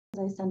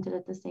I sent it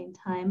at the same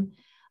time.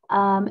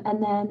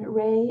 And then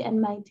Ray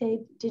and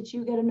Maite, did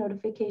you get a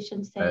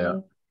notification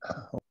saying?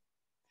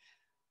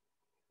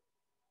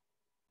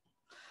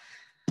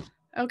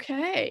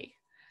 Okay.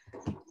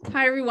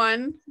 Hi,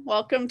 everyone.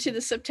 Welcome to the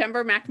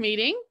September MAC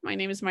meeting. My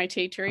name is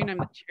Maite Turi, and I'm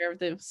the chair of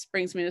the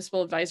Springs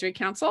Municipal Advisory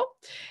Council.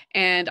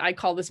 And I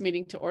call this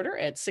meeting to order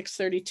at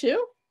 6:32.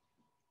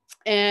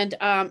 And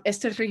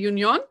esta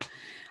reunión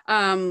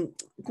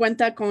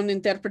cuenta con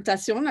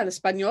interpretación al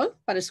español.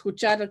 Para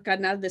escuchar el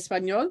canal de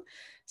español,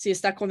 si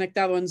está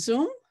conectado en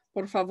Zoom,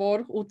 por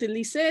favor,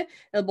 utilice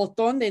el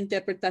botón de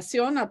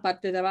interpretación a la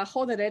parte de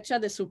abajo derecha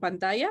de su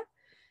pantalla.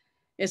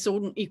 Es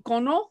un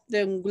icono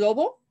de un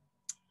globo.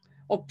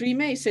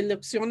 Oprime y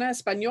selecciona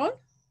español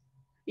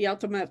y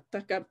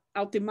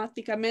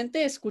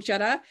automáticamente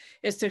escuchará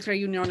esta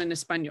reunión en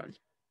español.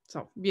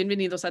 So,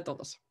 bienvenidos a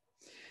todos.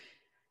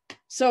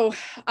 So,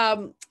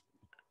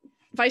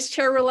 Vice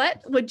Chair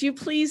Roulette, would you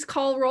please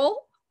call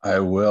roll? I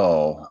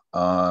will.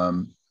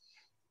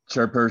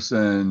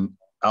 Chairperson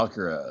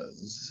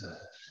Alcaraz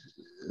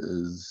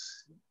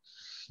is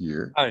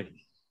here. Aye.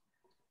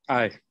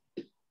 Aye.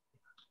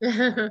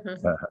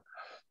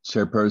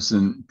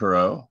 Chairperson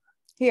Perot.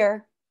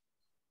 Here.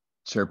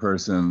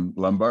 Chairperson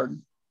Lombard.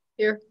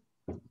 Here.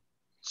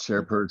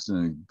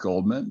 Chairperson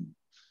Goldman,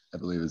 I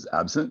believe, is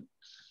absent.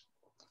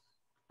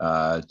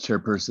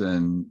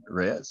 Chairperson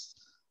Reyes.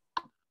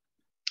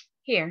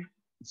 Here.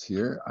 It's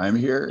here. I'm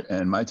here.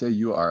 And Maite,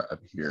 you are up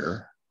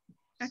here.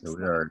 Excellent.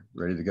 So we are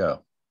ready to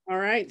go. All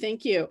right.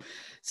 Thank you.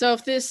 So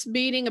if this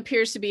meeting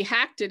appears to be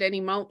hacked at any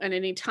moment, at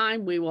any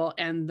time, we will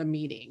end the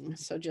meeting.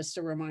 So just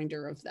a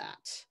reminder of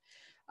that.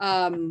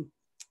 I'm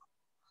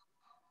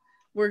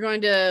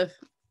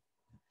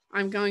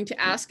going to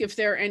ask if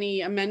there are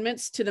any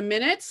amendments to the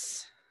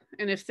minutes.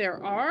 And if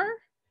there are,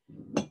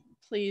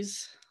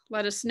 please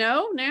let us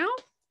know now.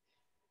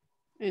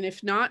 And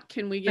if not,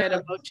 can we get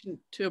a motion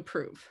to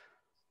approve?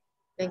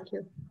 Thank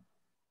you.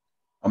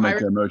 I'll make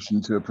a motion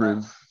to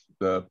approve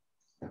the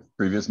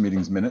previous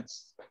meeting's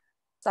minutes.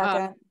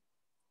 Second.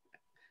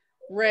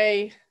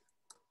 Ray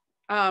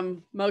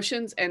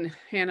motions and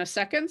Hannah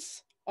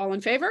seconds. All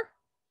in favor?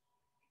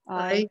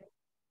 Aye.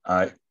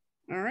 Aye.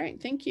 All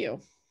right, thank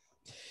you.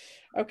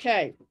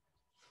 Okay,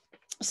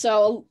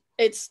 so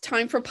it's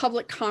time for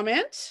public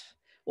comment.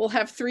 We'll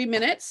have 3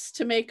 minutes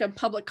to make a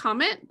public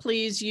comment.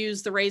 Please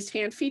use the raised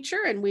hand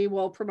feature and we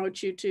will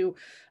promote you to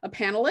a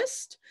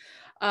panelist.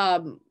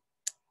 And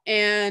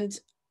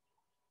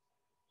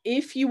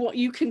if you want,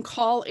 you can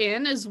call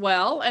in as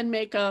well and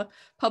make a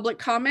public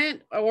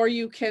comment, or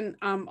you can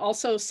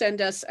also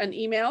send us an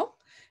email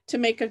to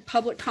make a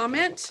public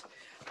comment.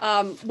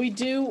 We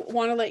do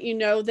want to let you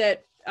know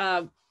that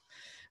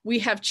we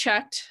have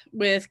checked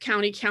with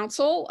County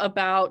Council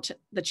about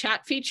the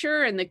chat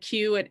feature and the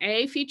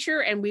Q&A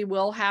feature, and we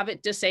will have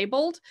it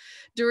disabled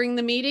during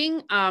the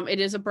meeting. It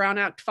is a Brown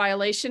Act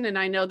violation, and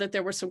I know that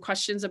there were some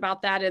questions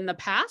about that in the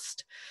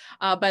past,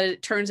 but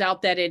it turns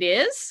out that it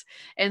is.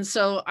 And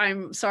so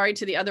I'm sorry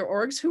to the other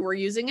orgs who were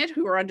using it,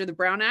 who are under the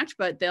Brown Act,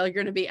 but they're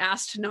going to be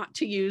asked not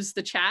to use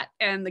the chat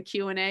and the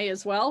Q&A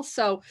as well.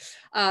 So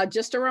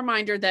just a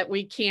reminder that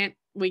we can't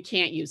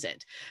use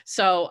it.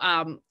 So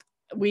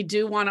we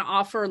do want to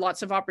offer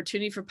lots of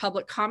opportunity for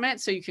public comment.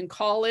 So you can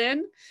call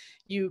in,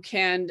 you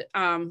can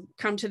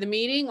come to the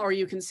meeting, or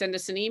you can send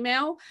us an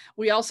email.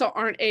 We also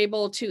aren't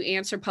able to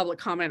answer public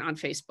comment on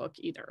Facebook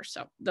either.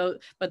 So,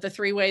 but the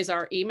 3 ways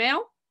are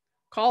email,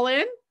 call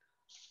in,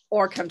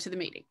 or come to the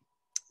meeting.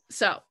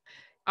 So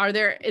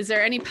is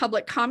there any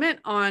public comment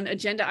on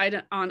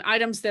on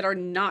items that are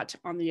not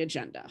on the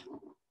agenda?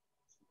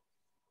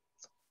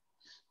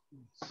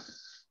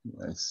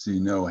 I see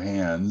no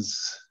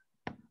hands.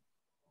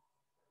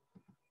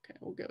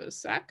 We'll give it a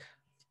sec.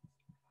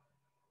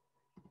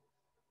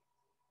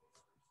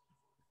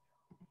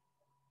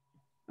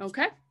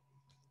 Okay,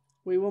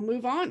 we will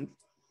move on.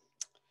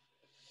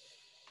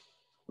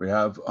 We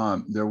have,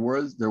 there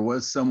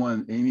was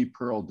someone, Amy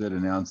Pearl did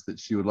announce that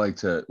she would like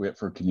to,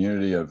 for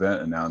community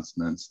event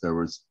announcements, there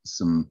was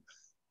some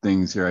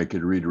things here I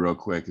could read real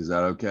quick. Is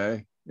that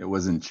okay? It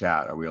was in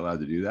chat. Are we allowed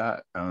to do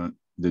that?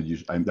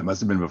 That must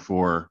have been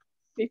before.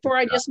 Before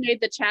I just made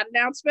the chat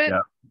announcement?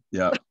 Yeah,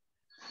 yeah.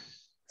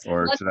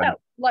 Or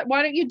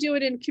why don't you do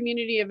it in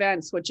community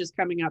events, which is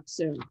coming up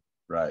soon?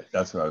 Right,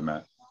 that's what I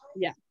meant.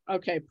 Yeah,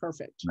 okay,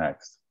 perfect.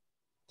 Next.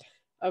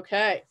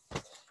 Okay,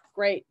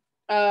 great.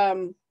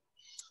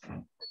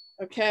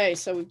 Okay,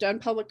 so we've done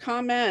public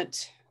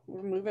comment.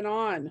 We're moving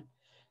on.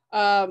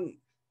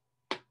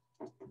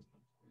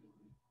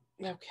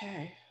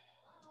 Okay.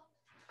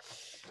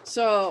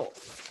 So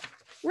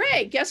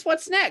Ray, guess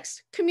what's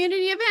next?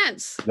 Community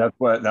events.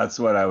 That's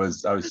what I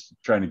was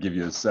trying to give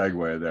you a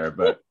segue there,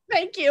 but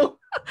thank you.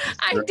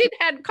 I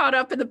hadn't caught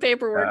up in the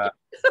paperwork.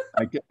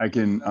 I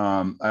can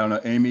I don't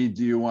know, Amy,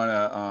 do you want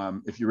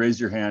to if you raise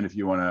your hand if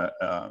you want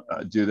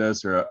to do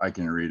this, or I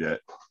can read it.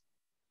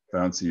 If I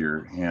don't see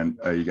your hand,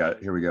 you got it.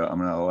 Here we go. I'm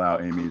going to allow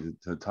Amy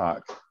to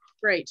talk.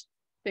 Great.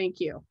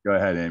 Thank you. Go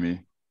ahead,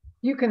 Amy.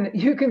 You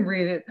can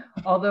read it.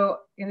 Although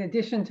in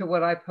addition to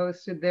what I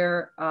posted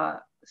there,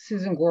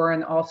 Susan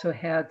Gorin also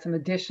had some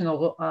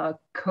additional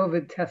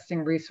COVID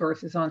testing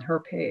resources on her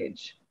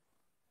page.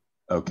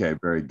 Okay,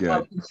 very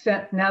good.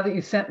 Now that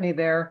you sent me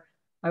there,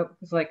 I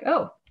was like,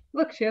 oh,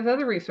 look, she has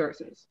other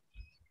resources.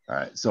 All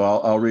right, so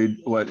I'll read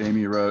what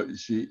Amy wrote.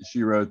 She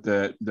wrote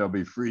that there'll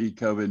be free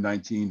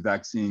COVID-19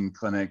 vaccine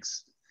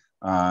clinics.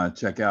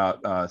 Check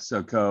out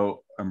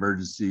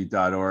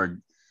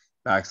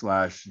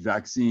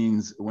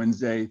socoemergency.org/vaccines,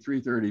 Wednesday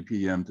 3:30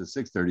 p.m. to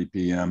 6:30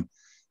 p.m.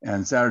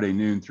 and Saturday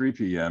noon 3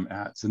 p.m.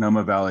 at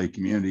Sonoma Valley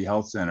Community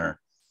Health Center,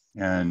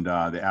 and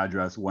the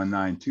address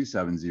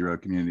 19270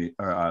 Community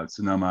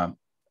Sonoma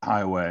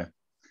Highway,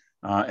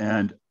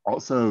 and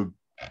also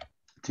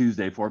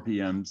Tuesday 4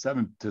 p.m.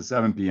 7 to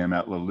 7 p.m.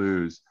 at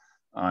Lalou's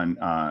on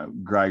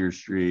Greiger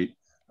Street.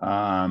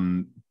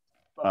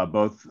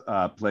 Both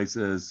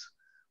places.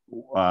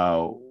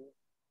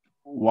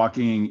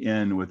 Walking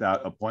in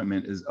without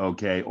appointment is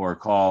okay, or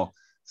call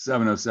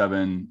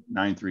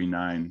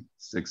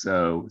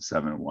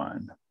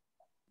 707-939-6071.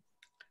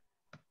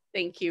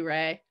 Thank you,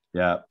 Ray.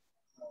 Yeah.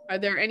 Are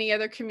there any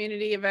other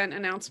community event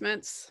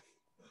announcements?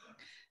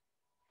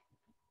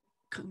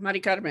 Mari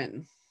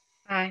Carmen.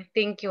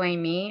 Thank you,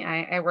 Amy.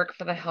 I work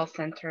for the health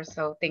center,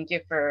 so thank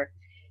you for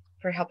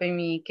helping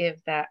me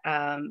give that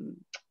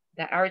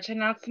that outreach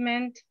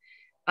announcement.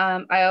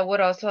 I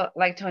would also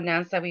like to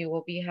announce that we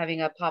will be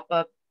having a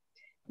pop-up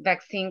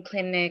vaccine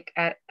clinic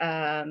at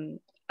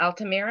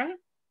Altamira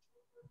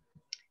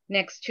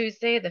next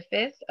Tuesday, the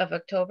 5th of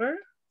October,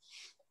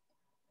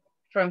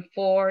 from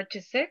 4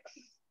 to 6.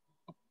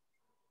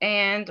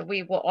 And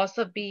we will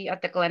also be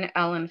at the Glen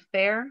Ellen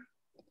Fair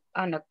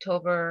on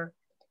October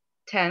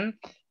 10th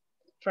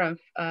from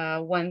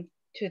 1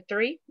 to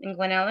 3 in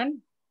Glen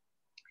Ellen.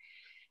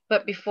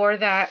 But before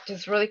that,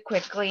 just really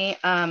quickly,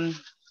 I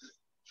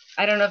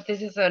don't know if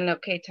this is an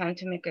okay time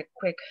to make a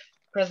quick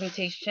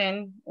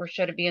presentation, or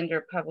should it be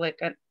under public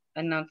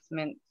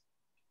announcement?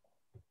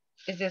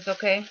 Is this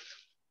okay?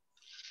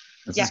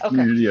 This is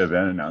community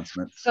event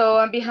announcement. So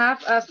on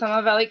behalf of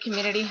Sonoma Valley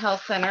Community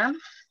Health Center,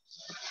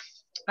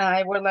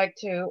 I would like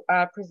to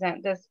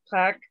present this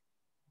plaque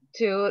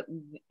to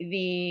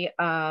the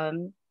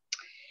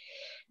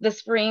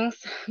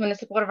Springs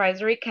Municipal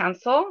Advisory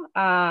Council,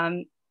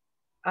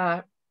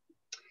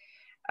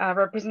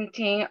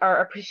 representing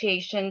our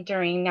appreciation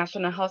during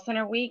National Health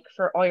Center Week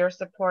for all your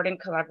support and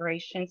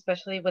collaboration,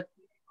 especially with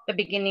the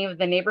beginning of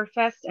the Neighbor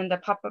Fest and the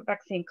pop-up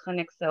vaccine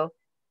clinic. So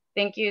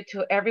thank you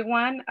to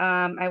everyone.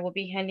 I will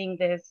be handing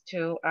this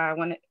to, I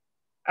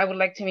would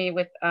like to meet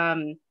with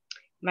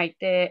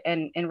Maite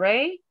and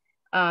Ray,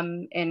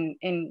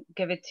 and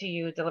give it to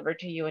you, deliver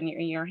to you in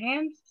your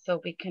hands, so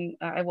we can,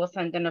 I will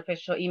send an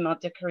official email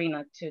to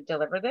Karina to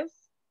deliver this.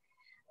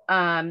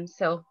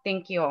 So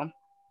thank you all.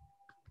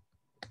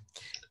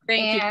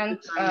 Thank you.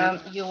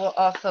 And you will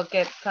also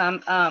get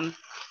some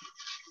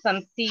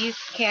Seas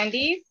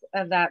candies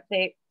that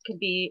they could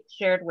be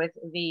shared with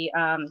the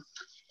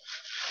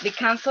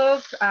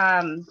councils,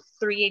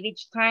 3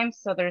 each time,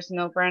 so there's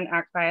no Brand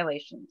Act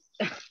violations.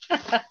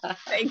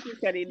 Thank you,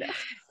 Karina.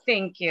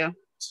 Thank you.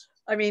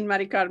 I mean,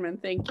 Mari Carmen,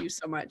 thank you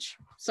so much.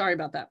 Sorry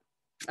about that.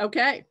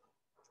 Okay.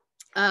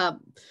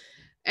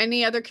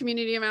 Any other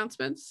community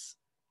announcements?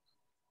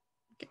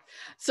 Okay.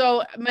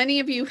 So many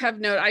of you have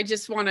noted, I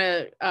just want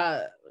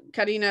to,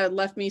 Karina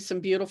left me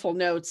some beautiful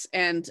notes,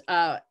 and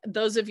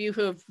those of you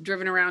who have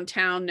driven around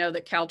town know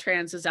that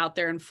Caltrans is out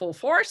there in full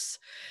force,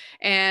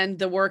 and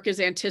the work is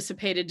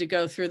anticipated to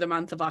go through the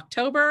month of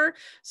October.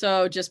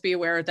 So just be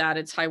aware of that.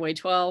 It's Highway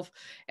 12,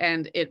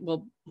 and it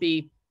will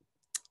be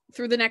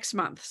through the next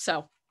month.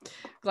 So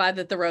glad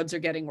that the roads are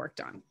getting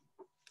worked on.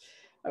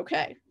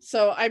 Okay,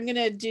 so I'm going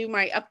to do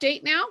my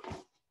update now.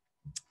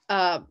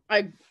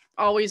 I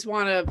always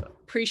want to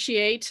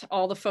appreciate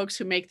all the folks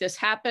who make this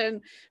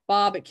happen.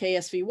 Bob at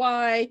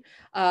KSVY,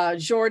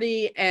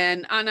 Jordi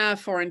and Anna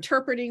for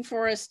interpreting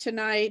for us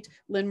tonight,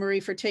 Lynn Marie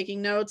for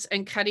taking notes,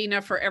 and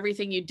Karina for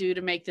everything you do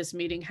to make this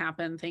meeting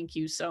happen. Thank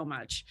you so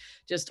much.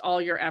 Just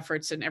all your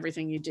efforts and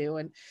everything you do.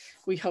 And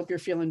we hope you're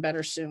feeling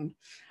better soon.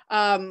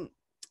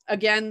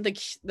 Again,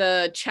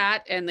 the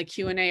chat and the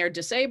Q&A are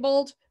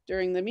disabled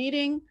during the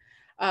meeting.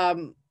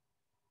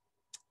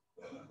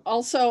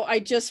 Also, I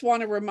just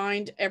want to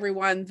remind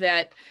everyone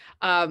that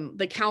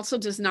the council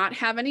does not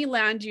have any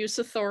land use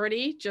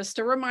authority. Just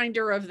a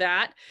reminder of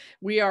that.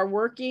 We are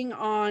working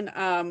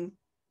on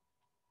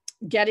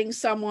getting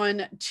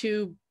someone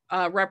to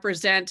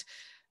represent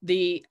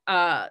the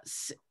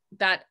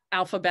that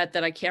alphabet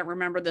that I can't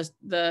remember,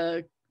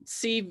 the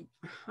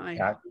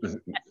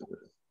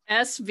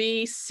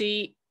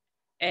SVCA.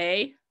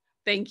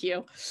 Thank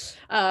you.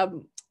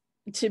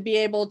 To be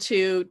able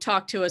to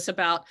talk to us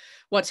about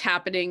what's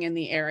happening in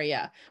the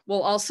area.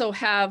 We'll also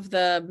have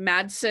the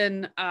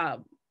Madsen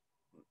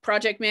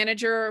project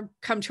manager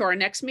come to our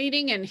next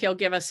meeting, and he'll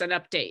give us an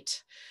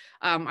update.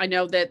 I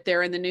know that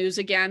they're in the news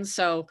again,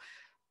 so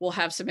we'll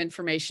have some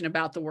information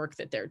about the work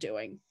that they're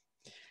doing.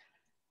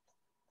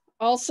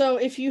 Also,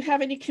 if you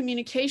have any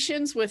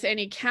communications with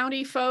any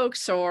county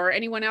folks or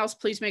anyone else,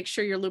 please make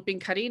sure you're looping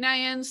Karina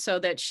in so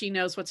that she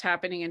knows what's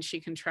happening and she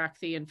can track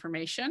the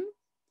information.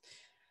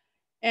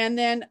 And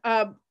then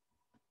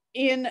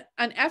in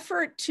an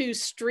effort to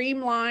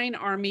streamline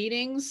our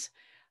meetings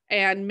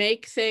and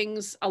make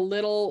things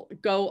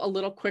go a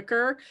little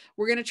quicker,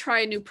 we're going to try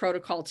a new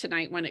protocol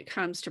tonight when it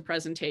comes to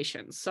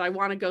presentations. So I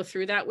want to go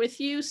through that with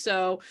you.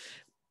 So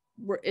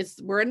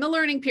we're in the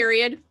learning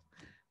period.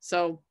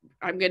 So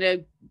I'm going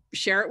to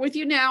share it with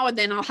you now, and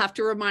then I'll have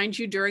to remind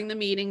you during the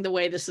meeting the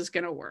way this is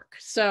going to work.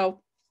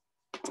 So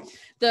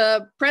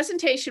the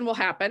presentation will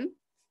happen,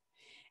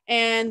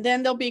 and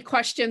then there'll be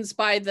questions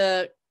by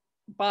the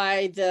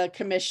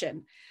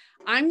commission.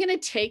 I'm going to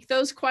take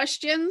those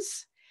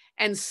questions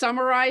and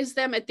summarize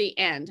them at the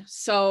end.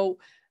 So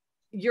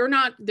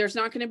there's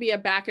not going to be a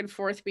back and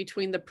forth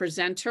between the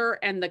presenter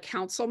and the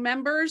council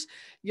members.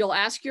 You'll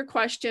ask your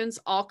questions,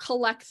 I'll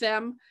collect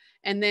them,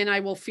 and then I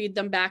will feed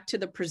them back to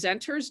the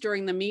presenters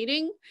during the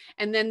meeting,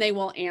 and then they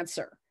will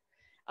answer.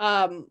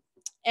 And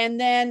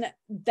then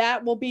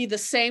that will be the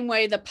same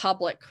way the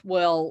public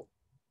will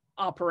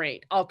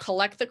operate. I'll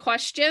collect the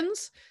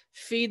questions,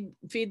 feed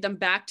them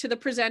back to the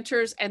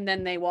presenters, and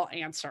then they will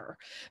answer.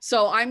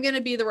 So I'm going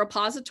to be the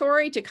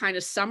repository to kind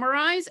of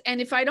summarize.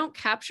 And if I don't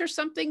capture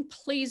something,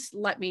 please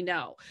let me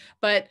know.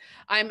 But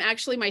my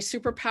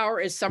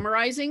superpower is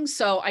summarizing.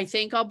 So I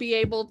think I'll be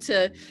able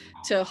to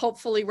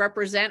hopefully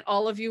represent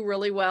all of you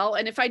really well.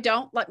 And if I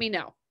don't, let me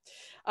know.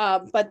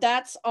 But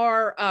that's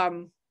our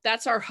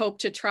hope,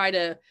 to try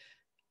to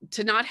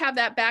not have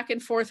that back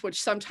and forth,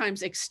 which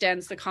sometimes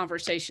extends the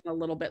conversation a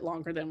little bit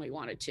longer than we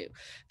wanted to.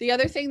 The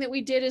other thing that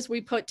we did is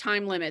we put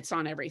time limits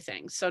on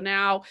everything. So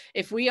now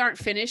if we aren't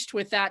finished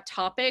with that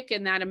topic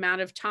in that amount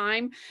of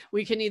time,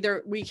 we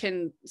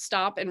can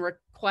stop and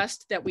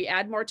request that we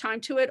add more time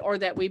to it, or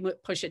that we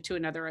push it to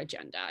another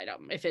agenda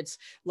item if it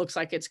looks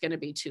like it's going to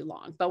be too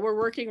long. But we're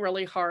working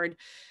really hard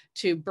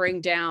to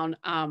bring down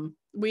the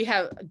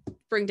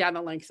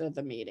length of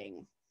the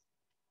meeting.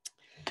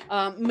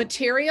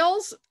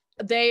 Materials,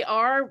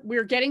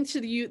 we're getting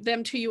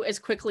them to you as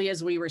quickly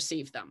as we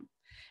receive them.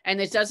 And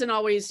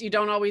you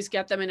don't always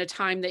get them in a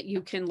time that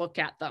you can look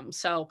at them.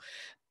 So,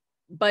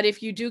 but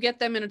if you do get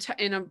them in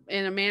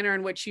a manner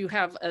in which you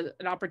have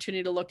an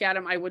opportunity to look at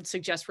them, I would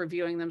suggest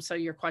reviewing them so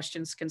your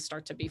questions can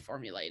start to be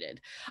formulated.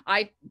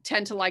 I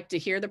tend to like to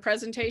hear the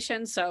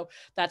presentation, so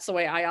that's the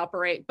way I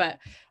operate. But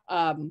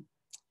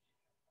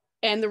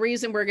and the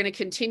reason we're going to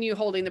continue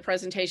holding the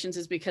presentations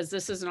is because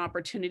this is an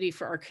opportunity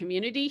for our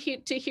community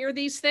to hear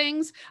these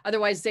things.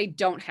 Otherwise, they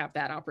don't have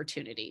that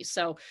opportunity.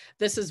 So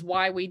this is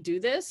why we do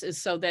this,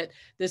 is so that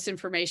this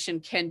information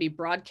can be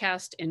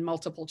broadcast in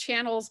multiple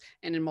channels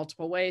and in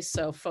multiple ways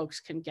so folks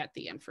can get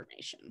the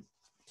information.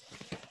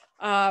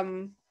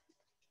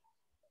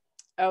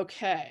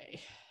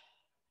 Okay.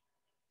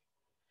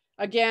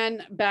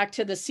 Again, back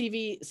to the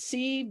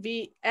SVCAC.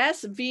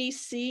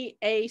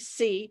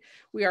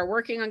 We are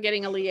working on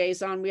getting a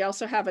liaison. We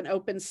also have an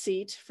open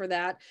seat for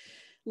that.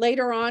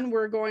 Later on,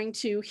 we're going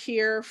to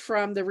hear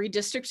from the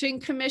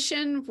Redistricting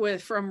Commission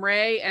from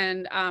Ray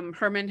and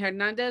Herman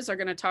Hernandez are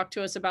going to talk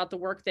to us about the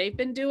work they've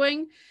been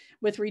doing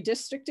with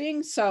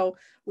redistricting. So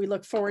we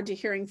look forward to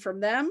hearing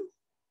from them.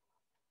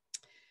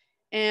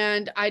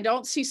 And I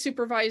don't see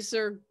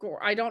Supervisor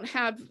Gore.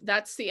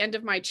 That's the end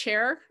of my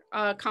chair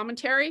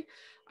commentary.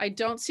 I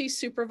don't see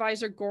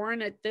Supervisor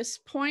Gorin at this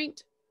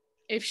point.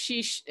 If she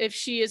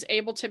is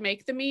able to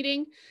make the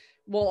meeting,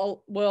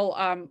 we'll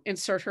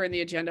insert her in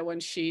the agenda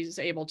when she's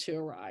able to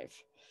arrive.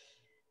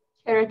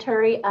 Chair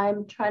Turi,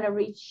 I'm trying to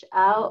reach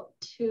out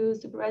to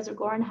Supervisor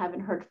Gorin. Haven't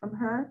heard from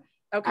her.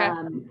 Okay.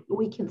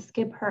 We can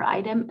skip her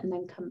item and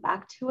then come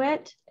back to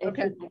it if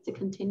Okay. you'd like to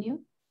continue.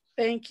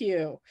 Thank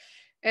you.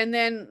 And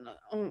then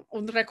un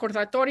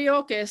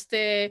recordatorio que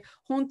esta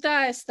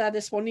junta está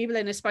disponible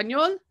en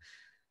español.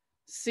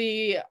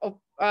 Si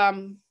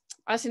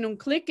hacen un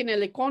clic en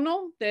el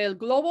icono del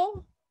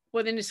globo,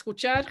 pueden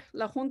escuchar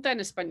la junta en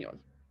español.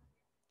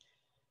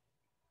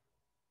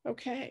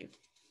 Okay.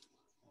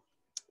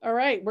 All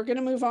right, we're going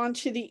to move on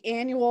to the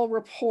annual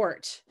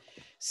report.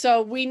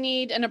 So we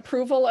need an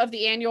approval of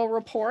the annual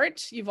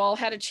report. You've all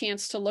had a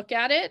chance to look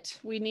at it.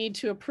 We need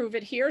to approve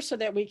it here so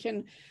that we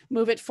can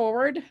move it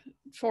forward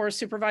for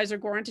Supervisor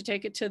Gorin to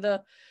take it to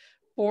the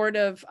Board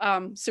of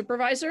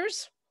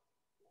Supervisors.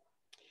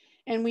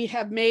 And we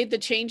have made the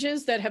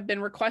changes that have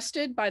been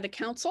requested by the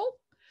council.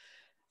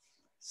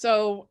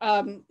 So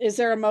is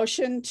there a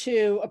motion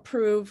to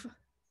approve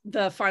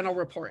the final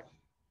report?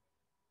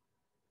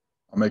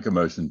 I'll make a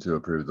motion to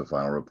approve the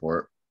final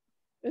report.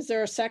 Is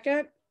there a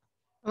second?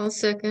 I'll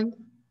second.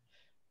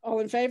 All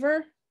in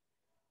favor?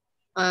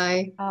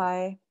 Aye.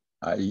 Aye.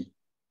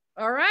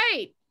 All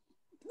right,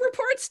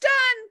 report's done.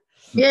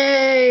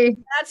 Yay.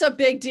 That's a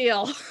big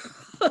deal.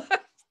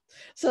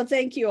 So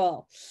thank you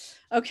all.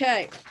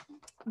 Okay,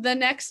 the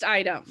next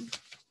item.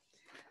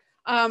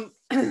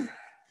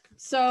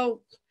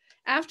 So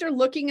after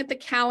looking at the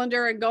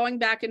calendar and going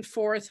back and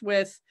forth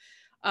with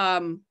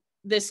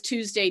this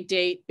Tuesday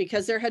date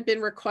because there had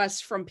been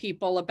requests from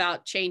people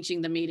about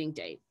changing the meeting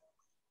date.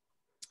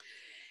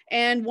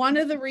 And one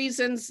of the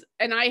reasons,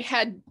 and I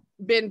had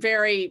been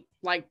very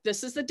like,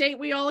 this is the date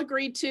we all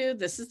agreed to,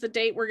 this is the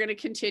date we're going to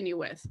continue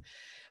with.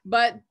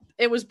 But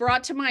it was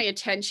brought to my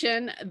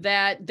attention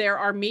that there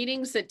are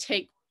meetings that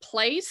take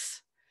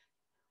place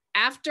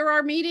after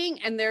our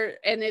meeting, and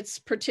it's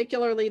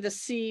particularly the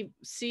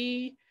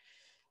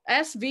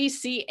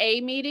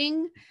SVCA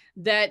meeting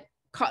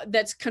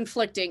that's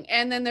conflicting.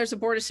 And then there's a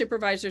Board of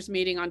Supervisors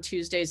meeting on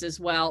Tuesdays as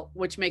well,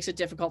 which makes it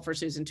difficult for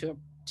Susan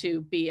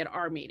to be at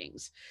our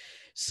meetings.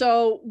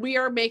 So we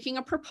are making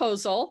a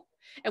proposal,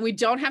 and we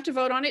don't have to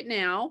vote on it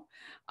now,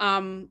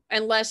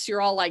 unless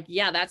you're all like,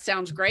 yeah, that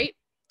sounds great.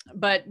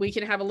 But we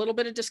can have a little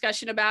bit of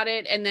discussion about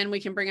it, and then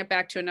we can bring it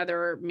back to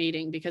another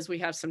meeting because we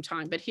have some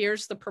time. But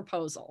here's the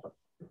proposal.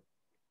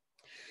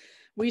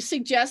 We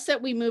suggest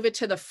that we move it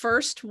to the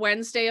first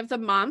Wednesday of the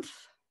month,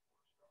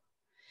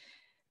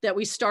 that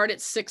we start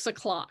at 6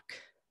 o'clock.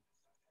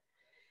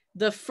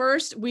 The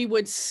first, we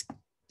would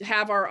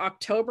have our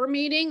October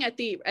meeting at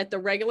the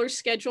regular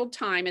scheduled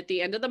time at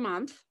the end of the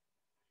month.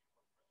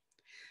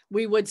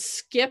 We would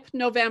skip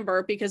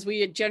November because we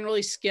had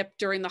generally skipped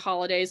during the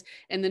holidays,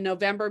 and the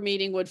November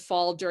meeting would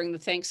fall during the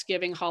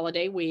Thanksgiving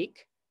holiday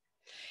week.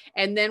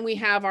 And then we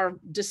have our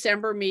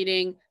December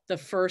meeting the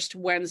first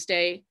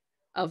Wednesday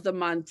of the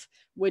month,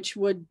 which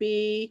would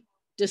be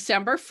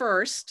December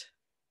 1st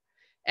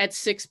at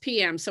 6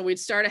 p.m. So we'd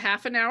start a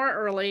half an hour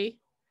early,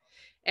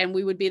 and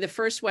we would be the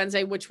first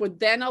Wednesday, which would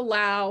then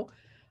allow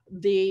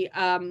the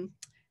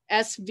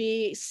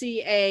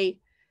SVCA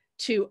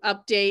to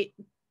update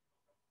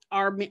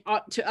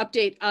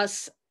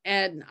us,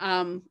 and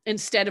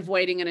instead of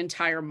waiting an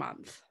entire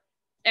month.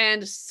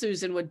 And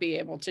Susan would be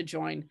able to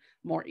join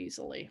more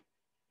easily.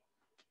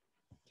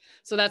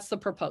 So that's the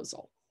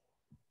proposal.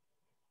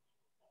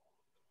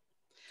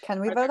 Can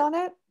we vote on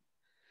it?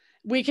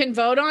 We can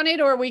vote on it,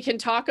 or we can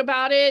talk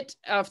about it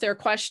if there are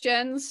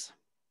questions.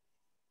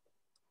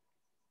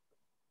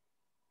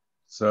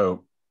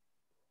 So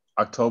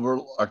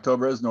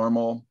October is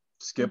normal,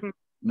 skip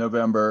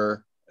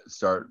November,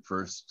 start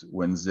first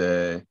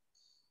Wednesday,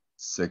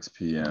 6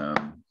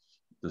 p.m.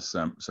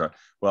 December. Sorry.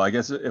 Well, I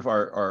guess if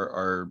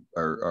our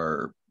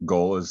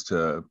goal is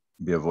to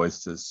be a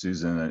voice to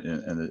Susan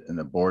and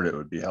the board, it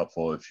would be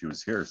helpful if she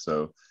was here.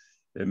 So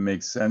it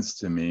makes sense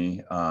to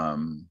me.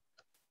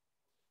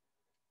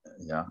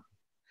 Yeah.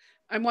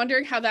 I'm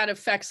wondering how that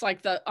affects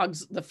like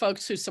the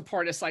folks who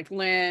support us, like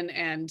Lynn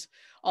and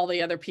all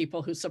the other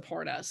people who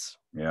support us.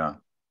 Yeah.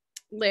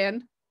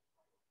 Lynn?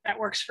 That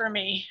works for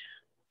me.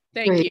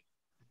 Thank you.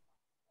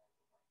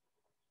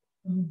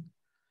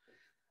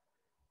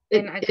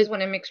 And I just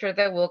want to make sure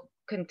that we'll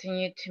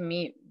continue to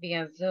meet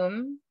via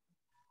Zoom.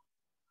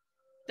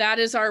 That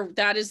is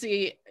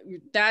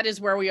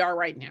where we are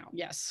right now.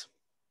 Yes.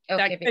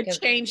 Okay, that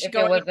could change. If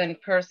it was in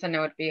person, it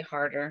would be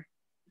harder.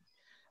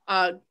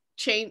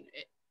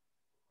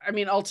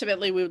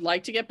 Ultimately we would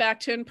like to get back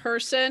to in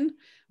person,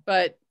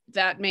 but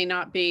that may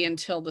not be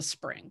until the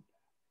spring.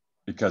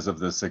 Because of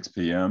the 6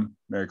 p.m.,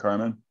 Mary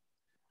Carmen?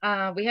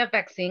 We have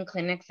vaccine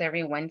clinics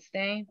every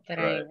Wednesday that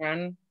I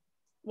run.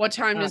 What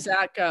time does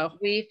that go?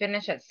 We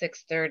finish at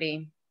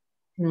 6:30.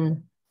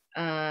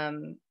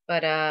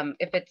 But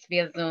if it's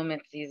via Zoom,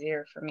 it's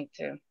easier for me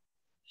to.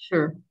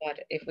 Sure. But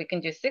if we can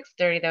do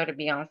 6:30, that would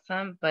be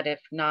awesome. But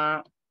if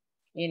not,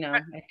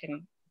 I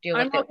can deal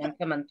with it once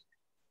a month.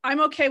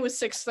 I'm okay with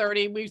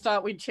 6:30. We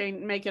thought we'd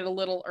make it a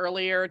little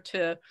earlier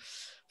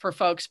for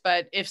folks,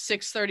 but if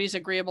 6:30 is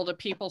agreeable to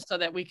people so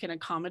that we can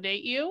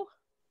accommodate you.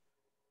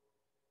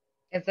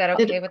 Is that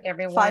okay with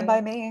everyone? Fine by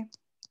me.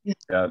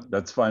 Yeah,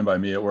 that's fine by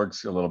me. It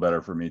works a little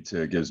better for me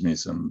too. It gives me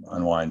some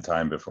unwind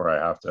time before I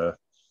have to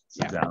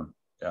sit down.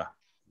 Yeah.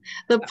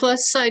 The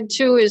plus side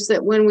too is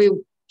that when we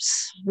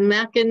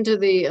smack into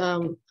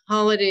the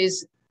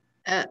holidays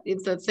at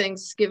the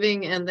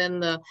Thanksgiving and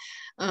then the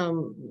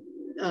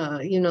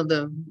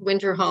the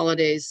winter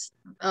holidays,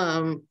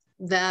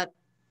 that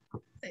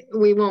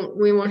we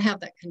won't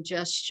have that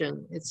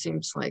congestion. It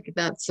seems like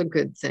that's a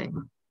good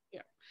thing.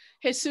 Yeah.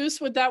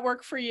 Jesus, would that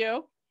work for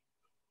you?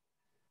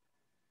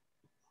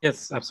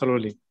 Yes,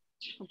 absolutely.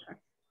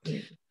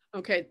 Okay.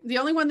 Okay. The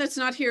only one that's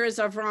not here is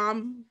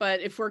Avram,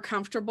 but if we're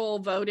comfortable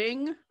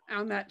voting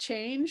on that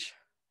change,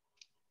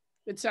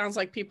 it sounds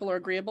like people are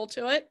agreeable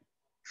to it.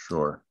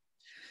 Sure.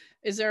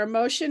 Is there a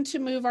motion to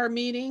move our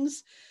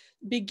meetings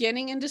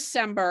beginning in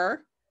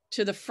December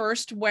to the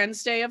first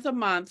Wednesday of the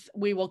month?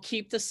 We will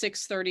keep the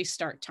 6:30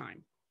 start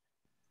time.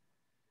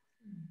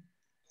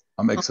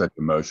 I'll make such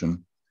a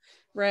motion.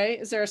 Ray,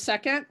 is there a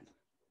second?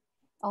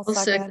 I'll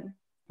second.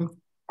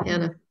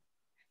 Hannah.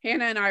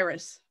 Hannah and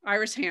Iris.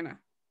 Iris, Hannah.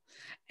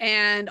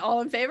 And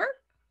all in favor?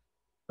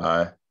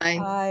 Aye.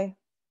 Aye.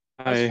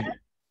 Aye.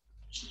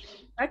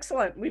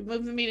 Excellent. We've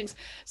moved the meetings.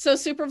 So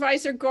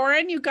Supervisor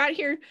Gorin, you got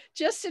here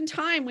just in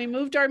time. We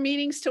moved our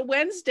meetings to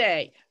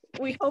Wednesday.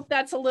 We hope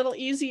that's a little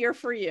easier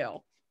for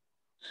you.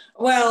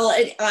 Well,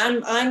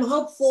 I'm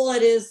hopeful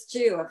it is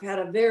too. I've had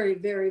a very,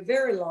 very,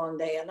 very long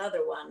day,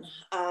 another one.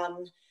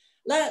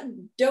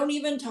 Don't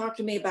even talk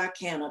to me about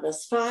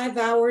cannabis. 5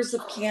 hours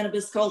of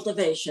cannabis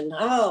cultivation.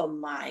 Oh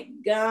my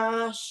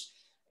gosh.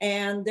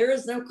 And there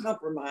is no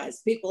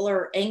compromise. People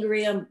are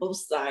angry on both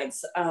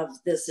sides of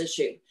this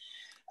issue.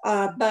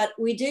 But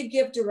we did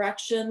give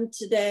direction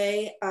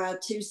today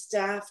to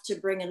staff to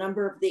bring a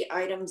number of the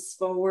items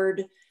forward.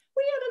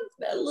 We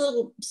had a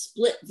little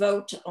split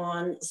vote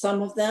on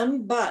some of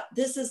them, but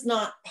this is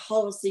not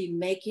policy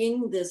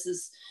making. This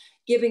is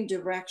giving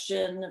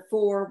direction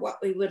for what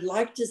we would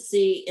like to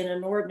see in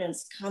an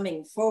ordinance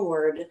coming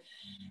forward.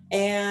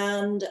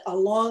 And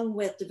along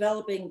with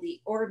developing the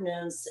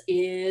ordinance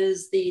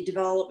is the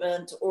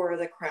development or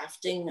the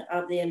crafting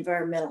of the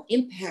environmental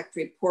impact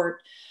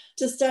report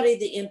to study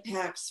the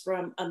impacts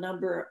from a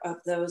number of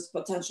those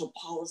potential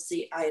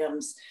policy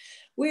items.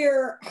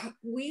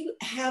 We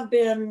have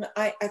been,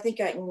 I think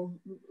I can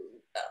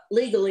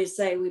legally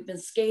say we've been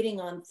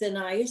skating on thin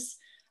ice.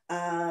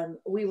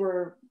 We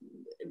were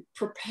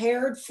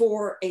prepared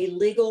for a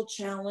legal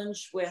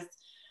challenge with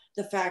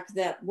the fact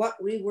that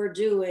what we were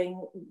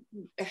doing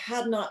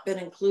had not been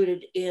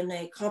included in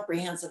a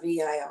comprehensive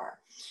EIR.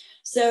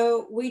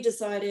 So we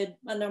decided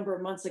a number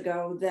of months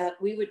ago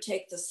that we would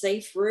take the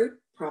safe route,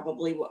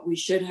 probably what we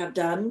should have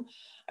done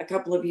a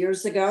couple of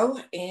years ago,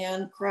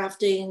 and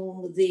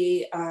crafting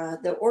the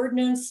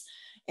ordinance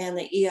and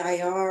the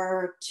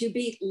EIR to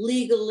be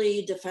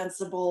legally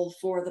defensible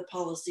for the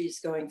policies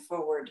going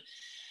forward.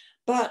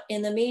 But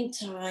in the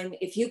meantime,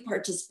 if you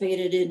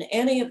participated in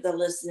any of the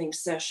listening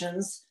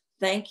sessions,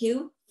 thank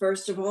you,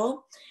 first of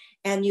all.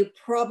 And you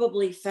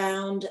probably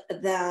found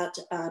that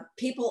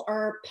people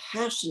are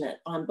passionate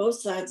on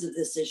both sides of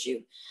this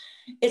issue.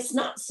 It's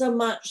not so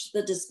much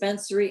the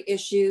dispensary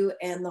issue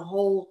and the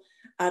whole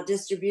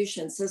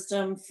distribution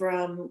system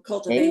from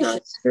cultivation,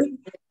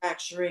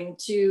 manufacturing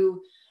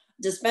to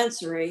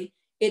dispensary.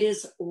 It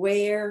is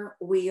where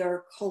we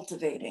are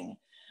cultivating.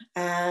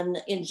 And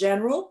in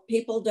general,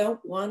 people don't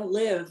want to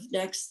live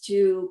next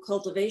to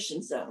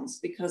cultivation zones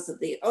because of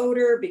the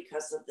odor,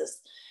 because of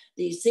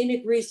the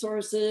scenic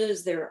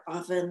resources. They're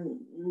often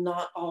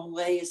not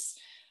always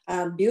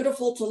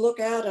beautiful to look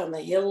at on the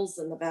hills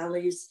and the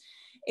valleys.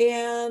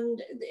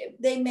 And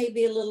they may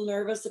be a little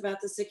nervous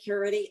about the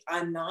security.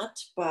 I'm not,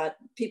 but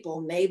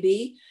people may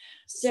be.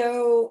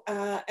 So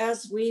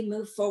as we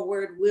move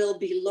forward, we'll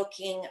be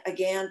looking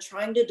again,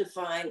 trying to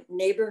define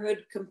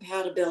neighborhood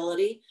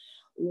compatibility,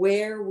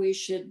 where we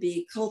should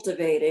be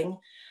cultivating,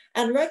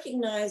 and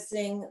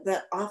recognizing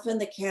that often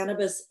the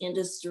cannabis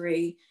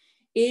industry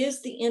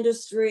is the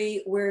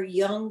industry where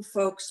young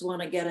folks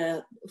want to get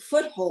a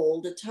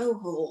foothold, a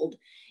toehold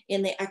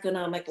in the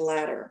economic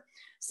ladder.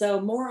 So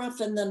more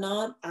often than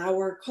not,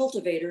 our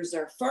cultivators,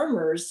 our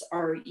farmers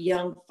are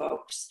young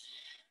folks,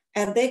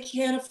 and they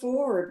can't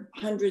afford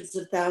hundreds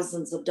of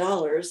thousands of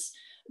dollars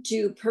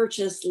to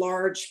purchase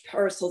large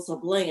parcels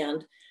of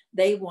land.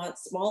 They want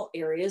small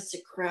areas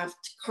to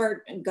craft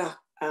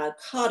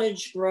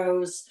cottage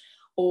grows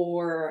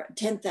or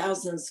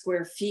 10,000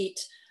 square feet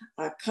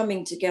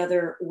coming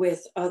together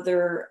with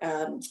other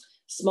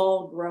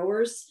small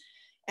growers.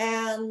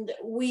 And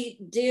we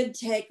did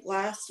take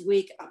last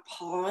week a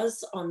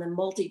pause on the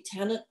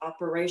multi-tenant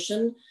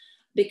operation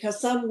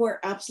because some were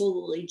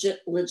absolutely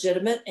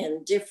legitimate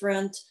and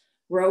different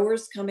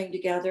growers coming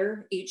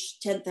together,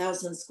 each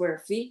 10,000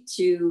 square feet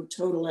to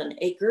total an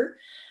acre.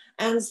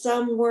 And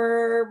some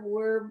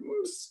were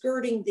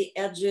skirting the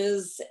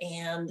edges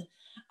and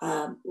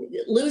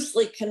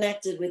loosely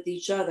connected with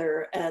each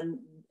other and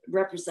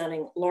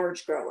representing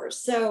large growers.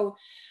 So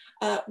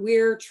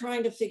we're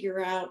trying to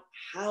figure out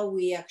how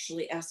we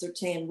actually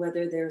ascertain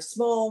whether they're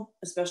small,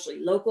 especially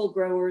local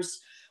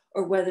growers,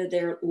 or whether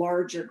they're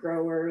larger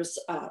growers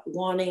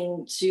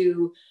wanting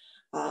to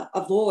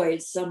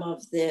avoid some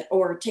of the,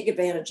 or take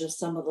advantage of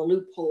some of the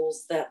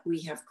loopholes that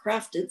we have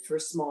crafted for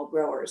small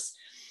growers.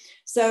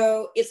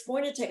 So it's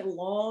going to take a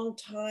long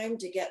time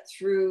to get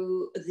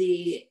through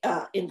the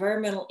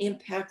environmental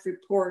impact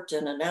report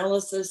and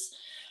analysis.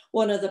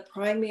 One of the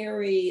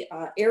primary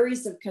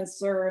areas of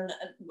concern,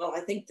 well,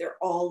 I think they're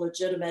all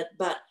legitimate,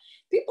 but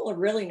people are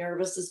really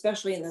nervous,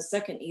 especially in the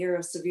second year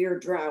of severe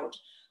drought.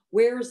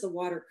 Where is the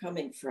water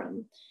coming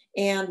from?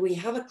 And we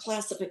have a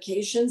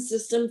classification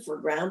system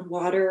for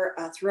groundwater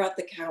throughout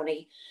the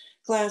county.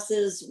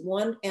 Classes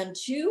 1 and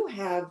 2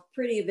 have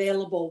pretty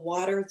available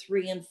water.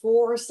 3 and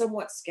 4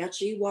 somewhat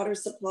sketchy water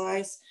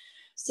supplies.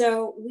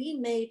 So we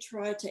may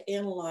try to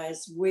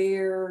analyze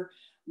where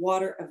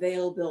water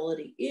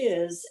availability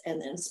is and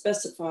then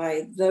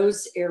specify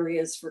those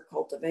areas for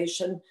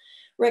cultivation,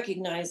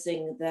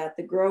 recognizing that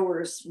the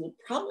growers will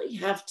probably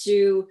have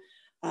to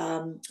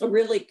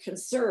really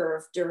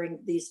conserve during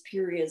these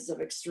periods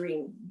of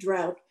extreme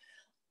drought,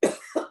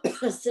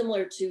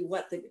 similar to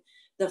what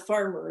the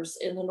farmers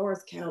in the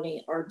North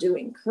County are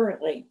doing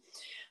currently.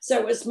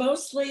 So it's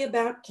mostly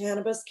about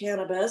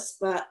cannabis,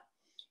 but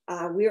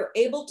we are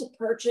able to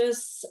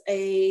purchase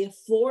a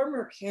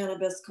former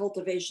cannabis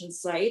cultivation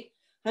site,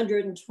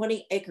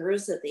 120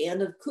 acres at the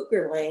end of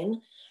Cougar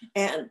Lane.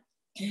 And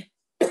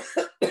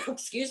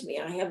excuse me,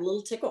 I have a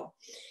little tickle,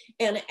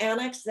 and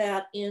annex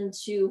that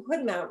into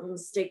Hood Mountain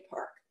State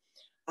Park.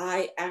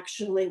 I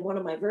actually, one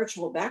of my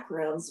virtual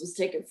backgrounds was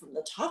taken from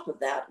the top of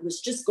that. It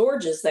was just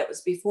gorgeous. That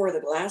was before the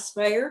glass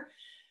fire,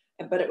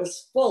 but it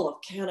was full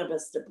of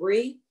cannabis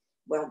debris.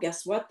 Well,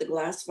 guess what? The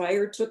glass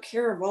fire took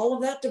care of all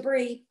of that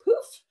debris.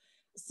 Poof.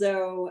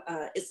 So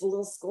it's a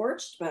little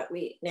scorched, but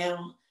we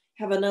now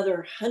have another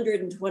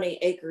 120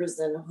 acres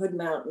in Hood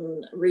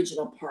Mountain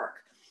Regional Park.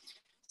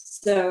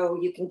 So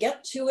you can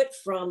get to it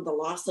from the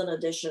Lawson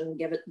Edition.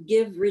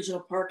 Give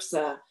regional parks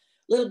a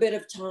little bit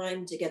of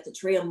time to get the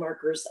trail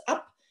markers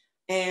up,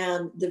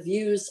 and the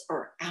views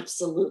are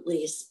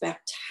absolutely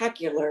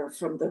spectacular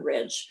from the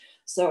ridge.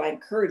 So I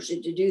encourage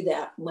you to do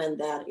that when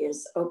that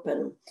is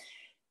open.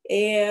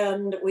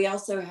 And we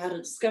also had a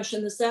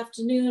discussion this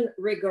afternoon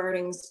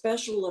regarding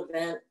special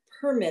event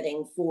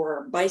permitting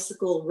for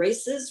bicycle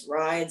races,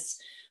 rides,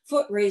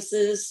 foot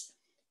races,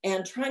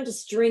 and trying to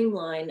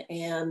streamline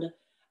and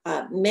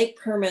make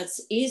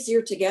permits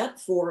easier to get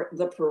for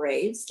the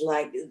parades,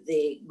 like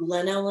the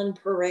Glen Ellen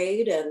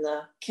Parade and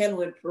the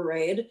Kenwood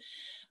Parade,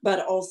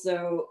 but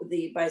also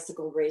the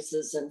bicycle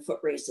races and foot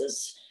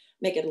races.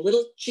 Make it a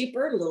little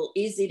cheaper, a little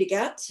easy to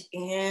get,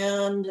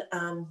 and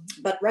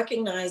but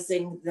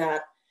recognizing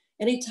that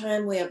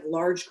anytime we have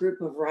large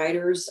group of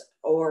riders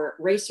or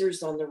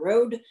racers on the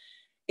road,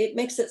 it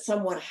makes it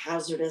somewhat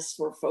hazardous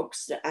for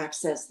folks to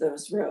access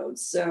those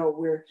roads. So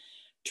we're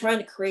trying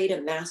to create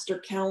a master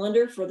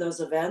calendar for those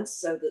events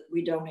so that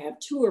we don't have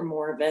 2 or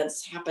more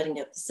events happening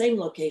at the same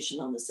location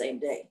on the same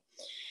day.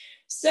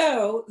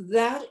 So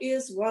that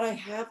is what I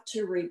have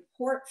to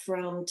report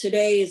from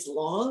today's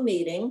long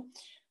meeting.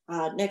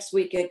 Next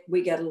week,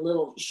 we get a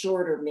little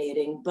shorter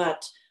meeting,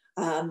 but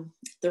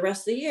the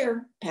rest of the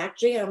year, packed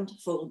jammed,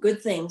 full of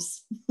good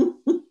things.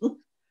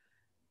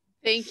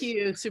 Thank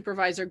you,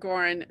 Supervisor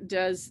Gorin.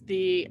 Does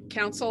the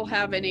council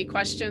have any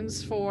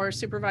questions for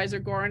Supervisor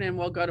Gorin? And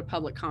we'll go to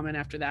public comment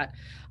after that.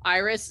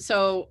 Iris,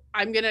 so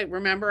I'm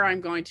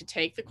going to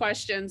take the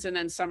questions and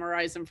then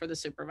summarize them for the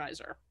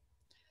supervisor.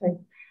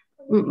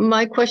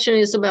 My question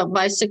is about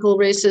bicycle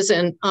races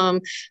and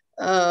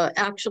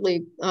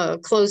actually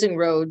closing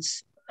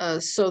roads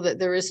so that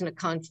there isn't a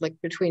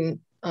conflict between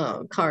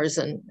cars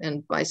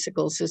and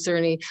bicycles. Is there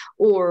any,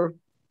 or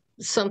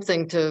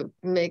something to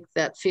make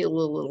that feel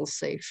a little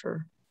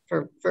safer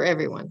for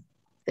everyone?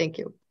 Thank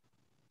you.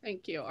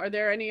 Thank you. Are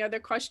there any other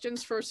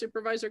questions for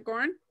Supervisor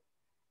Gorin?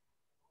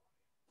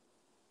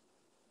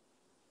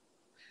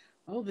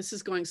 Oh, this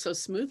is going so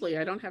smoothly.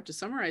 I don't have to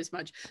summarize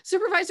much.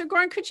 Supervisor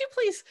Gorin, could you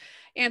please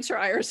answer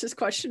Iris's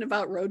question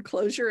about road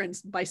closure and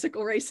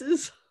bicycle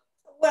races?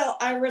 Well,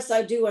 Iris,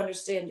 I do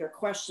understand your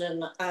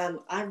question.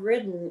 I've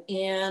ridden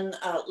in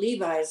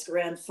Levi's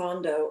Grand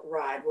Fondo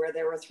ride where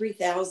there were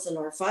 3,000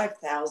 or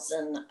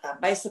 5,000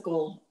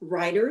 bicycle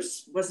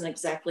riders. It wasn't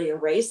exactly a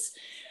race.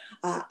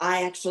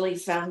 I actually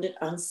found it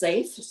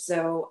unsafe,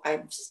 so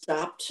I've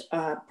stopped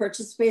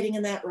participating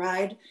in that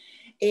ride.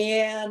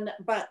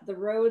 But the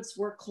roads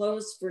were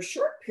closed for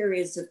short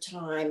periods of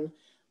time.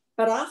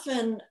 But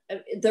often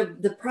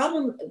the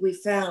problem we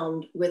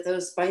found with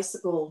those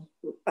bicycle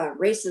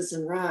races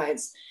and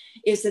rides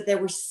is that there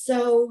were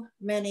so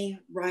many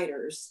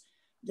riders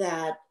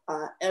that,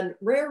 in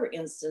rare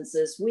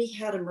instances, we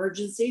had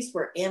emergencies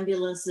where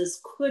ambulances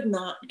could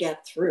not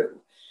get through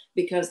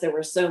because there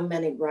were so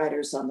many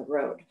riders on the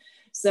road.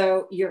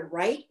 So you're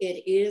right,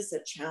 it is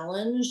a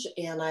challenge,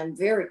 and I'm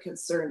very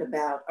concerned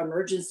about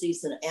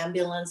emergencies and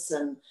ambulance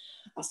and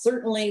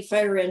certainly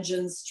fire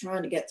engines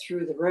trying to get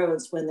through the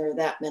roads when there are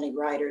that many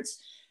riders.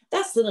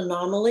 That's an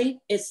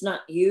anomaly. It's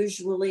not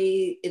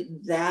usually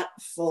that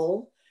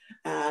full.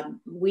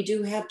 We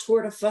do have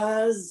Tour de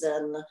Fuzz,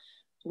 and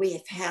we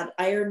have had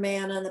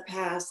Ironman in the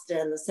past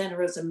and the Santa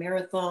Rosa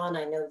Marathon.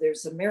 I know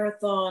there's a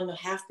marathon, a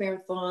half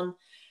marathon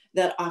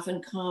that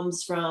often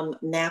comes from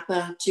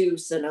Napa to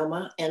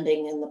Sonoma,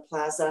 ending in the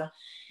plaza.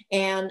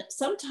 And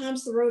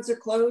sometimes the roads are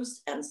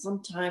closed and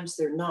sometimes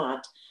they're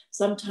not.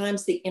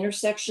 Sometimes the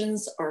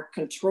intersections are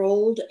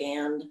controlled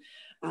and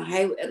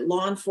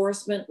law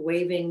enforcement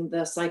waving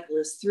the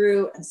cyclists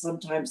through, and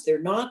sometimes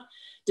they're not,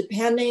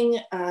 depending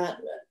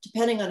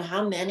on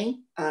how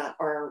many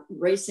are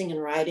racing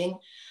and riding.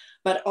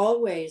 But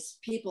always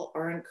people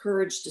are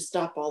encouraged to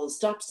stop all the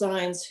stop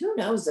signs. Who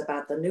knows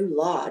about the new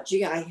law?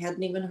 Gee, I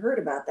hadn't even heard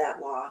about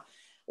that law.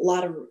 A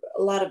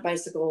lot of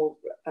bicycle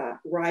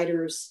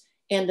riders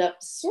end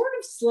up sort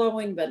of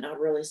slowing, but not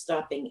really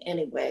stopping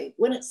anyway,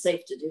 when it's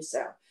safe to do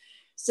so.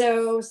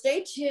 So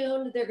stay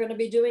tuned. They're going to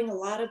be doing a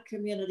lot of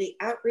community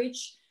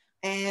outreach.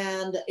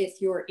 And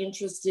if you're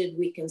interested,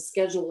 we can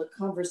schedule a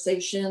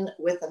conversation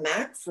with a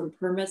Mac from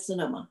Permit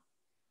Sonoma.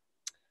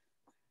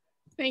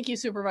 Thank you,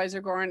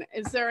 Supervisor Gorin.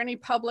 Is there any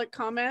public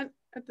comment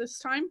at this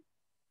time?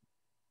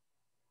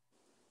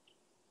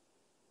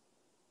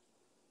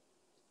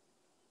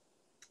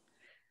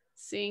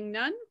 Seeing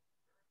none?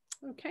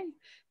 Okay.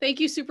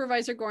 Thank you,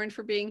 Supervisor Gorin,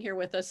 for being here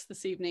with us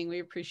this evening. We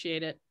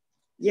appreciate it.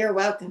 You're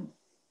welcome.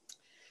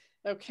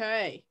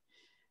 Okay.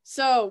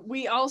 So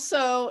we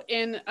also,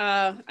 in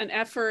an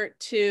effort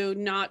to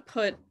not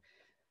put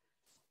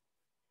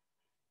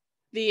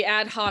the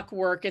ad hoc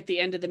work at the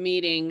end of the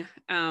meeting,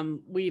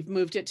 we've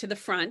moved it to the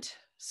front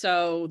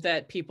so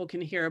that people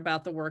can hear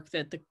about the work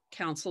that the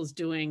council is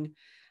doing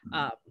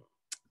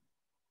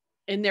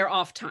in their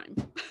off time,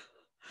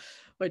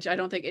 which I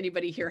don't think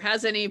anybody here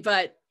has any,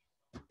 but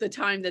the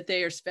time that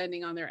they are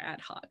spending on their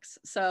ad hocs.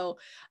 So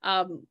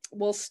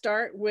we'll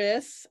start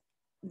with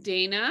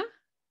Dana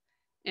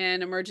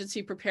and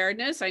emergency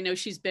preparedness. I know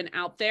she's been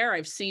out there.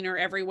 I've seen her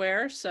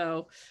everywhere.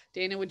 So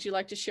Dana, would you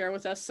like to share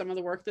with us some of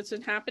the work that's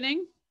been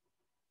happening?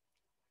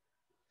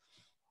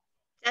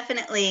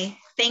 Definitely.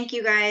 Thank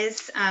you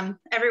guys,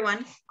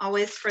 everyone,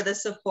 always for the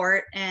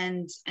support.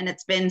 And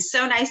it's been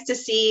so nice to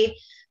see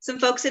some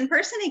folks in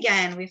person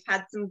again. We've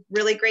had some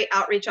really great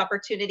outreach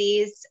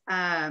opportunities.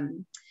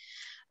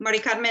 Mari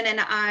Carmen and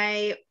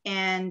I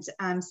and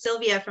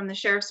Sylvia from the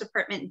Sheriff's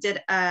Department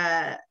did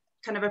a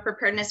kind of a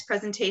preparedness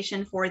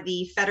presentation for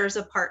the Fetters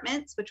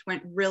Apartments, which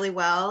went really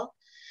well.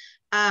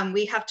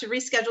 We have to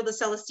reschedule the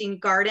Celestine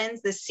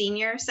Gardens, the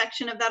senior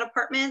section of that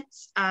apartment.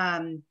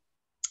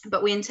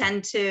 But we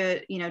intend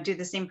to, do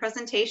the same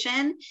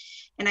presentation.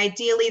 And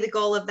ideally the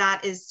goal of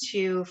that is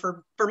to,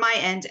 for my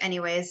end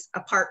anyways,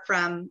 apart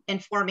from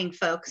informing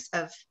folks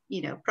of,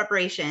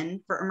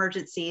 preparation for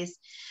emergencies,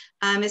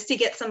 is to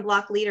get some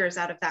block leaders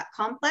out of that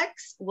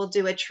complex. We'll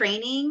do a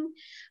training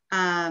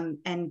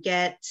and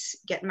get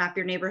Map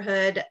Your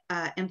Neighborhood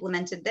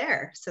implemented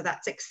there. So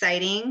that's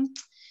exciting.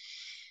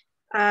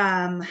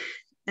 And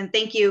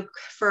thank you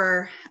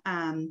for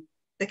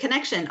the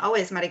connection,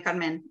 always, Mari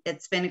Carmen.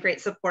 It's been a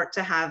great support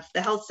to have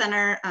the health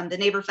center. The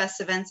Neighbor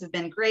Fest events have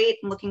been great.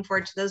 I'm looking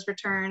forward to those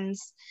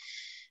returns.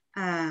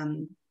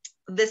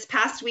 This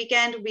past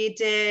weekend, we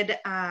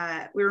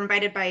were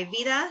invited by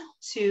Vida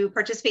to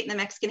participate in the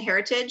Mexican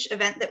Heritage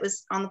event that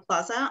was on the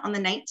plaza on the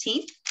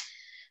 19th.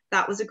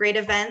 That was a great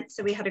event.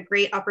 So we had a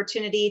great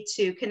opportunity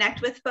to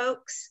connect with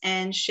folks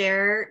and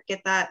share, get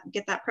that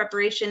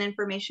preparation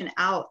information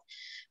out.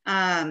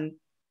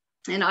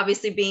 And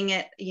obviously being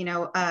at,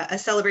 a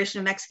celebration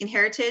of Mexican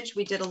heritage,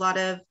 we did a lot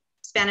of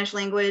Spanish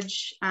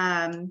language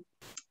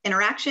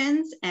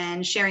interactions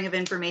and sharing of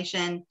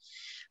information,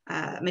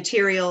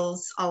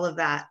 materials, all of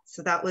that.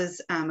 So that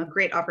was a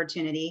great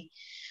opportunity.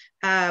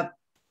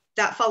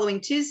 That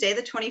following Tuesday,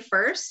 the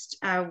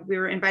 21st, we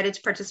were invited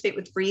to participate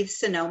with Breathe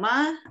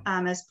Sonoma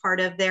as part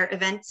of their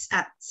events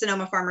at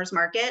Sonoma Farmers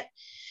Market.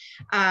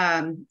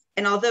 And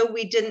although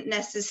we didn't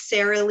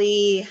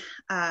necessarily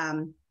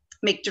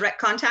make direct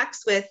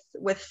contacts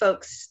with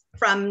folks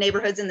from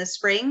neighborhoods in the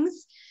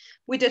Springs,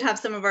 we did have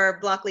some of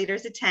our block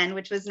leaders attend,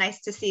 which was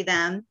nice to see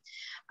them.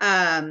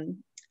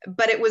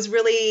 But it was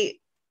really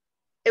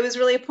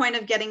a point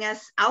of getting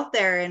us out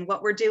there and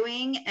what we're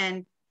doing,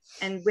 and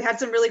we had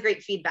some really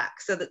great feedback.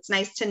 So that's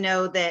nice to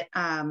know that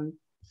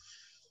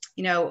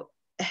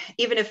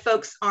even if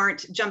folks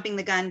aren't jumping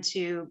the gun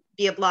to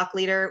be a block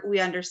leader, we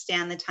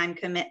understand the time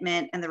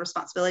commitment and the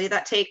responsibility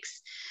that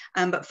takes.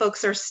 But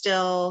folks are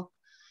still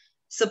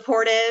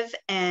supportive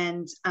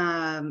and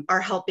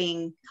are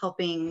helping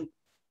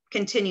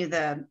continue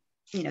the,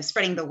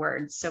 spreading the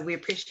word. So we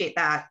appreciate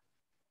that.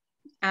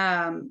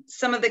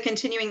 Some of the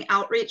continuing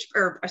outreach,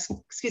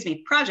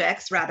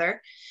 projects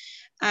rather,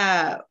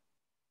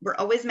 we're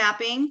always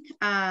mapping,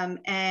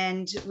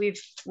 and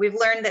we've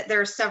learned that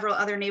there are several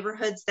other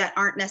neighborhoods that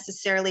aren't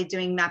necessarily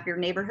doing Map Your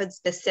Neighborhood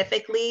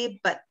specifically,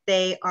 but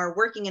they are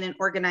working in an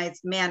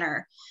organized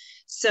manner.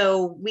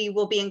 So we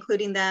will be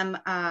including them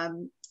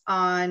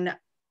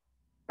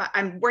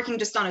I'm working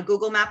just on a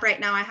Google map right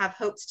now. I have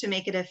hopes to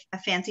make it a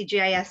fancy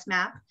GIS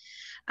map.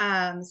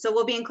 So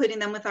we'll be including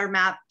them with our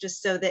map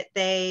just so that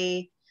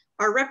they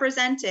are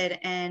represented.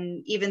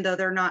 And even though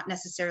they're not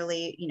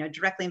necessarily,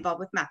 directly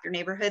involved with Map Your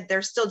Neighborhood,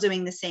 they're still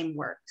doing the same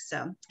work.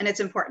 So, and it's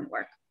important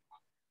work.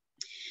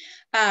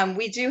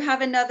 We do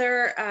have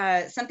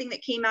another, something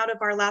that came out of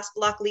our last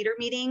block leader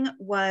meeting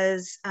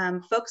was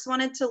folks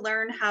wanted to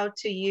learn how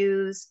to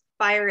use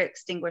fire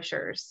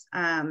extinguishers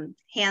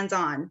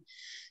hands-on.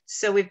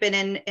 So we've been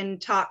in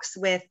talks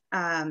with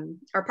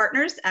our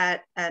partners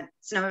at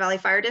Sonoma Valley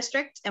Fire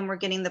District, and we're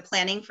getting the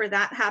planning for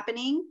that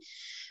happening.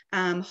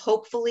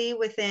 Hopefully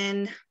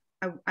within,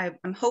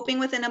 I'm hoping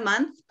within a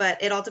month,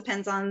 but it all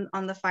depends on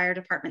the fire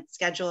department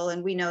schedule.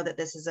 And we know that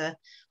this is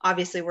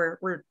obviously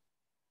we're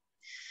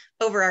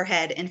over our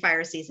head in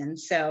fire season.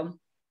 So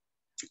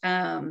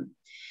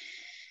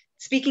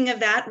speaking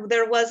of that,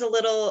 there was a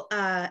little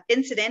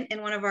incident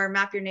in one of our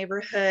Map Your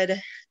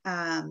Neighborhood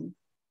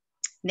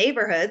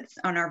neighborhoods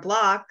on our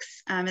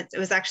blocks. It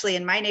was actually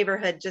in my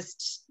neighborhood,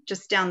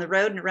 just down the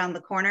road and around the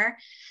corner.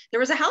 There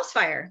was a house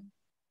fire,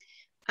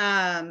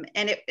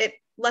 and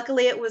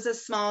luckily it was a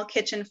small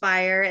kitchen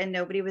fire and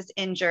nobody was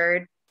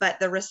injured. But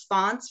the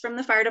response from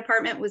the fire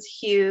department was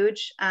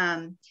huge.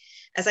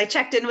 As I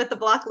checked in with the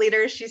block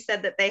leaders, she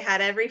said that they had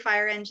every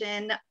fire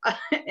engine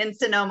in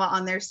Sonoma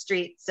on their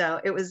street.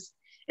 So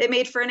it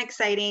made for an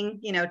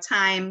exciting,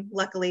 time.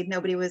 Luckily,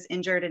 nobody was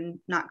injured and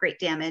not great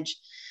damage.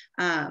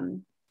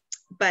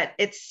 but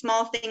it's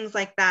small things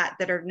like that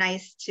that are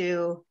nice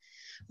to,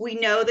 we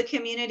know the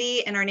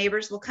community and our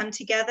neighbors will come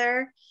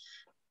together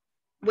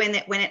when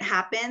it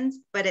happens,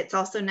 but it's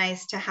also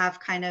nice to have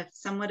kind of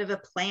somewhat of a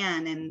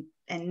plan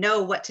and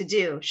know what to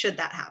do should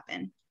that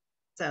happen.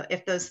 So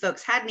if those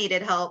folks had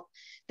needed help,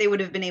 they would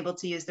have been able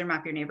to use their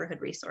Map Your Neighborhood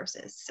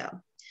resources. So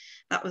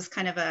that was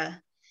kind of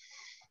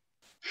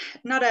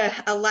not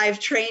a live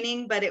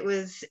training, but it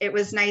was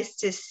nice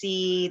to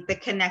see the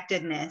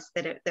connectedness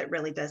that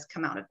really does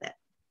come out of it.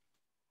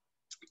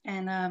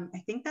 And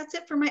I think that's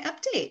it for my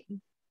update.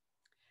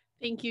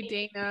 Thank you,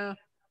 Dana.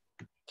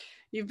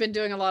 You've been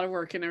doing a lot of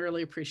work and I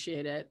really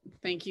appreciate it.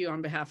 Thank you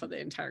on behalf of the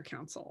entire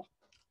council.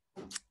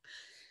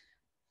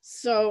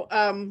 So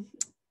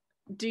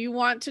do you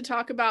want to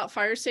talk about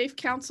Fire Safe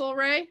Council,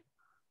 Ray?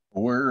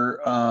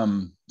 I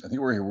think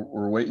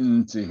we're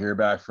waiting to hear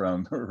back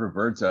from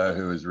Roberta,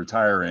 who is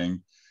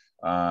retiring,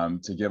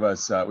 to give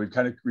us, we've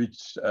kind of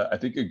reached, I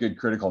think, a good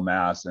critical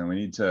mass, and we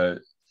need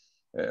to,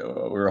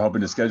 we're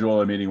hoping to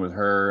schedule a meeting with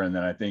her, and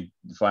then I think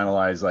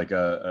finalize like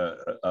a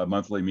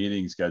monthly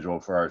meeting schedule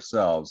for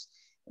ourselves,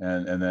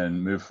 and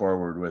then move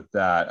forward with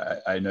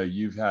that. I know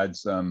you've had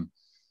some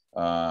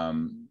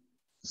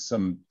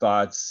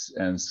thoughts,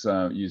 and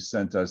you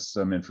sent us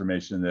some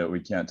information that we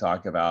can't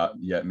talk about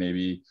yet,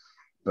 maybe.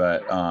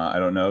 But I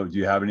don't know. Do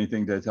you have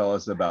anything to tell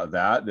us about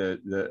that?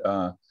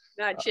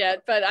 Not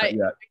yet, but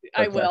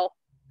I will.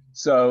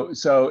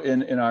 So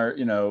in our,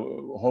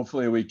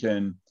 hopefully we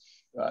can,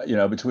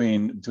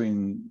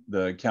 between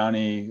the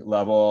county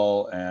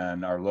level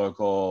and our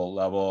local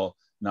level,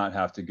 not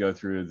have to go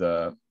through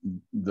the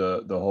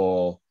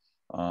whole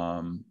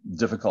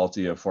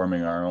difficulty of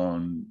forming our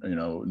own,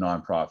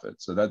 nonprofit.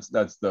 So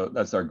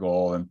that's our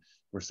goal, and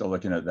we're still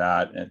looking at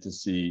that and to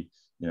see.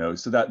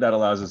 So that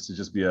allows us to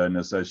just be an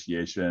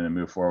association and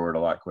move forward a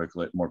lot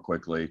more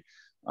quickly,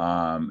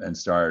 and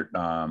start.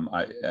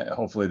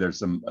 Hopefully there's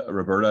some.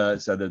 Roberta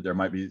said that there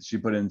might be. She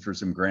put in for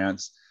some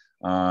grants,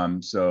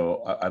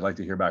 so I'd like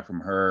to hear back from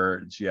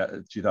her. She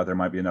thought there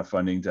might be enough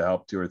funding to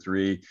help 2 or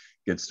 3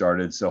 get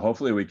started. So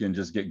hopefully we can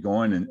just get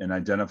going and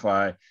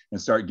identify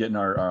and start getting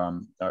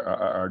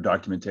our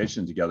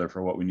documentation together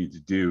for what we need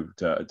to do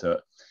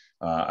to.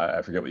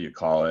 I forget what you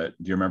call it.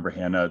 Do you remember,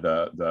 Hannah,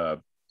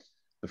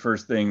 the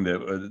first thing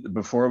that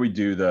before we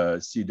do the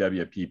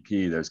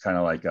CWPP, there's kind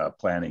of like a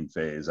planning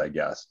phase, I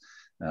guess.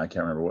 And I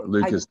can't remember what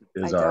Lucas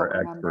is our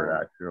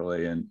expert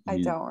actually, and I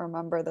don't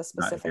remember the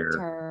specific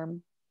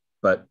term.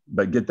 But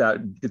get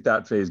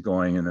that phase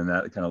going, and then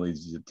that kind of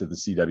leads you to the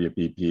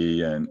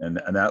CWPP,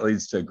 and that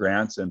leads to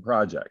grants and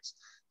projects.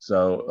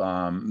 So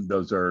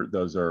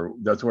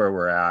that's where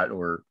we're at.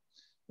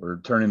 We're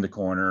turning the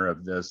corner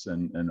of this,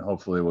 and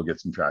hopefully we'll get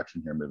some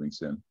traction here moving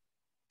soon.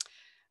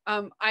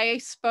 I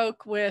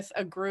spoke with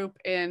a group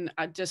in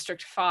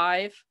District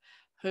 5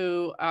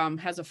 who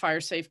has a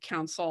Fire Safe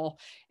Council,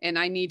 and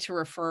I need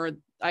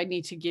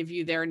to give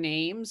you their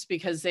names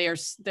because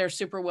they're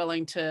super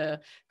willing to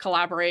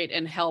collaborate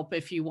and help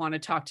if you want to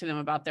talk to them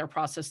about their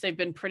process. They've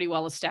been pretty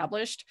well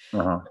established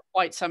for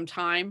quite some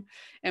time.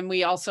 And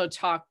we also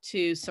talked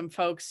to some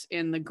folks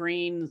in the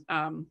green,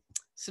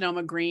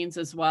 Sonoma Greens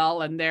as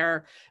well, and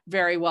they're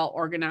very well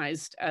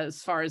organized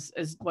as far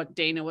as what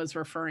Dana was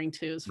referring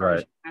to as far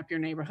as Map Your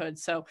Neighborhood.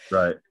 So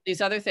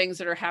these other things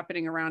that are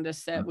happening around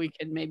us that we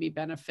could maybe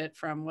benefit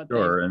from. What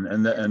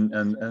and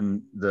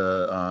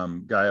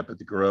the guy up at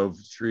the Grove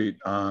Street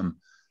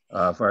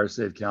Fire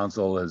Safe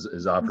Council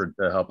has offered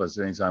to help us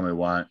anytime we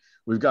want.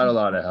 We've got a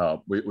lot of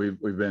help. We've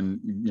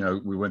been,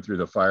 we went through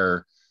the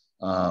fire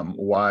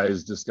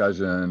wise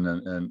discussion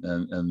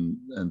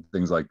and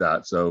things like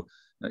that. So.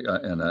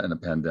 In a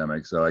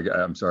pandemic, so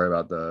I'm sorry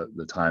about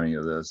the timing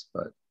of this,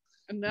 but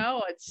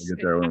no, we'll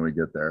get there when we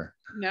get there.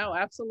 No,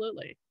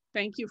 absolutely.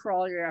 Thank you for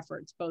all your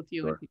efforts, both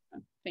you and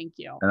Hannah. Thank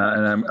you.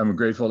 And I'm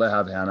grateful to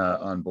have Hannah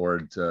on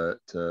board to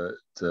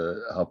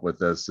help with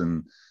this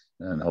and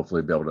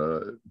hopefully be able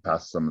to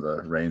pass some of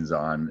the reins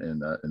on in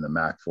the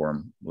MAC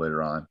forum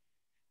later on.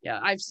 Yeah,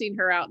 I've seen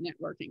her out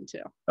networking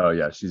too. Oh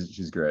yeah,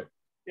 she's great.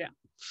 Yeah.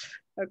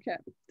 Okay.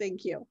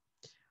 Thank you.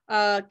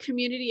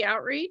 Community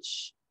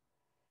outreach.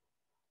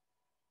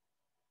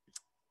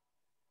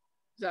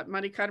 Is that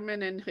Mari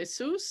Carmen and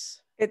Jesus?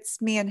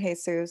 It's me and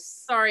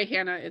Jesus. Sorry,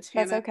 Hannah. It's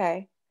Hannah. That's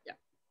okay.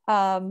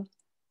 Yeah.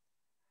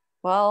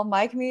 Well,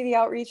 my community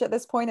outreach at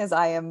this point is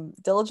I am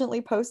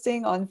diligently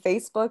posting on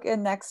Facebook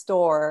and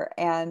Nextdoor.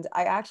 And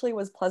I actually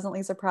was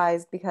pleasantly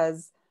surprised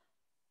because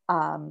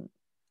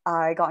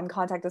I got in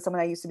contact with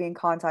someone I used to be in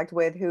contact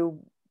with who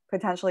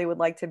potentially would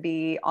like to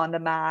be on the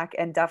MAC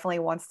and definitely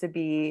wants to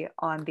be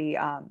on the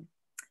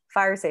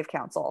Fire Safe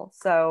Council.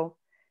 So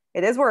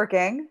it is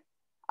working.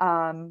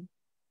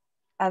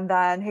 And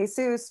then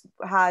Jesus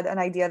had an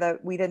idea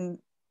that we didn't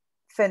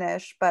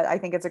finish, but I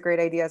think it's a great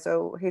idea.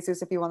 So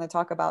Jesus, if you want to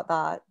talk about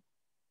that.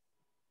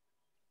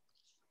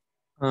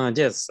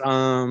 Yes,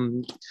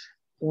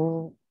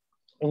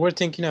 we're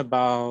thinking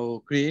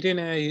about creating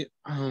a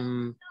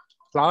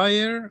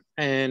flyer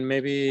and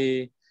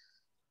maybe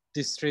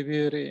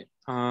distribute it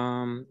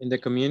in the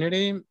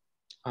community.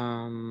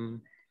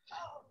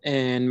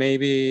 and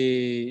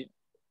maybe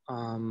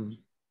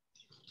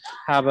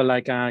have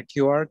like a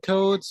QR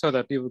code so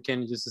that people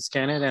can just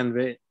scan it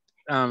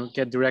and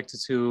get directed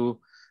to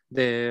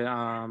the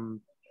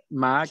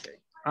MAC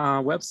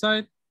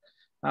website.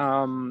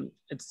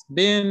 It's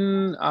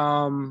been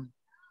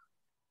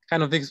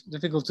kind of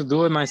difficult to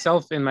do it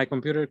myself in my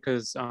computer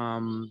because I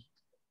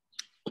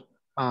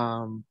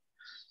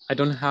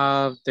don't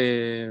have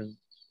the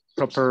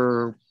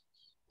proper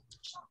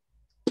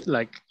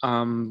like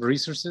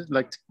resources,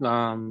 like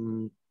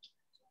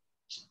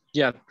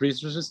yeah,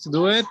 resources to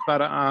do it.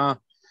 But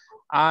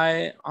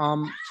I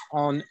am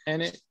on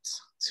it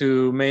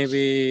to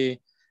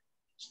maybe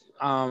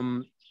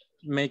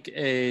make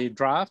a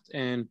draft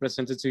and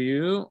present it to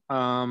you.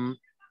 And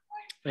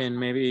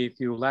maybe if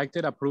you liked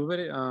it, approve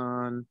it.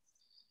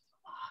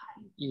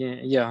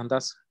 Yeah,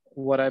 that's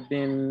what I've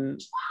been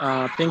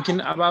thinking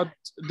about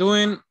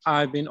doing.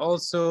 I've been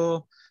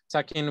also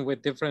talking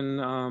with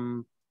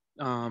different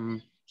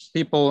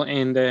people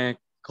in the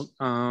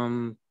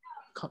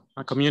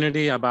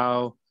community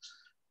about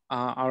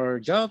our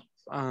job.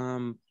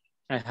 I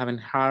haven't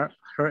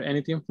heard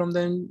anything from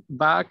them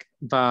back,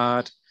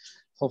 but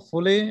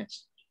hopefully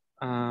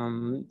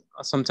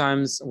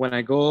sometimes when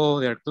I go,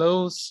 they're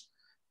closed,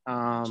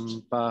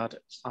 but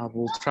I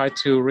will try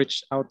to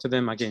reach out to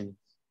them again.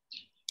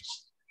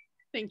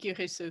 Thank you,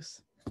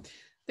 Jesus.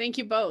 Thank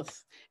you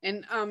both.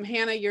 And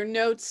Hannah, your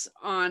notes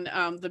on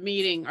the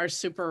meeting are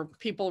super.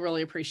 People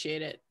really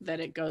appreciate it,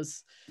 that it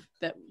goes,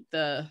 that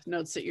the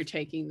notes that you're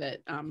taking that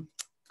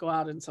go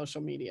out in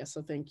social media.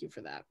 So thank you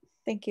for that.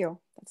 Thank you.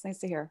 That's nice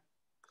to hear.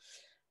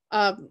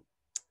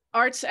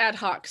 Arts ad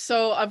hoc.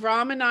 So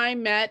Avram and I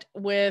met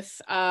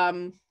with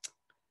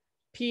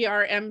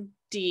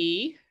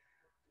PRMD.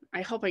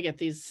 I hope I get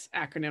these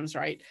acronyms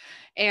right.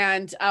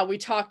 And we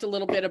talked a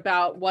little bit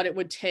about what it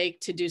would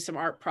take to do some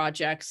art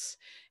projects.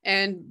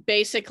 And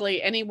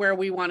basically anywhere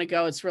we want to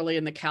go, it's really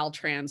in the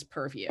Caltrans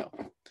purview,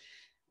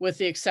 with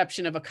the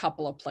exception of a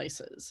couple of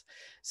places.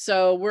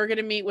 So we're going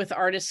to meet with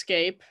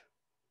Artiscape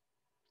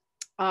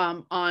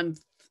on,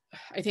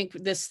 I think,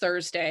 this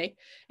Thursday,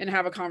 and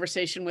have a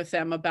conversation with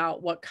them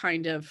about what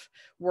kind of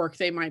work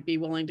they might be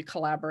willing to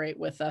collaborate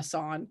with us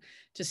on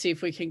to see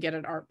if we can get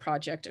an art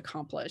project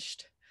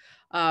accomplished.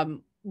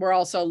 We're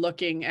also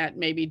looking at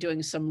maybe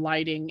doing some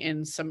lighting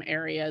in some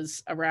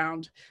areas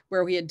around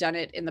where we had done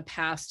it in the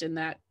past in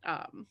that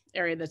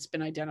area that's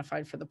been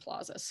identified for the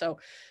plaza. So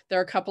there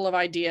are a couple of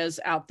ideas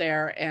out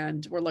there,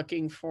 and we're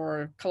looking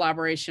for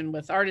collaboration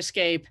with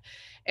Artiscape.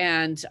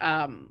 And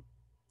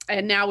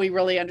now we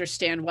really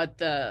understand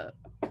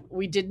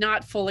we did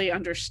not fully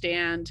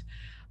understand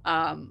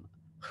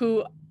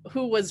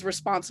who was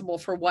responsible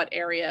for what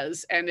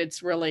areas, and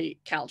it's really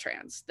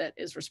Caltrans that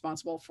is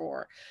responsible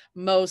for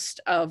most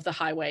of the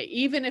highway.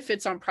 Even if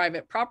it's on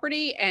private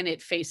property and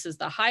it faces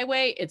the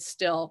highway, it's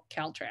still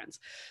Caltrans.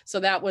 So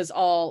that was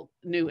all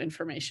new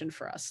information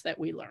for us that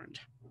we learned.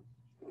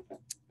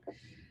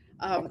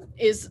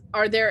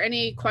 Are there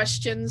any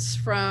questions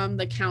from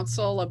the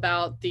council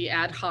about the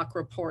ad hoc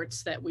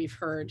reports that we've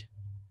heard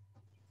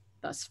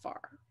thus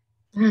far?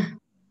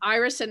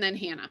 Iris and then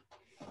Hannah.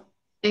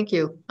 Thank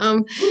you.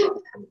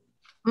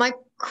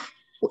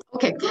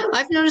 Okay,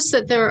 I've noticed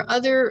that there are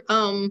other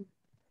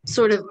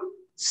sort of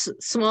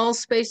small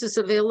spaces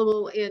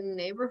available in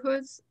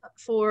neighborhoods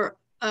for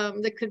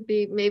that could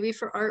be maybe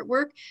for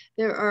artwork.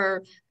 There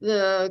are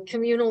the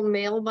communal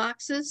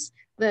mailboxes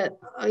that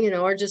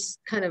are just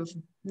kind of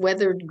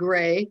weathered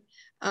gray.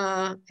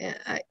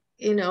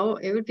 You know,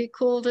 it would be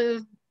cool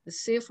to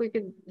see if we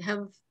could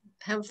have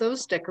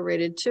those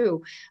decorated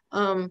too.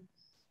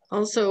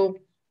 Also,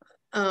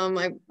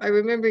 I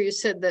remember you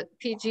said that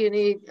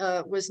PG&E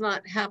was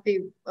not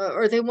happy,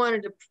 or they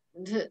wanted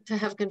to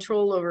have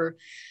control over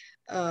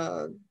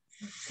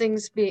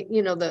things being,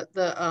 oh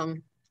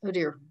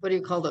dear, what do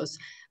you call those?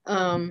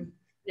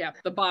 Yeah,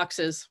 the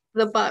boxes.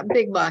 The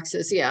big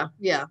boxes, yeah,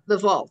 the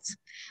vaults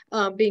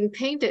being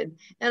painted.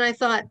 And I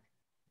thought,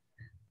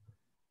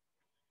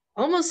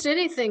 almost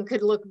anything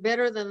could look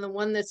better than the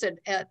one that's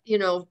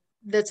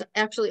that's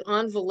actually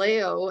on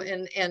Vallejo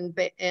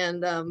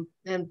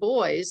and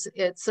Boys.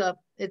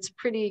 It's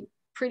pretty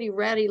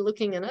ratty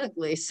looking and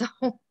ugly. So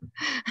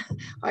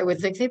I would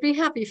think they'd be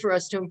happy for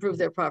us to improve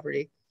their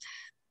property.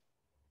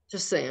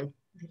 Just saying.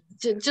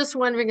 Just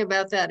wondering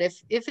about that.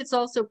 If it's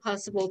also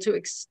possible to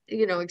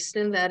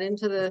extend that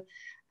into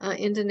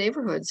into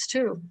neighborhoods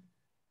too.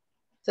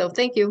 So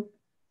thank you.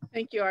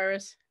 Thank you,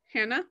 Iris.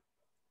 Hannah?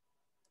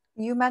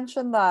 You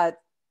mentioned that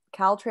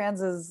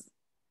Caltrans is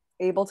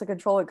able to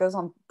control it goes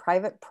on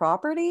private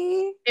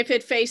property? If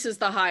it faces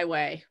the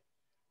highway.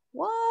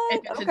 What?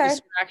 If it's a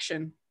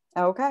distraction.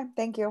 Okay,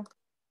 thank you.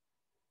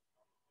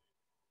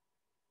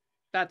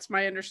 That's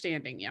my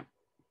understanding, yeah.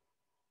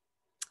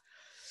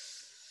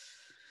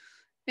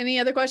 Any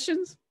other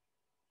questions?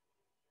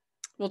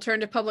 We'll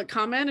turn to public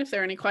comment if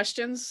there are any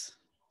questions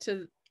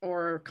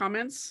or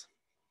comments.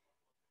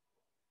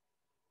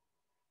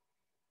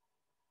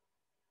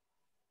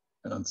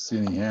 I don't see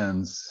any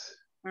hands.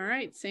 All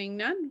right, seeing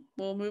none,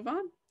 we'll move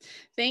on.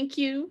 Thank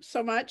you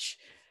so much.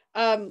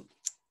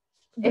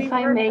 If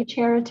I may,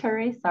 Chair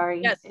Turi,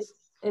 sorry. Yes.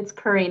 It's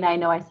Karina. I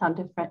know I sound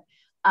different.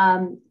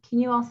 Can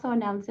you also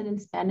announce it in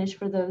Spanish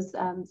for those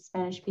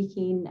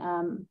Spanish-speaking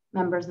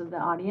members of the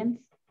audience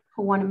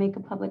who want to make a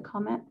public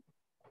comment?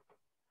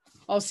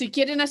 O si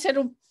quieren hacer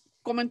un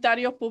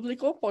comentario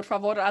público, por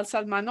favor,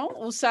 alzan mano.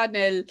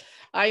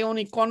 Hay un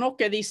icono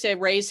que dice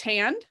raise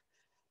hand.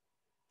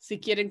 Si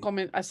quieren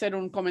hacer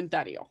un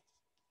comentario.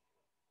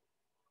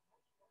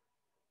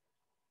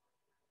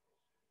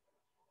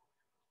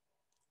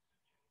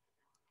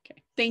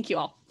 Okay, thank you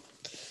all.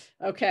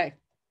 Okay.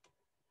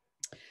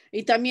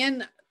 Y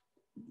también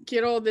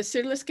quiero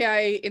decirles que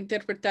hay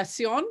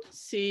interpretación.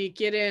 Si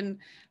quieren,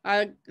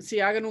 si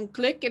hagan un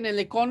clic en el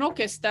icono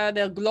que está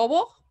del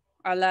globo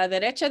a la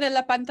derecha de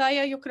la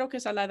pantalla, yo creo que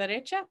es a la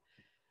derecha,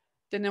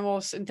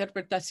 tenemos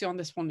interpretación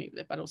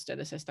disponible para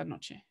ustedes esta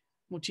noche.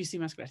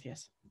 Muchísimas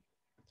gracias.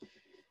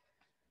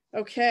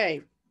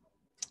 Okay.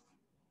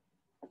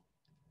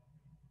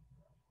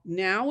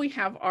 Now we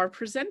have our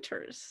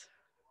presenters.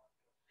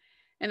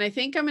 And I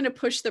think I'm going to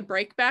push the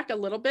break back a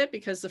little bit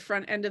because the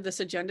front end of this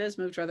agenda has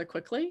moved rather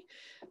quickly.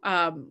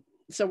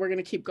 So we're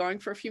going to keep going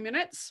for a few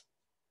minutes.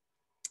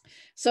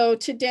 So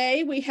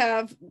today we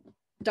have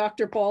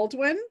Dr.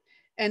 Baldwin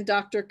and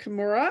Dr.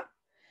 Kimura,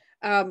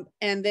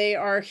 and they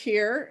are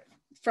here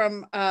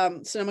from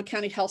Sonoma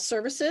County Health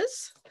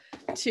Services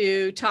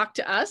to talk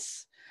to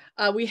us.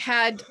 We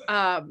had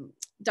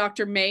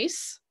Dr.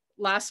 Mace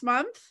last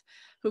month,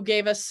 who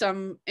gave us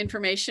some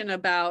information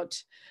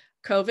about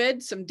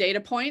COVID, some data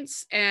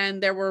points,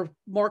 and there were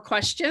more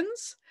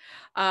questions,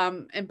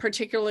 and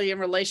particularly in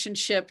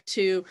relationship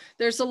to,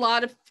 there's a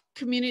lot of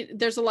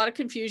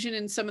confusion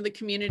in some of the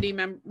community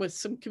with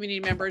some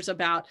community members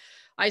about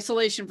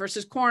isolation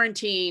versus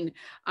quarantine.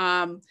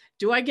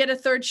 Do I get a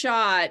third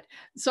shot?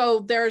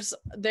 So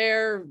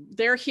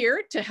they're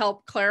here to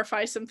help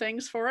clarify some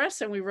things for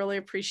us, and we really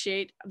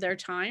appreciate their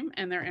time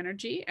and their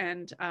energy,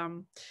 and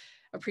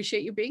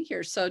appreciate you being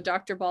here. So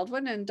Dr.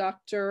 Baldwin and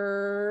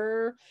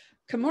Dr.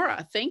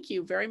 Kimura, thank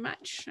you very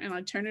much. And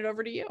I'll turn it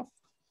over to you.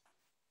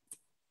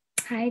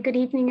 Hi, good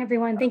evening,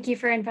 everyone. Thank you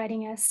for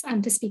inviting us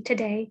to speak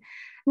today.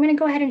 I'm going to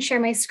go ahead and share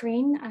my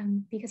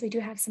screen because we do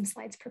have some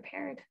slides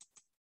prepared.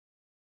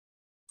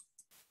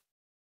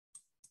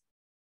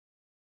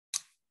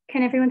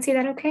 Can everyone see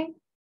that okay?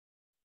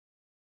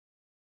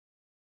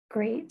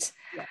 Great.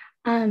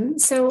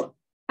 So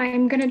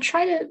I'm going to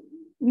try to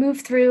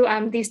move through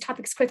these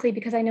topics quickly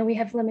because I know we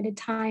have limited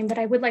time, but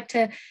I would like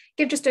to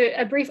give just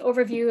a brief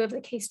overview of the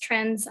case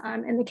trends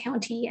in the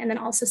county, and then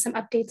also some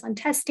updates on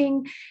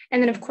testing. And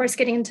then of course,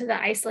 getting into the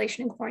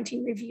isolation and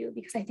quarantine review,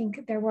 because I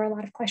think there were a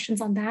lot of questions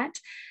on that.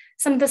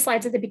 Some of the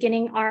slides at the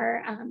beginning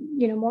are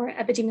more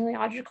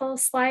epidemiological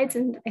slides,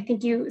 and I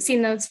think you've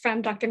seen those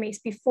from Dr. Mace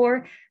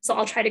before, so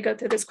I'll try to go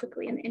through this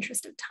quickly in the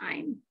interest of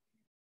time.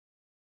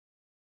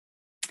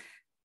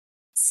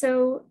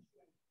 So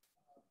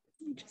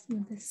let me just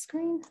move this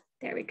screen.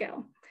 There we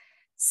go.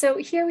 So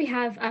here we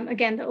have,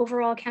 again, the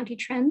overall county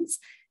trends.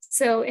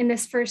 So in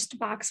this first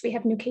box, we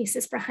have new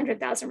cases per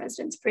 100,000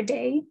 residents per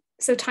day.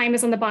 So time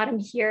is on the bottom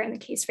here and the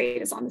case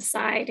rate is on the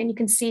side. And you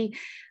can see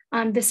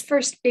this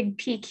first big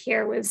peak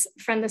here was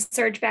from the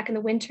surge back in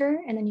the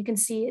winter. And then you can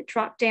see it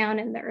dropped down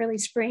in the early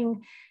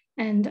spring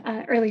and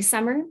early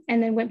summer,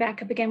 and then went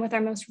back up again with our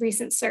most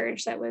recent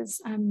surge that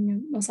was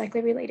most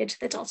likely related to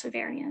the Delta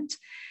variant.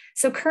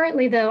 So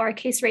currently, though, our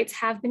case rates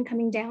have been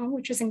coming down,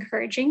 which is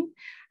encouraging.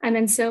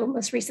 And so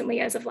most recently,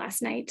 as of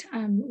last night,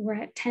 we're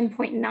at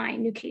 10.9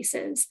 new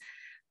cases.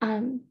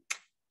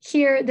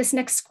 Here, this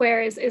next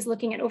square is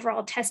looking at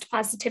overall test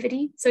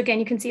positivity. So again,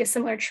 you can see a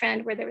similar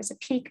trend where there was a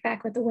peak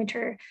back with the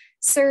winter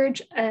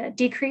surge,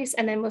 decrease,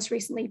 and then most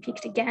recently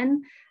peaked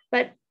again.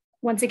 But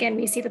once again,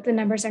 we see that the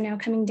numbers are now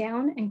coming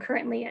down and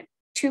currently at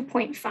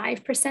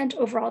 2.5%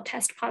 overall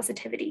test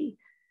positivity.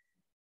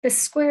 The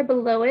square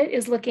below it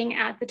is looking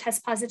at the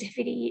test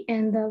positivity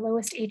in the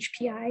lowest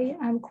HPI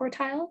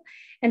quartile.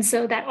 And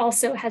so that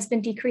also has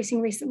been decreasing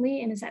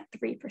recently and is at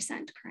 3%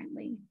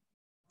 currently.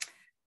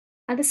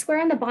 The square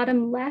on the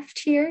bottom left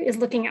here is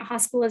looking at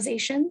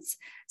hospitalizations.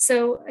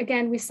 So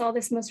again, we saw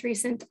this most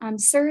recent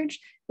surge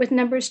with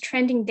numbers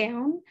trending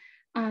down,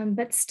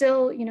 but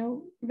still,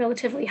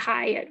 relatively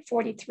high at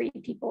 43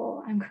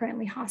 people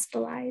currently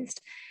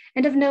hospitalized.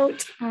 And of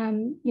note,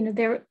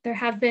 there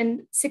have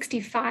been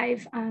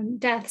 65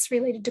 deaths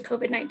related to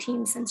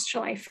COVID-19 since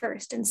July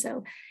 1st. And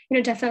so,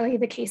 definitely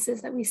the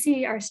cases that we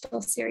see are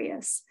still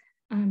serious.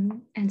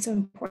 And so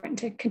important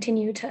to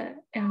continue to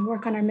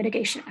work on our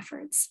mitigation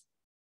efforts.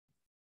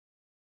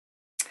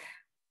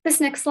 This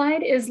next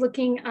slide is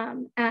looking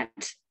at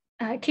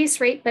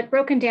case rate, but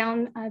broken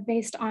down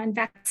based on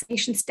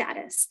vaccination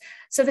status.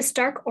 So this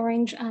dark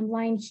orange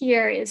line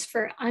here is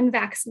for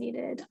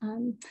unvaccinated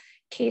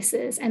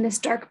cases, and this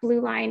dark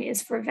blue line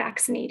is for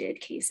vaccinated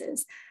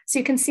cases. So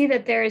you can see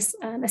that there's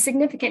a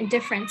significant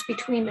difference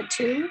between the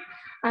two.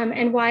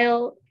 And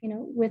while,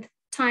 with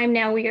time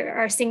now we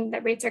are seeing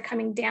that rates are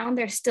coming down,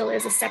 there still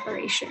is a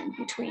separation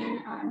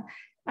between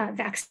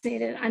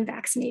vaccinated,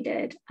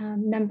 unvaccinated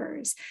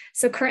members.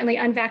 So currently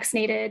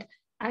unvaccinated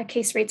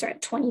case rates are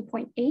at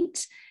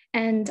 20.8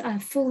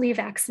 and fully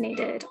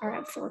vaccinated are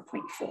at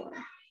 4.4.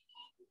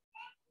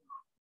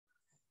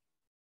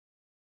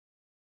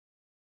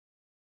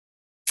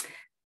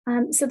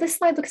 So this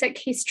slide looks at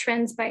case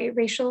trends by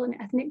racial and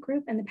ethnic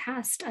group in the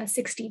past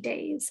 60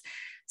 days.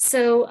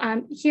 So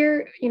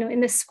here, in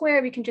this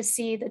square, we can just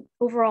see the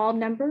overall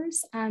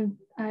numbers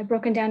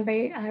broken down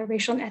by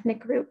racial and ethnic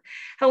group.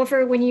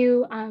 However, when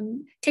you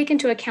take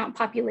into account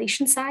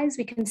population size,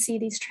 we can see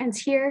these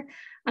trends here,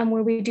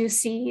 where we do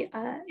see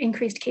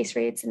increased case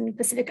rates in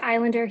Pacific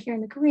Islander here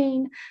in the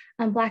green,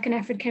 Black and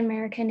African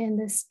American in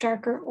this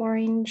darker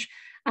orange,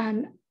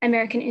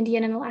 American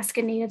Indian and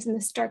Alaska Natives in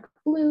this dark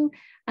blue,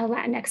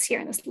 Latinx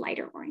here in this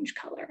lighter orange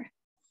color.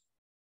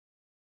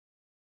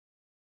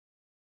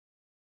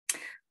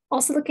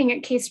 Also looking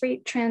at case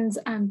rate trends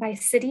by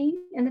city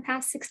in the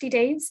past 60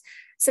 days.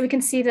 So we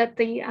can see that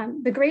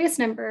the greatest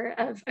number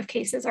of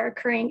cases are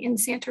occurring in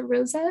Santa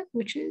Rosa,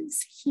 which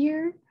is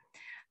here,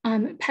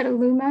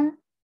 Petaluma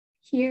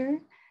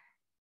here,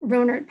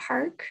 Rohnert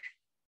Park,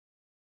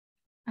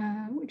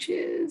 which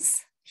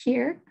is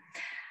here,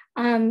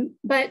 and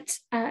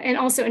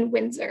also in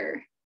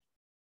Windsor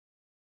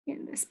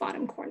in this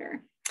bottom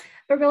corner.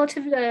 But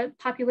relative to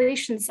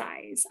population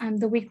size,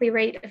 the weekly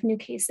rate of new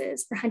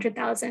cases per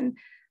 100,000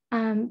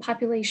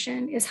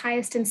 population is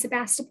highest in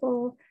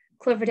Sebastopol,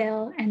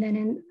 Cloverdale, and then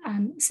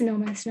in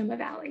Sonoma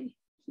Valley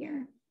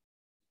here.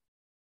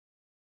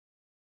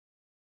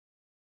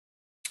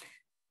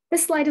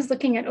 This slide is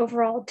looking at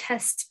overall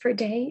tests per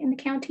day in the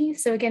county.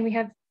 So again, we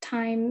have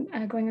time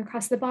going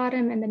across the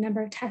bottom and the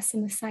number of tests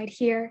on the side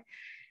here.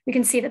 We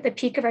can see that the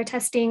peak of our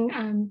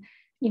testing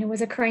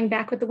was occurring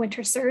back with the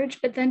winter surge,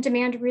 but then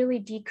demand really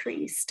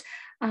decreased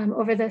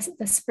over the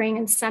spring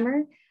and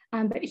summer.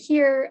 But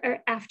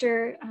here,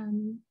 after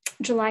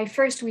July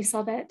 1st, we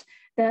saw that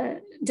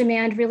the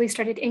demand really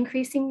started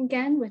increasing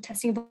again with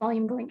testing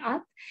volume going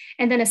up,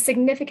 and then a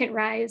significant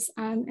rise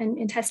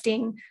in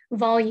testing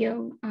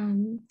volume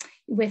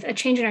with a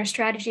change in our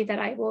strategy that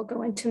I will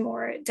go into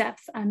more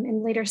depth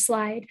in later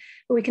slide.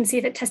 But we can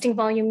see that testing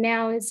volume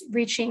now is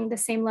reaching the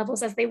same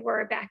levels as they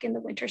were back in the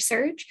winter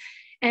surge,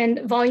 and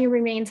volume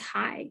remains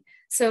high.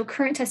 So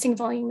current testing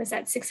volume is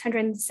at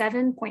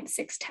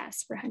 607.6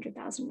 tests per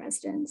 100,000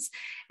 residents.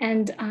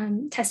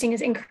 And testing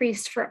has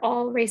increased for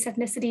all race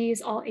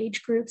ethnicities, all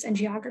age groups, and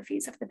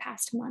geographies of the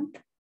past month.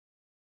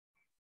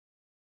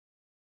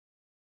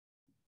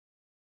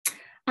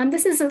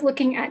 This is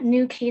looking at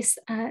new cases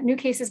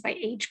by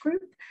age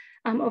group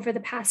over the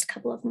past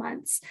couple of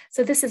months.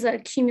 So this is a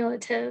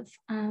cumulative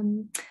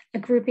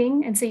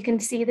grouping. And so you can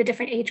see the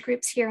different age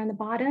groups here on the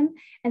bottom,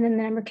 and then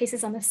the number of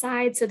cases on the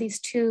side. So these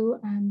two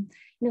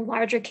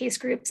larger case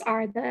groups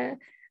are the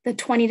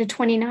 20 to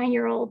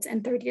 29-year-olds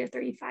and 30 to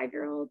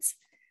 35-year-olds.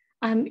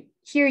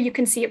 Here you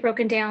can see it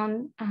broken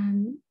down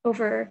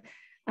over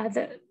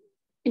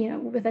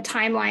with a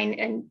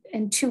timeline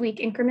and 2-week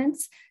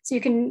increments. So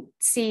you can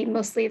see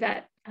mostly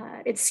that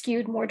it's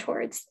skewed more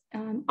towards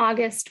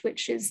August,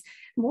 which is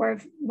more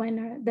of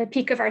when the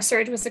peak of our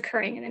surge was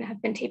occurring, and then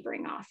have been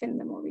tapering off in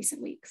the more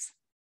recent weeks.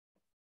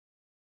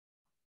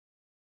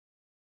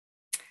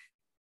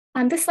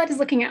 This slide is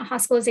looking at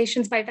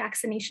hospitalizations by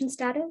vaccination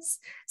status.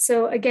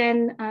 So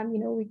again,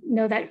 we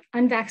know that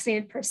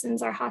unvaccinated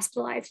persons are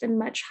hospitalized at a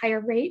much higher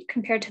rate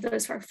compared to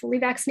those who are fully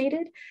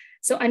vaccinated.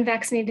 So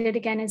unvaccinated,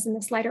 again, is in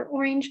this lighter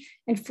orange,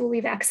 and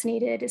fully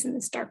vaccinated is in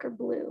this darker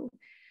blue.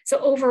 So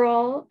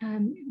overall,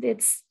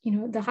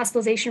 the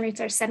hospitalization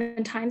rates are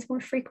 7 times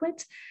more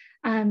frequent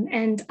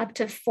and up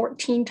to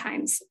 14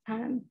 times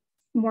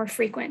more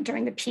frequent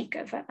during the peak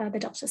of the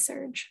Delta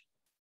surge.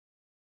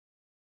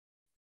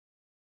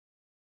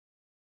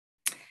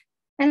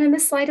 And then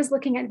this slide is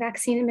looking at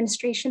vaccine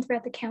administration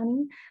throughout the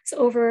county. So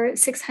over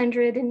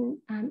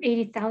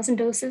 680,000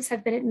 doses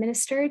have been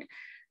administered.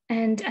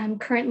 And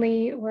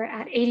currently we're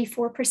at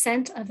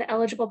 84% of the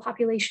eligible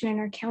population in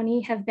our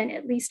county have been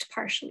at least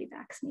partially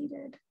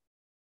vaccinated.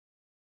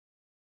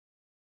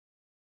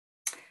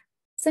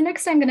 So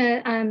next I'm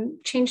gonna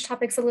change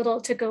topics a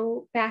little to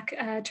go back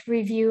to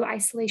review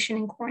isolation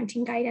and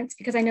quarantine guidance,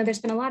 because I know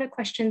there's been a lot of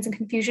questions and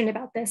confusion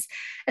about this,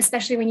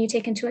 especially when you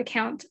take into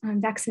account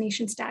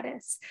vaccination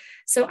status.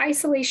 So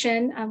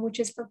isolation, which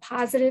is for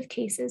positive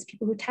cases,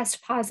 people who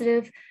test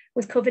positive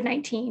with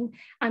COVID-19,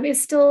 is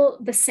still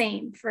the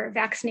same for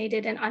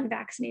vaccinated and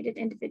unvaccinated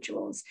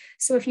individuals.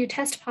 So if you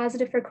test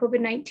positive for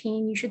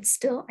COVID-19, you should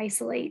still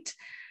isolate.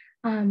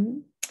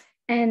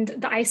 And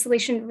the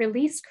isolation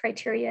release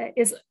criteria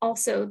is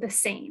also the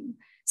same.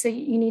 So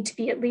you need to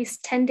be at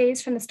least 10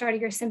 days from the start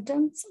of your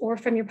symptoms or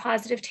from your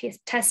positive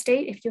test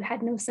date if you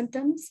had no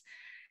symptoms.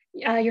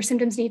 Your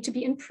symptoms need to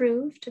be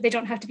improved. They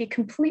don't have to be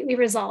completely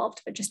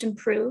resolved, but just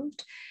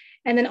improved.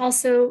 And then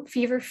also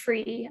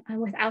fever-free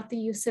without the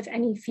use of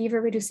any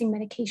fever-reducing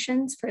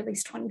medications for at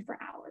least 24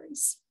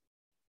 hours.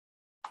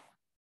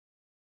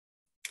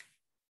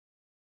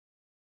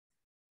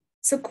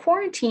 So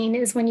quarantine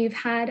is when you've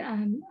had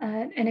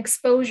an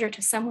exposure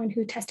to someone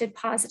who tested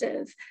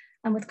positive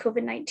with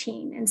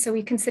COVID-19. And so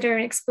we consider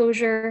an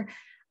exposure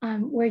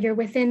where you're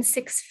within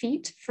 6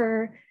 feet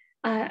for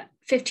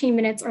 15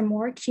 minutes or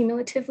more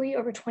cumulatively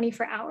over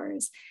 24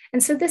 hours.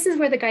 And so this is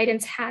where the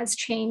guidance has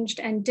changed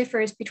and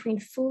differs between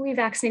fully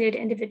vaccinated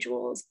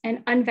individuals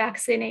and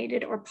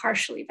unvaccinated or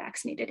partially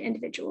vaccinated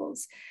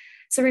individuals.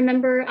 So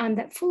remember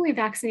that fully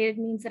vaccinated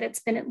means that it's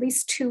been at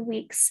least 2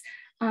 weeks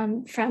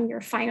from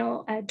your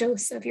final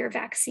dose of your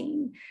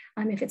vaccine.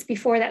 If it's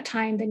before that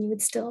time, then you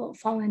would still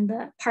fall in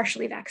the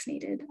partially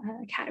vaccinated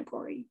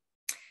category.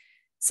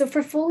 So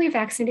for fully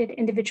vaccinated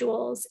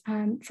individuals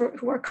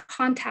who are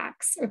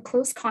contacts or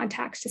close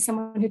contacts to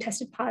someone who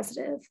tested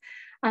positive,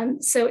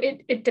 so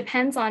it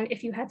depends on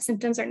if you have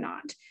symptoms or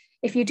not.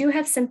 If you do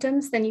have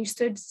symptoms, then you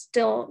should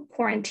still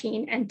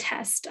quarantine and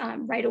test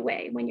right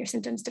away when your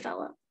symptoms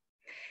develop.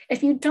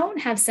 If you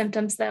don't have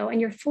symptoms though,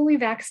 and you're fully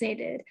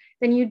vaccinated,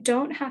 then you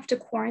don't have to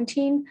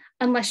quarantine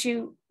unless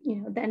you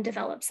then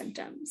develop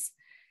symptoms.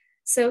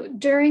 So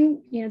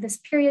during this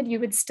period, you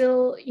would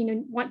still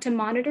want to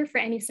monitor for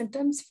any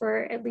symptoms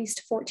for at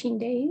least 14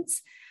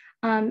 days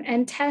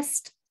and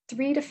test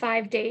 3 to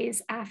 5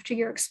 days after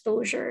your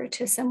exposure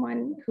to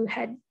someone who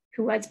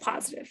was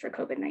positive for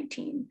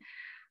COVID-19.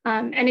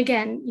 And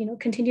again,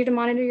 continue to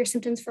monitor your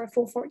symptoms for a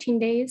full 14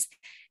 days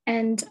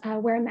and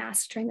wear a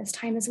mask during this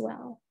time as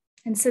well.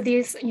 And so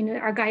these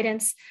are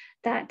guidance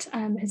that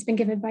has been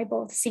given by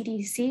both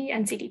CDC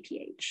and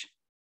CDPH.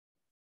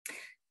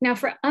 Now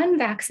for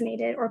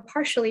unvaccinated or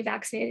partially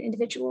vaccinated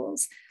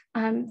individuals,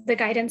 the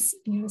guidance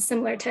is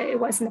similar to it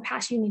was in the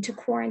past. You need to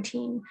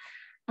quarantine.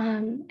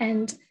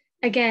 And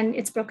again,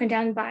 it's broken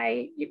down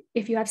by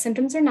if you have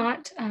symptoms or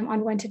not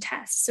on when to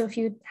test. So if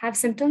you have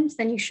symptoms,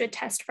 then you should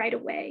test right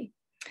away.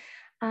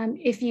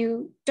 If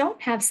you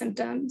don't have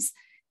symptoms,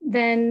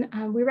 then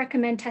we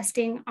recommend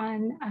testing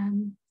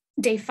on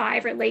day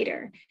 5 or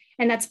later.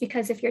 And that's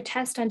because if your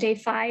test on day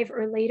 5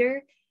 or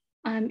later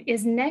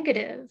is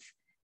negative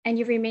and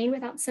you remain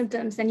without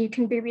symptoms, then you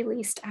can be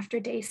released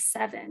after day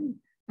 7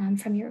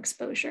 from your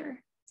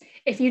exposure.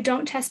 If you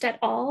don't test at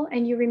all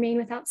and you remain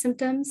without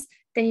symptoms,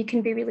 then you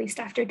can be released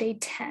after day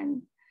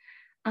 10.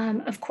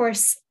 Of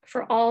course,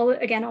 for all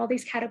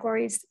these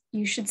categories,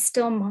 you should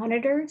still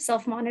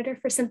self-monitor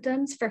for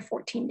symptoms for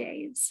 14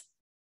 days.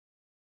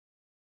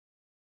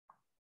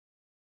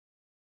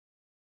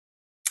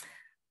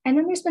 And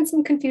then there's been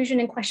some confusion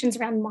and questions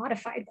around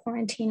modified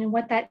quarantine and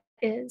what that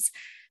is.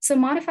 So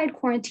modified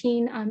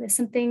quarantine is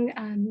something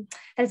that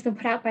has been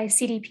put out by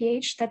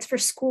CDPH that's for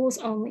schools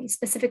only,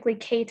 specifically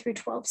K through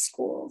 12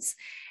 schools.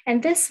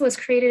 And this was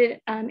created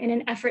in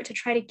an effort to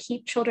try to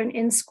keep children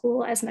in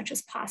school as much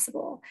as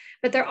possible.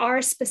 But there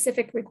are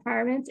specific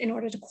requirements in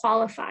order to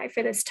qualify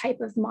for this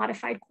type of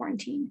modified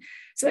quarantine.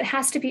 So it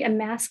has to be a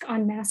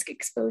mask-on-mask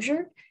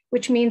exposure,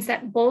 which means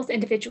that both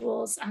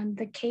individuals,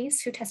 the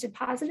case who tested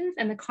positive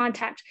and the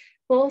contact,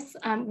 both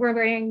were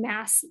wearing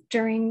masks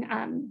during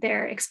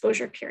their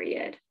exposure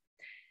period.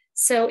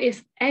 So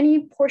if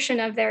any portion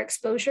of their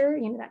exposure,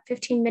 that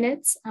 15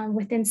 minutes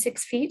within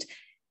 6 feet,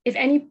 if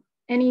any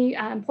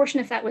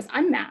portion of that was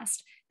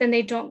unmasked, then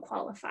they don't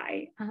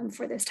qualify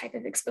for this type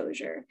of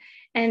exposure.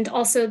 And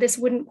also this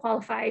wouldn't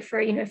qualify for,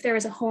 if there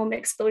was a home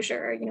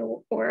exposure,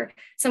 or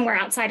somewhere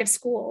outside of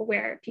school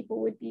where people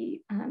would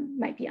be,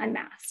 might be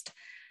unmasked.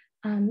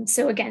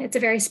 So again, it's a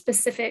very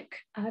specific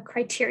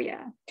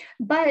criteria.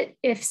 But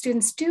if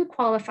students do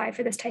qualify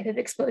for this type of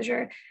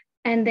exposure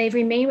and they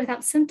remain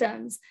without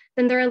symptoms,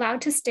 then they're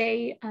allowed to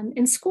stay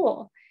in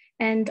school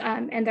and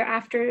their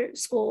after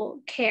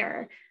school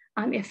care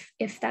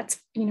if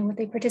that's what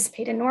they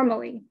participate in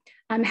normally.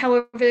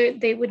 However,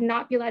 they would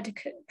not be allowed to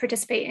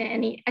participate in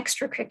any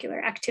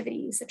extracurricular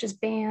activities such as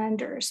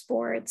band or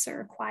sports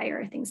or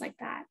choir, things like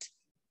that.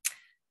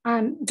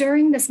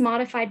 During this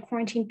modified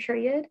quarantine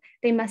period,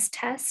 they must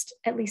test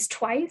at least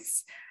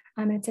twice.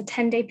 It's a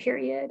 10-day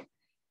period.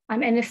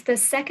 And if the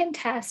second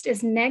test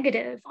is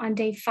negative on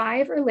day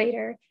 5 or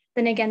later,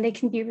 then again, they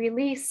can be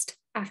released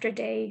after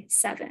day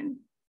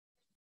 7.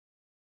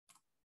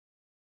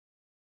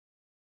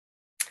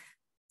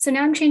 So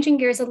now I'm changing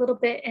gears a little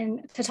bit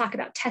to talk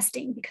about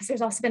testing, because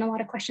there's also been a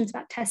lot of questions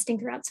about testing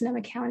throughout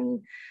Sonoma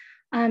County.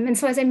 And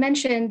so as I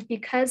mentioned,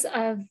 because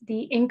of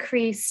the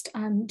increased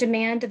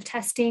demand of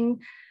testing,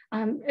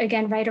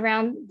 again, right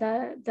around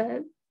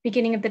the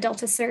beginning of the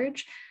Delta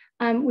surge,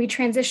 we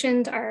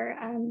transitioned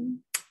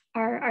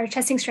our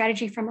testing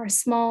strategy from our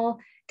small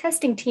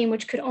testing team,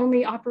 which could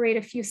only operate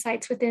a few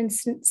sites within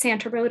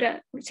Santa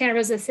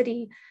Rosa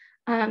City,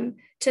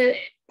 to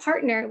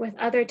partner with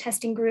other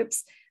testing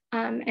groups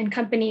and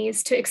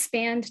companies to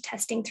expand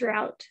testing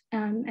throughout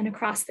and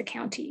across the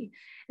county.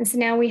 And so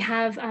now we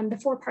have the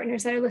 4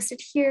 partners that are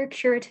listed here: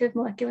 Curative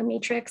Molecular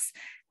Matrix,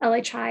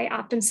 LHI,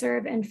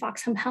 OptumServe, and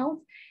Fox Home Health.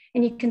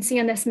 And you can see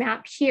on this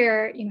map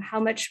here, how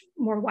much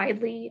more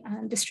widely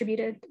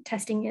distributed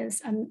testing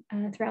is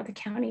throughout the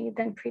county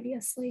than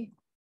previously.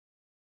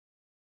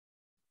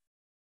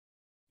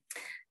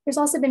 There's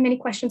also been many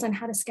questions on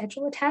how to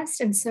schedule a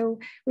test. And so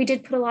we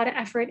did put a lot of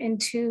effort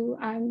into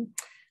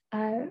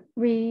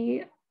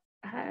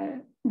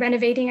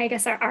renovating, I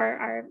guess,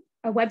 our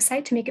a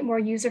website to make it more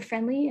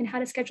user-friendly in how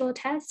to schedule a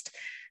test.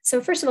 So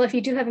first of all, if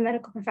you do have a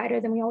medical provider,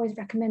 then we always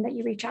recommend that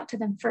you reach out to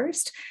them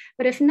first.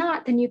 But if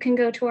not, then you can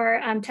go to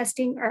our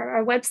testing or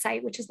our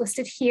website, which is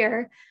listed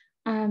here,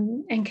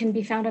 and can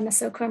be found on the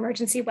SoCo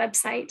emergency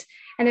website.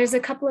 And there's a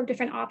couple of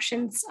different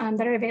options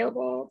that are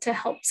available to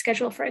help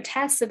schedule for a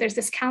test. So there's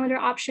this calendar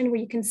option where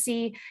you can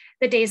see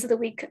the days of the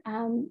week,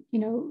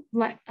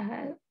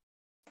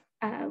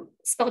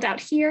 spelled out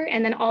here,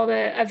 and then all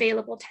the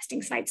available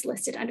testing sites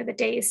listed under the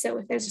days. So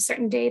if there's a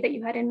certain day that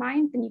you had in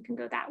mind, then you can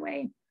go that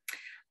way.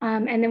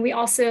 And then we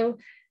also,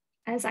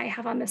 as I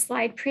have on the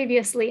slide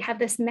previously, have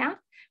this map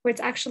where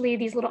it's actually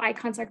these little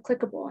icons are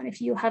clickable. And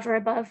if you hover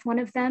above one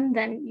of them,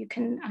 then you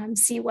can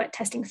see what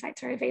testing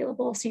sites are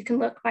available. So you can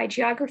look by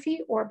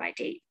geography or by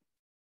date.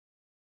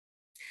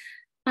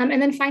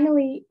 And then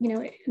finally,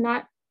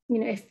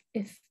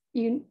 if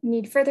you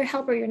need further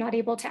help or you're not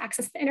able to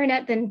access the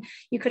internet, then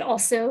you could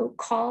also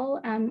call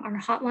our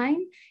hotline,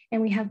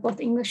 and we have both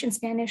English and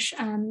Spanish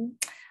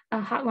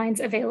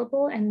hotlines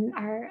available, and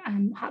our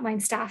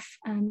hotline staff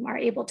are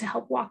able to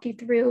help walk you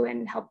through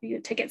and help you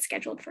to get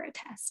scheduled for a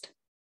test.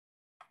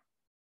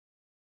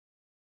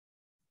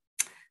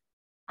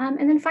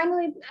 And then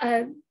finally,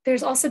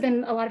 there's also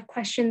been a lot of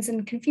questions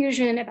and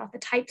confusion about the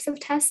types of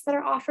tests that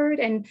are offered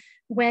and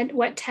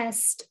what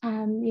test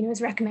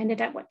is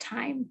recommended at what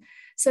time.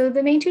 So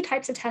the main two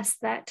types of tests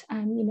that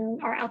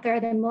are out there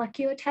are the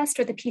molecular test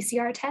or the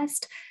PCR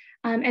test,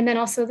 and then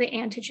also the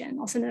antigen,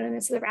 also known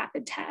as the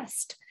rapid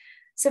test.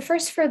 So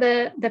first for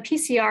the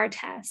PCR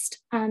test.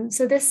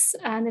 So this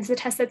is a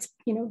test that's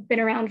been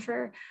around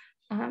for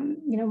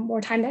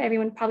more time that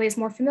everyone probably is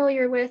more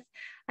familiar with.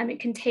 It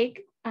can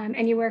take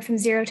anywhere from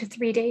 0 to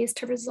 3 days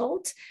to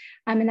result.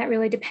 And that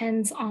really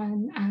depends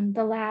on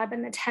the lab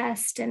and the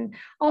test. And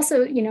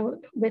also,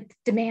 with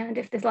demand,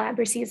 if the lab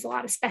receives a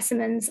lot of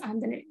specimens,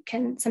 then it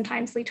can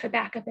sometimes lead to a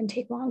backup and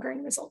take longer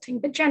in resulting,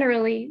 but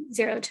generally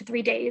 0 to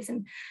 3 days.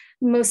 And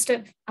most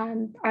of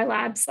our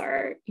labs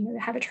are,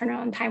 have a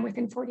turnaround time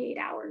within 48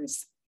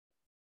 hours.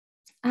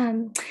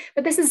 But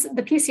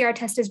the PCR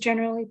test is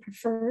generally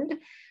preferred.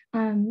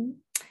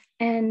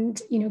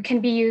 And can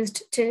be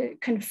used to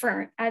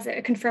confirm as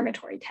a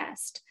confirmatory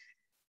test.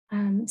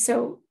 And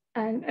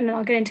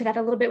I'll get into that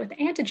a little bit with the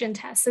antigen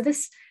test. So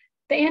the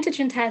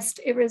antigen test,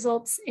 it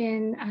results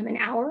in an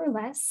hour or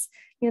less.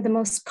 The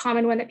most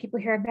common one that people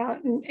hear about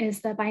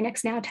is the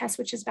BinaxNOW test,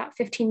 which is about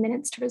 15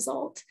 minutes to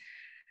result.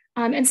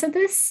 And so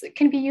this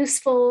can be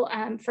useful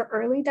for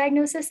early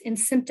diagnosis in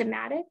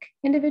symptomatic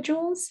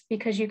individuals,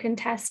 because you can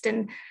test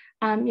and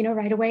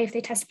right away, if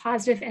they test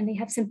positive and they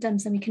have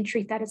symptoms, then we can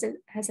treat that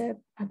as a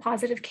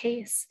positive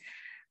case.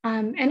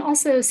 And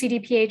also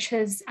CDPH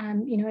has,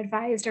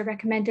 advised or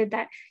recommended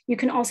that you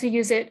can also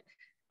use it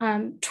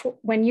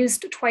when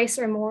used twice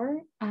or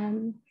more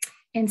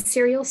in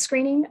serial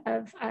screening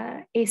of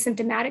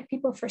asymptomatic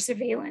people for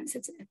surveillance.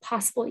 It's a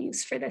possible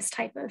use for this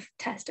type of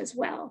test as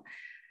well.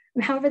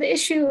 However, the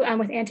issue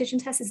with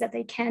antigen tests is that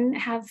they can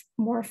have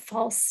more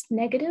false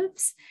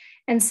negatives.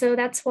 And so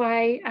that's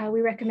why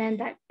we recommend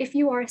that if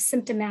you are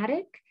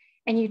symptomatic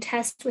and you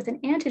test with an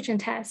antigen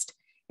test,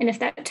 and if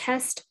that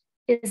test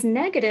is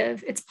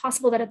negative, it's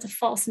possible that it's a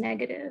false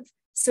negative.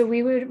 So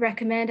we would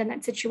recommend in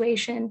that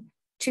situation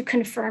to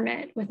confirm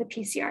it with a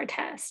PCR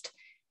test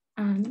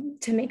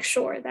to make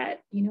sure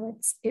that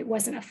it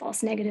wasn't a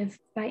false negative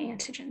by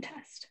antigen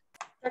test.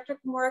 Dr.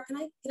 Kimura,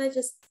 can I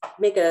just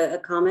make a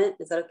comment?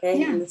 Is that okay?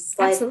 Yeah,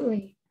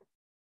 absolutely.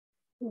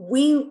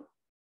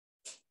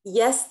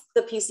 Yes,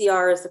 the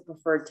PCR is the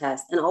preferred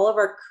test, and all of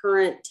our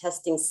current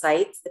testing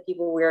sites, the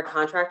people we are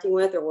contracting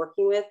with or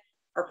working with,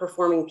 are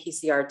performing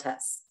PCR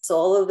tests. So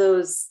all of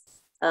those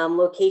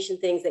location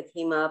things that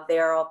came up, they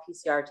are all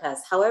PCR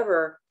tests.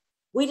 However,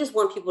 we just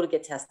want people to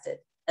get tested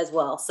as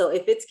well. So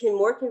if it's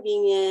more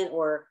convenient,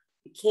 or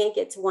you can't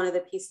get to one of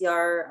the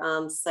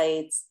PCR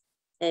sites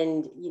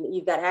and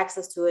you've got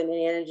access to an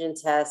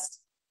antigen test,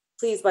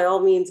 please, by all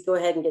means, go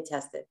ahead and get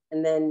tested.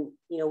 And then,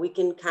 we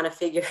can kind of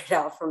figure it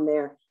out from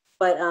there.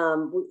 But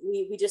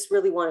we just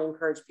really want to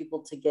encourage people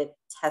to get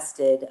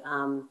tested.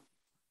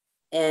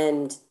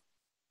 And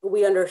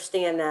we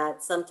understand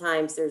that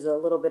sometimes there's a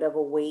little bit of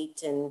a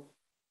wait, and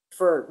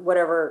for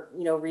whatever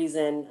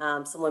reason,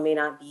 someone may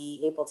not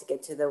be able to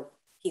get to the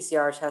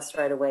PCR test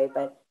right away.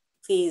 But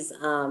please,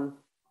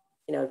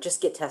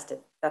 just get tested.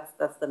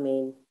 That's the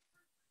main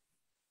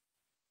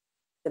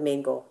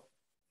goal.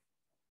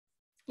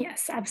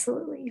 Yes,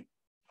 absolutely.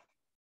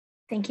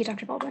 Thank you,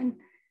 Dr. Baldwin.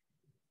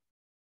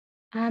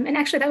 And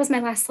actually, that was my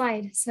last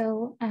slide.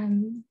 So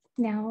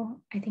now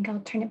I think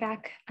I'll turn it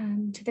back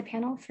to the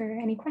panel for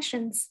any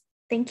questions.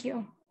 Thank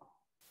you.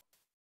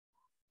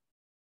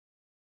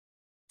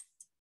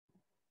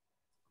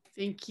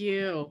 Thank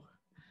you.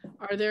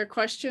 Are there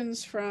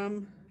questions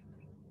from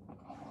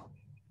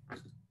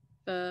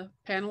the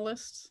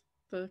panelists,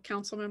 the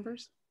council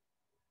members?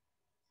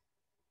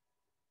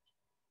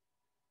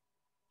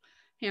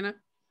 Hannah?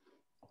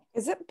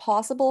 Is it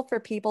possible for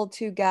people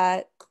to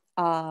get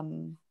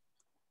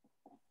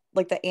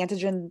like the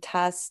antigen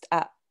test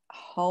at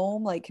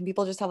home? Like, can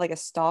people just have like a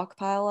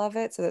stockpile of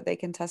it so that they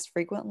can test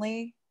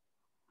frequently?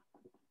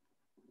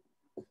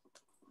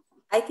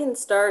 I can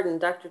start, and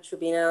Dr.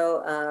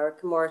 Trubino or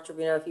Kimura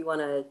Trubino, if you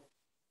want to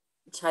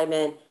chime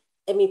in.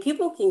 I mean,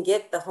 people can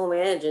get the home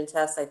antigen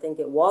tests, I think,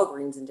 at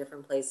Walgreens in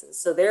different places.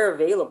 So they're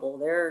available.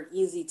 They're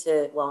easy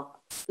to, well,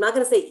 I'm not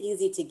going to say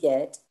easy to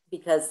get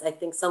because I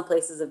think some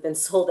places have been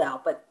sold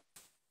out, but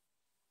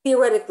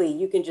theoretically,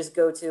 you can just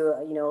go to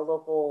a, you know, a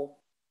local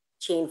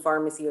chain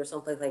pharmacy or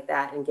someplace like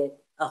that and get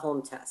a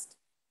home test.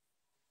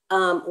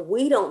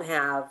 We don't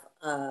have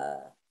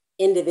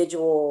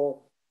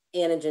individual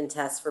antigen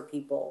tests for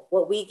people.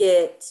 What we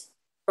get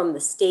from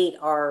the state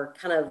are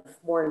kind of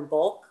more in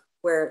bulk,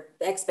 where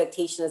the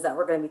expectation is that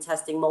we're going to be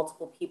testing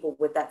multiple people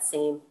with that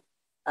same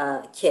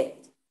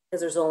kit,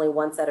 because there's only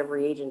one set of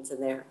reagents in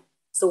there.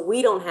 So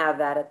we don't have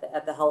that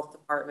at the health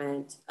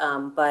department,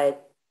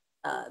 but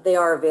they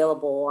are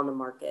available on the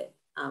market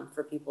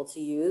for people to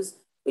use.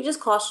 We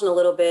just caution a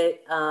little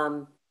bit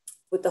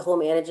with the home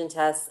antigen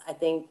tests. I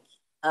think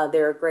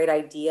they're a great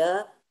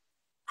idea.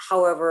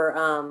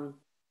 However,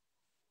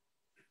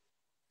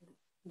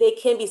 they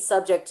can be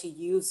subject to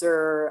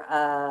user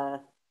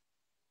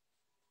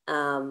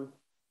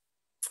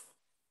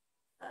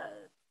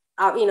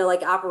you know,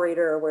 like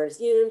operator awareness.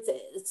 You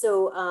know,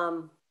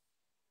 so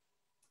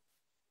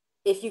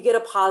if you get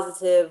a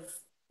positive,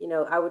 you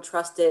know, I would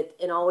trust it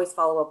and always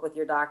follow up with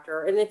your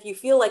doctor. And if you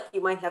feel like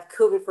you might have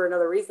COVID for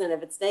another reason,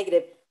 if it's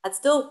negative, I'd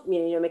still,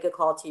 you know, make a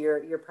call to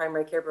your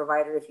primary care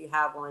provider if you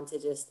have one to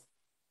just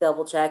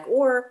double check,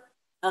 or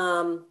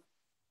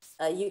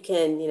you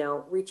can, you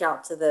know, reach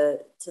out to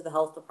the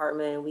health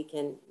department, and we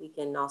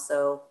can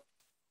also,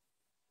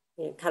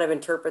 you know, kind of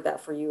interpret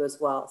that for you as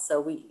well.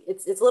 So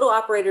it's a little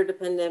operator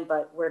dependent,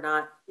 but we're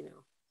not, you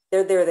know,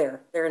 they're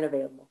there, they're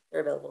available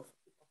for people.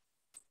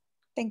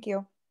 Thank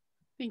you.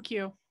 Thank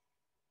you.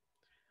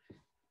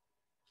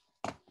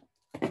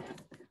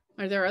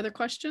 Are there other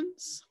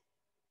questions?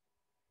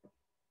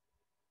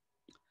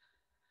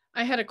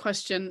 I had a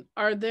question.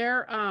 Are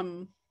there,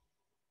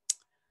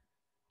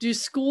 do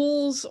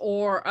schools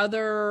or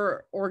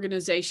other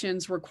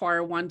organizations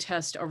require one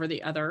test over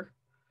the other?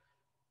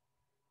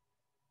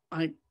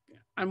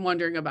 I'm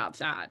wondering about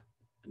that.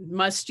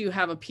 Must you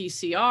have a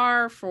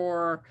PCR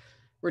for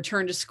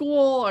return to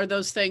school? Are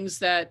those things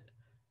that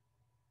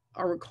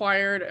are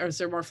required, or is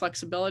there more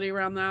flexibility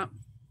around that?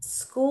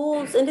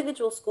 Schools,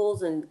 individual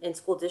schools and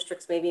school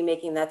districts may be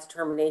making that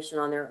determination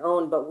on their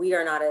own, but we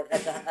are not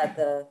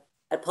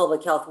at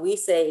public health. We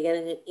say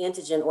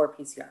antigen or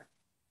PCR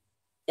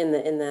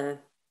in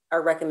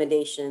our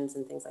recommendations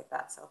and things like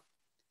that.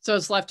 So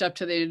it's left up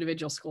to the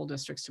individual school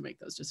districts to make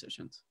those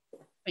decisions.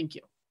 Thank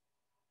you.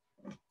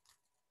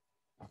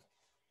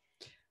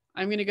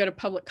 I'm going to go to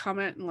public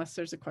comment unless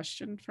there's a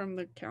question from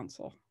the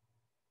council.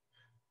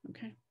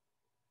 Okay.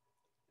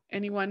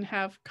 Anyone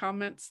have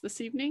comments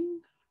this evening?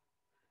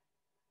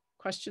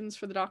 Questions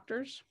for the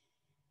doctors?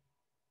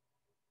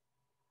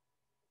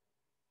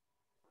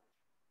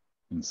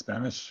 In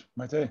Spanish,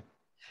 Maite.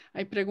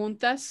 ¿Hay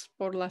preguntas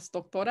por las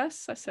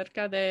doctoras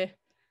acerca de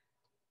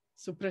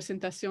su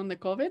presentación de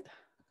COVID?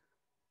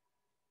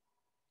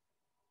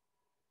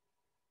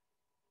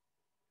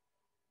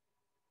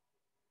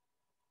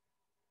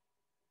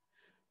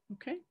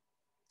 Okay.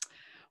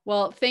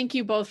 Well, thank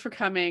you both for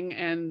coming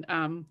and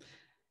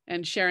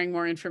sharing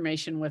more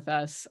information with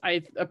us.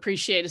 I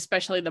appreciate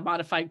especially the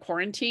modified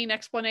quarantine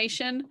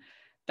explanation.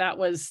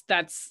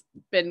 That's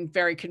been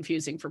very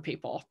confusing for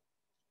people.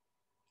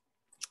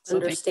 So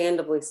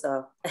understandably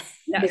so.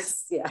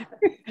 Yes. Yeah.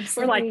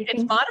 We're like,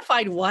 it's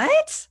modified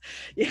what?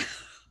 Yeah.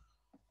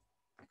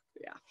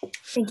 Yeah.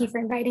 Thank you for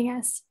inviting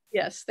us.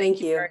 Yes, thank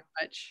you very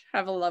much.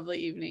 Have a lovely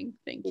evening.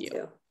 Thank you.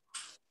 Too.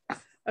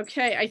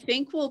 Okay, I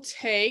think we'll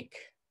take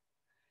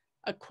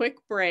a quick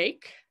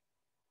break,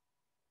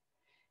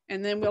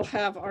 and then we'll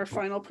have our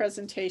final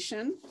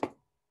presentation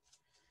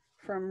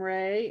from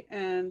Ray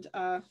and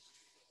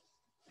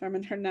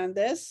Herman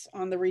Hernandez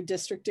on the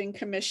Redistricting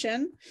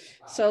Commission.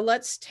 So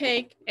let's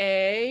take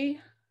a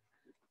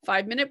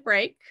 5-minute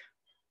break,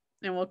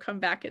 and we'll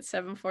come back at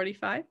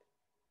 7:45.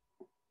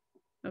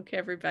 Okay,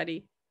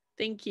 everybody.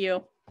 Thank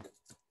you.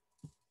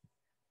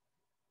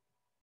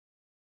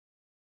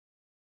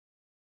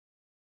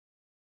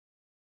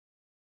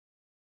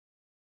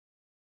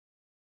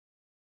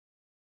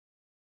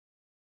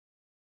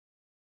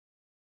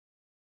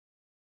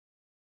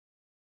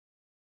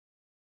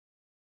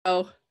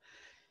 Oh,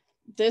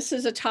 this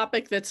is a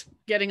topic that's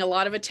getting a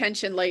lot of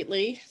attention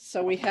lately.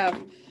 So we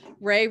have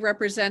Ray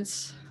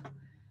represents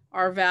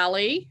our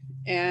Valley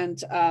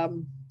and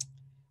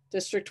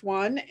District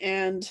 1,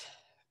 and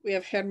we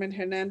have Herman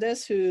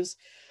Hernandez, who's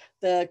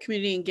the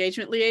Community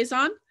Engagement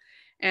Liaison,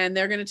 and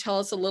they're going to tell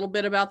us a little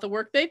bit about the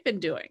work they've been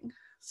doing.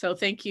 So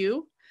thank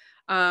you,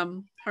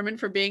 Herman,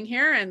 for being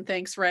here, and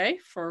thanks, Ray,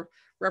 for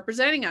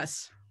representing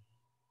us.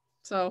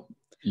 So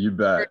you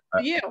bet.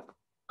 You.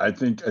 I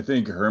think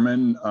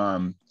Herman,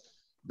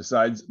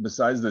 besides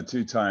the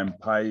 2-time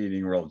pie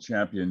eating world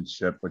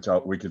championship, which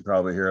we could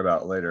probably hear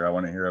about later, I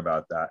want to hear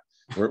about that.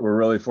 we're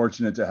really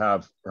fortunate to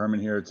have Herman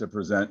here to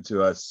present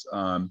to us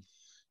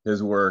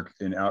his work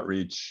in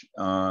outreach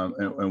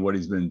and what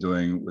he's been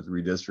doing with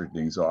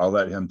redistricting. So I'll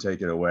let him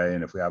take it away.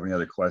 And if we have any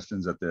other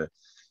questions at the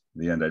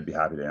end, I'd be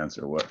happy to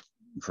answer what,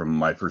 from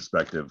my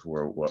perspective,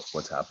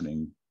 what's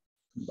happening,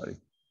 buddy.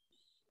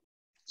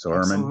 So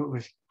Herman.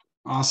 Absolutely.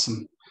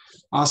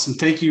 Awesome.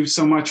 Thank you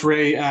so much,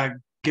 Ray.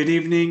 Good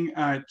evening,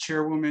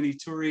 Chairwoman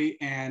Ituri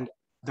and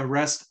the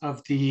rest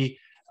of the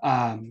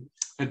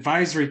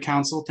Advisory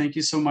Council. Thank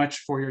you so much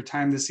for your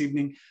time this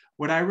evening.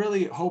 What I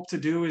really hope to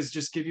do is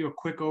just give you a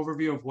quick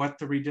overview of what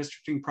the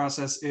redistricting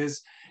process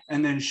is,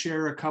 and then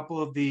share a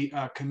couple of the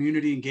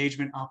community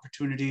engagement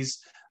opportunities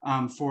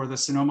for the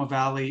Sonoma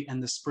Valley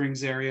and the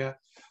Springs area.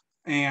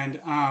 And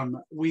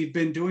we've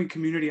been doing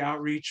community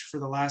outreach for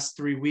the last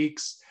 3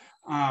 weeks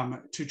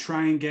to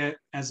try and get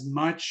as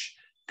much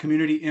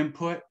community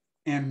input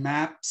and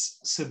maps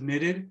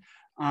submitted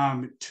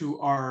to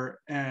our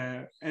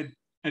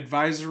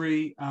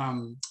advisory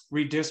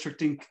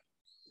redistricting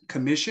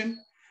commission.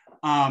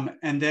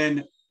 And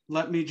then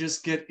let me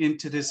just get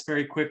into this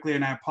very quickly.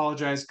 And I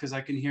apologize because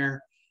I can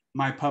hear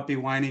my puppy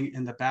whining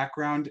in the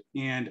background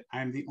and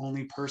I'm the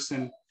only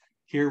person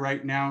here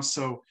right now.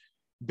 So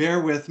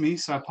bear with me.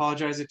 So I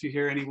apologize if you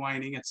hear any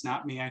whining. It's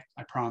not me, I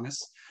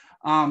promise.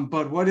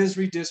 But what is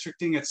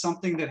redistricting? It's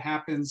something that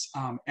happens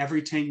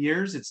every 10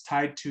 years. It's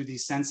tied to the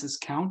census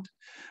count.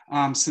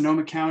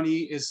 Sonoma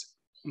County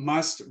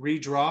must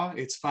redraw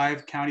its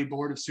 5 county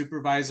board of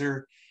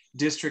supervisor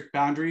district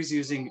boundaries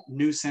using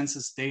new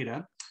census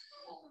data.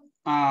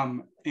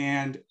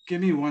 And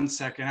give me 1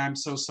 second. I'm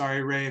so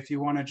sorry, Ray, if you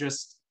want to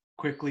just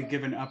quickly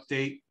give an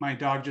update. My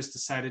dog just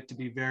decided to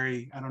be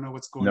I don't know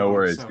what's going on. No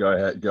worries. So. Go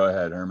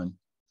ahead, Herman.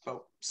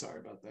 Oh, sorry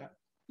about that.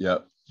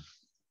 Yep.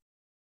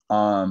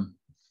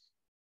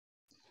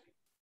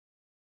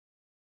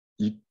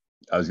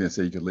 I was going to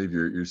say you could leave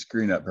your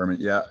screen up, Herman.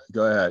 Yeah,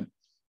 go ahead.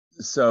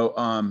 So,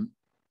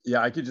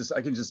 yeah, I can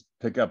just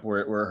pick up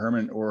where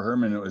Herman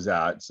was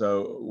at.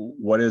 So,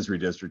 what is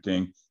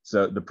redistricting?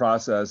 So, the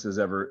process is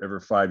every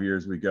 5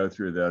 years we go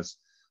through this.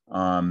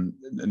 And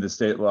the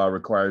state law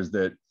requires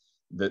that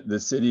the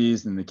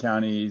cities and the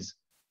counties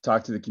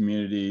talk to the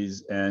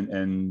communities and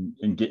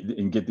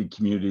get the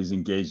communities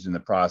engaged in the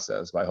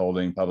process by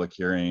holding public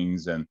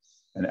hearings and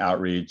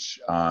outreach,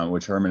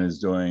 which Herman is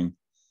doing.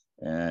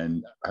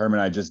 And Herman,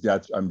 I'm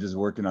just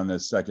working on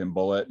this second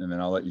bullet, and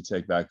then I'll let you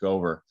take back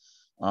over.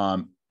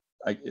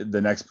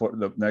 The next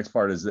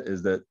part is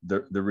that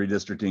the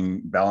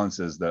redistricting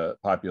balances the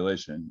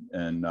population.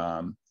 And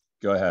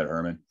go ahead,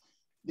 Herman.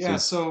 Yeah,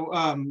 so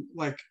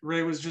like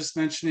Ray was just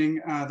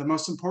mentioning, the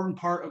most important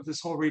part of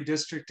this whole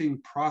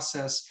redistricting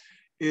process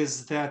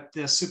is that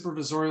the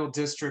supervisorial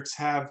districts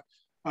have,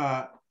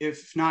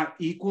 if not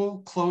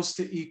equal, close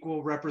to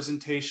equal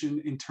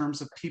representation in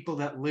terms of people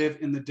that live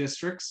in the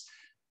districts.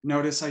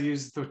 Notice I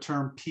use the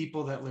term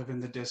people that live in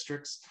the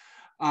districts.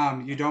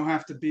 You don't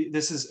have to be,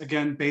 this is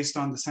again based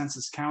on the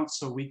census count,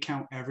 so we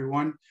count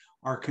everyone,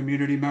 our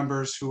community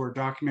members who are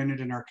documented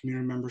and our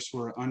community members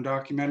who are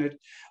undocumented.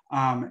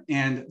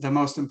 And the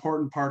most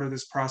important part of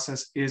this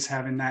process is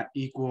having that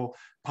equal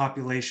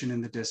population in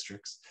the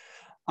districts.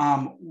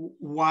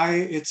 Why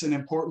it's an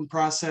important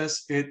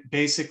process, it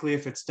basically,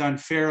 if it's done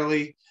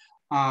fairly,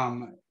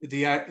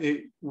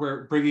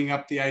 we're bringing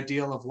up the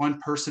ideal of one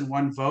person,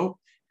 one vote,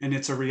 and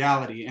it's a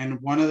reality.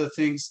 And one of the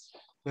things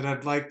that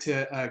I'd like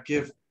to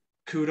give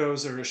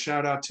kudos or a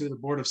shout out to the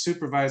Board of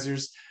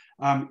Supervisors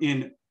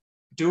in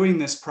doing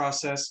this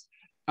process.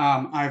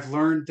 I've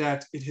learned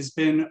that it has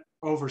been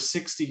over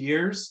 60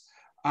 years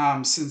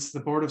since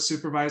the Board of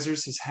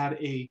Supervisors has had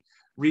a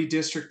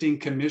redistricting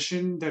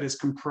commission that is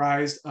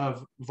comprised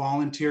of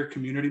volunteer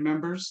community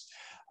members.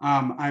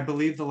 I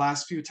believe the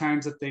last few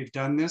times that they've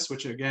done this,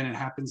 which again, it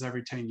happens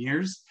every 10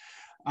 years,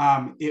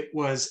 it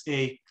was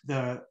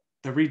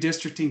the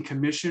redistricting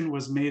commission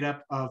was made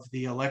up of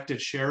the elected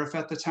sheriff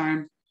at the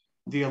time,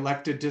 the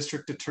elected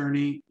district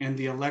attorney, and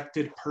the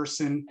elected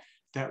person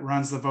that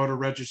runs the voter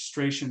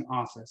registration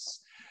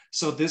office.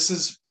 So this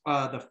is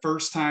the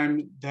first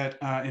time that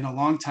in a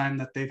long time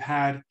that they've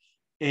had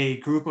a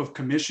group of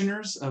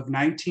commissioners of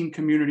 19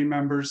 community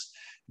members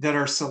that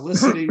are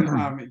soliciting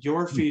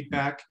your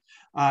feedback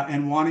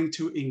and wanting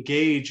to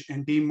engage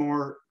and be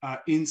more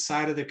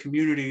inside of the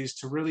communities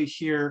to really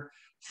hear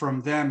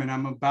from them. And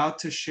I'm about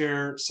to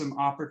share some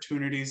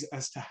opportunities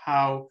as to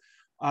how,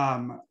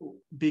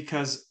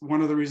 because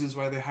one of the reasons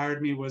why they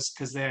hired me was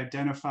because they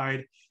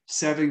identified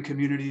 7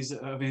 communities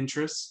of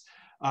interest,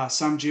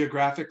 some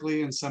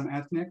geographically and some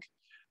ethnic.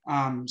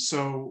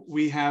 So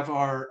we have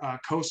our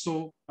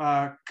coastal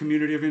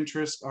community of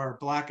interest, our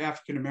Black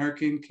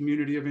African-American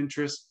community of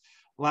interest,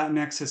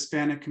 Latinx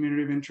Hispanic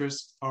community of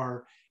interest,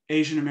 our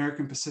Asian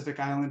American Pacific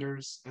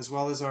Islanders, as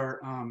well as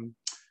our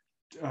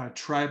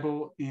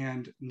tribal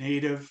and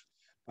Native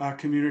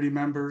community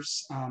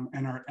members,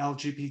 and our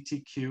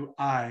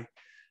LGBTQI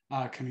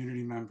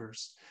community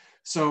members.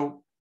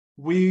 So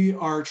we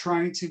are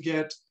trying to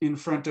get in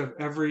front of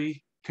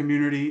every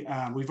community.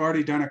 We've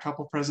already done a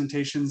couple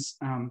presentations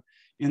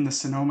in the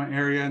Sonoma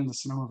area, in the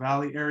Sonoma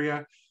Valley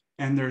area,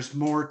 and there's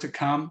more to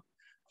come.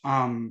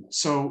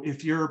 So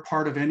if you're a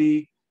part of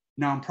any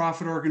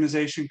nonprofit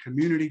organization,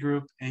 community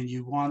group, and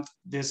you want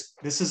this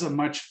is a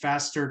much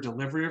faster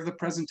delivery of the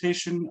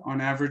presentation. On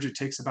average, it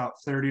takes about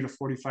 30 to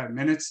 45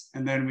 minutes,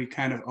 and then we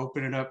kind of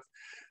open it up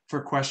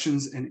for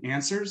questions and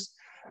answers.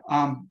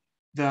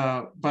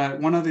 But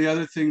one of the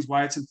other things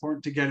why it's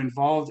important to get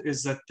involved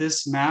is that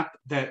this map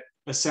that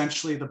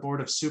essentially the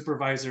Board of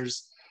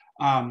Supervisors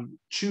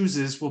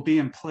chooses will be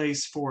in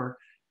place for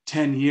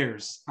 10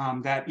 years.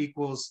 That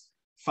equals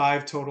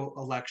 5 total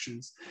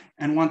elections.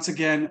 And once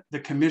again, the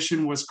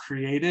commission was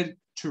created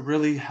to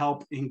really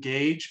help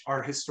engage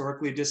our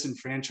historically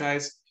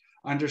disenfranchised,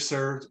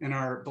 underserved, and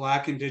our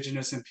Black,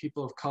 Indigenous, and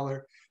people of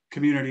color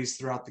communities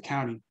throughout the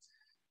county.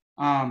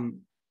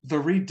 The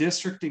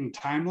redistricting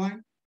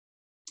timeline,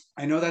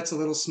 I know that's a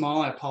little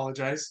small, I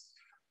apologize,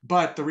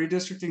 but the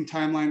redistricting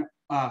timeline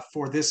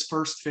for this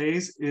first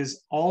phase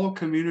is all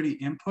community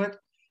input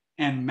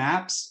and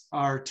maps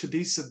are to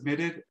be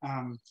submitted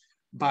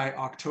by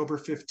October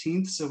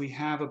 15th. So we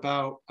have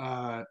about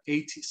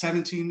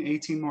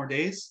 18 more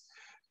days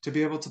to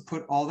be able to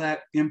put all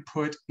that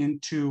input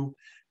into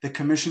the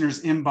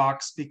commissioner's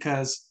inbox,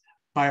 because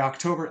by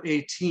October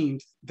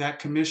 18th, that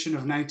commission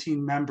of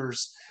 19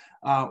 members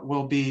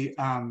will be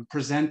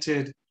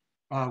presented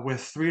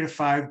with 3 to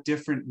 5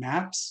 different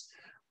maps,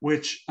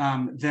 which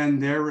then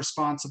they're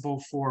responsible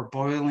for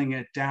boiling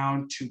it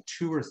down to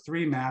 2 or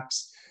 3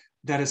 maps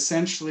that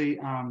essentially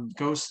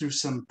goes through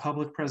some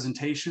public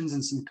presentations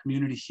and some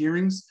community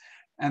hearings.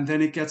 And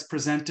then it gets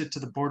presented to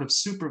the Board of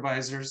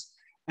Supervisors.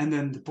 And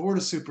then the Board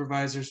of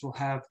Supervisors will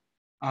have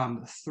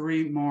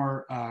 3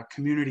 more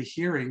community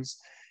hearings.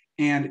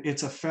 And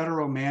it's a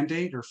federal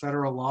mandate or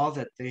federal law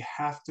that they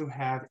have to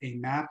have a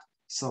map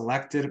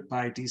selected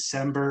by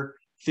December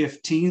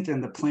 15th.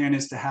 And the plan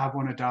is to have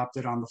one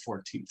adopted on the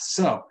 14th.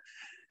 So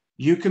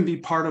you can be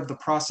part of the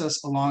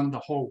process along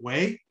the whole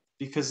way,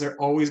 because they're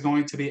always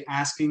going to be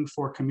asking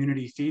for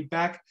community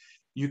feedback.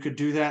 You could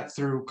do that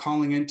through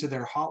calling into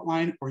their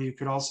hotline, or you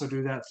could also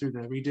do that through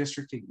the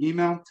redistricting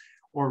email,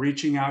 or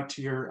reaching out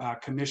to your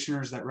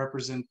commissioners that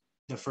represent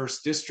the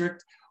first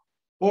district,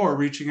 or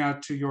reaching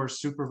out to your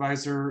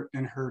supervisor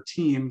and her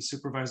team,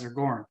 Supervisor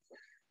Gorn.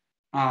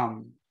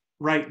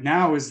 Right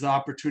now is the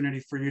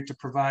opportunity for you to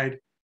provide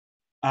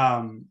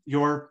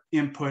your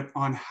input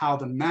on how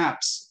the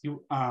maps,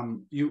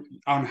 on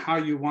how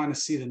you want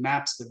to see the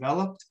maps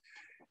developed,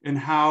 and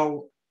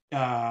how,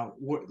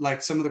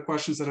 like some of the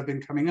questions that have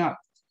been coming up,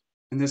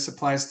 and this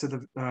applies to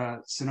the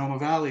Sonoma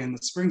Valley and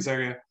the Springs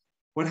area.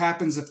 What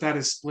happens if that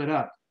is split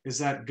up? Is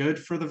that good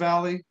for the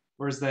Valley,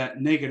 or is that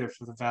negative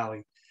for the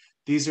Valley?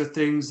 These are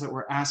things that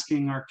we're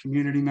asking our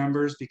community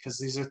members, because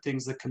these are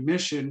things the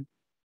commission,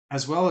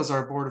 as well as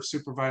our Board of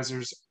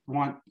Supervisors,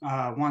 want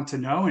to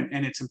know,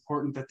 and it's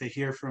important that they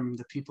hear from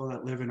the people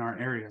that live in our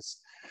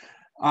areas.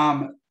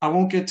 I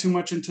won't get too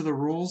much into the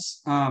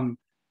rules,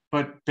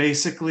 but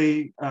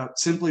basically,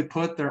 simply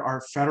put, there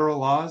are federal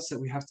laws that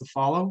we have to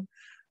follow.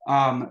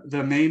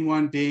 The main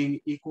one being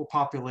equal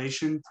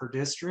population per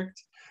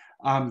district.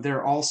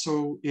 There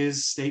also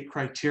is state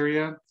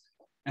criteria.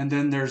 And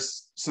then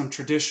there's some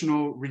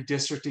traditional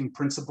redistricting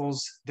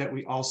principles that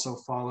we also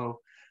follow.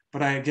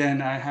 But I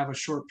have a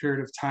short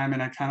period of time,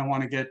 and I kind of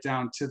want to get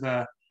down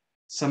to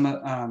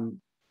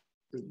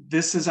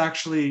this is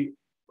actually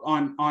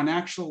on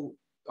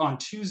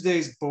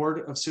Tuesday's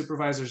Board of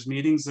Supervisors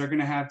meetings, they're going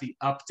to have the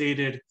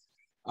updated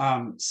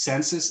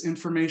census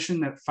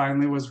information that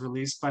finally was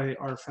released by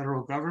our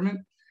federal government.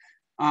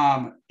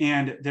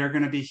 And they're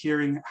going to be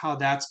hearing how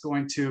that's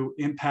going to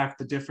impact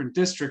the different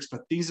districts.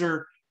 But these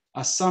are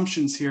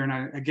assumptions here.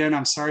 And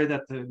I'm sorry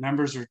that the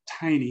numbers are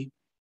tiny,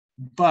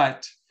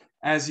 but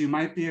as you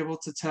might be able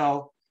to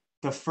tell,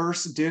 the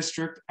first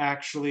district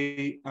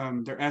actually,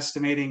 they're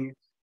estimating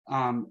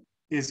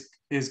is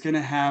going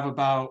to have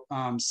about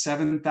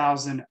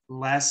 7,000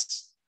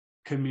 less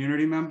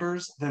community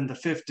members than the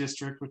 5th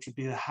district, which would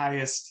be the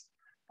highest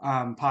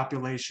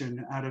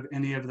population out of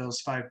any of those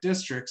 5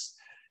 districts.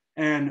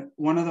 And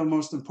one of the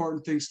most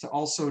important things to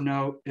also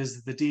note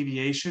is the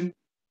deviation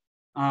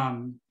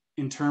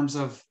in terms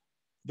of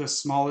the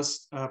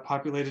smallest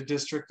populated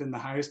district and the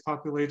highest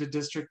populated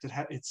district.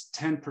 It's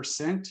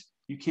 10%.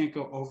 You can't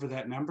go over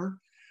that number.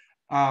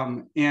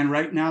 And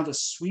right now, the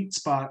sweet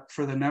spot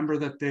for the number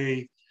that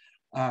they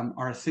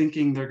are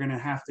thinking they're going to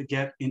have to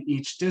get in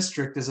each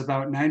district is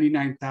about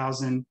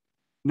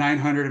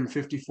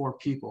 99,954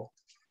 people.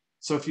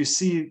 So if you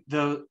see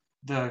the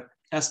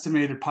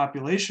estimated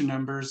population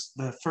numbers,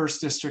 the 1st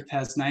district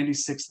has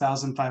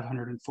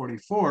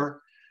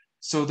 96,544.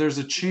 So there's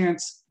a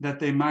chance that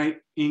they might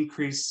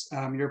increase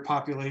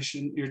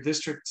your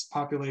district's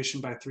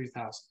population by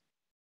 3,000.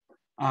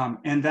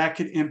 And that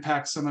could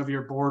impact some of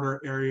your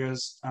border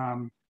areas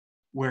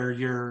where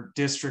your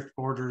district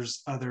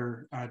borders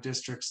other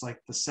districts like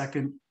the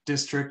 2nd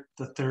district,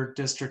 the 3rd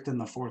district, and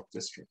the 4th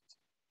district.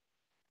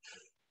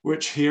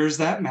 Which here's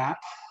that map.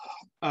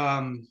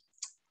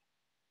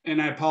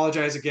 and I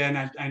apologize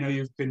again. I know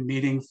you've been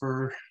meeting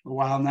for a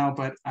while now,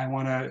 but I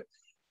want to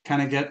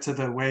kind of get to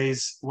the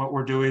ways what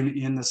we're doing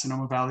in the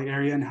Sonoma Valley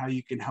area and how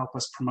you can help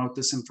us promote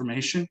this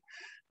information.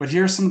 But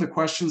here are some of the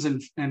questions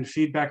and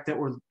feedback that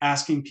we're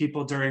asking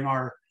people during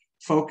our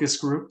focus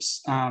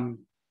groups,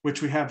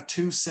 which we have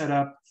 2 set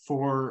up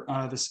for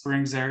the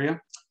Springs area.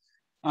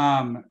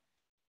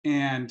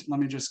 And let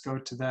me just go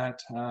to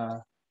that.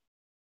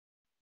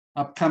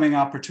 Upcoming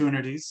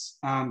opportunities.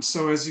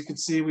 So as you can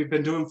see, we've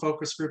been doing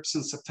focus groups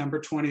since September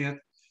 20th.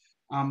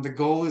 The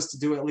goal is to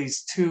do at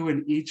least 2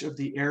 in each of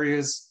the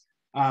areas,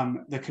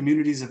 the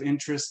communities of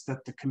interest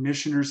that the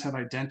commissioners have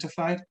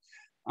identified.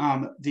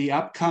 The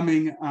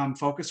upcoming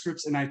focus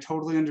groups, and I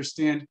totally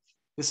understand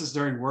this is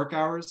during work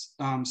hours.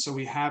 So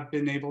we have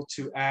been able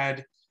to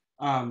add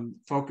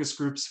focus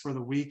groups for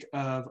the week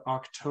of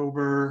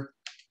October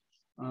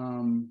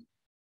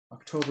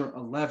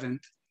 11th.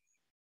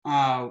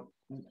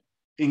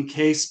 In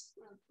case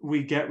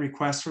we get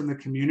requests from the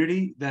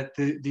community that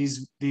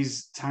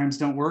these times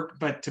don't work.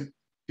 But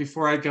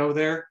before I go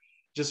there,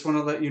 just want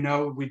to let you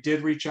know, we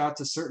did reach out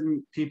to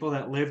certain people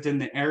that lived in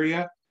the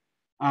area.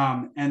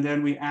 And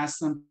then we asked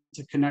them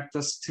to connect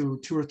us to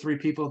 2 or 3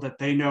 people that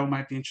they know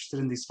might be interested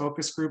in these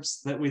focus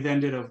groups, that we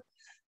then did a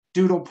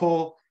doodle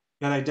poll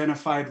that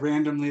identified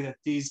randomly that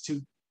these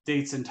 2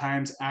 dates and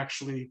times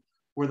actually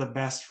were the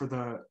best for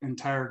the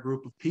entire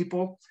group of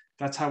people.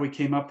 That's how we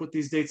came up with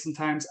these dates and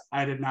times.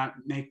 I did not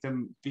make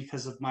them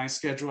because of my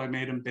schedule. I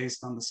made them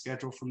based on the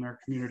schedule from their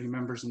community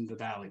members in the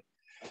Valley.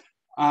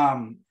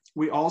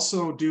 We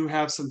also do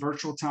have some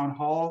virtual town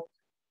hall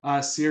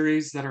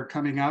series that are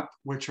coming up,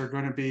 which are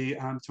going to be,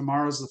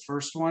 tomorrow's the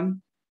first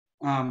one,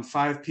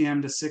 5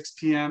 p.m. to 6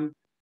 p.m.,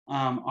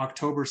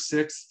 October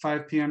 6th,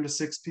 5 p.m. to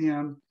 6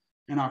 p.m.,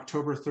 and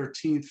October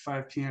 13th,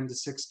 5 p.m. to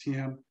 6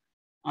 p.m.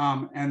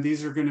 And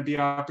these are going to be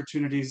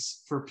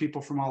opportunities for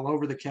people from all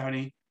over the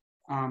county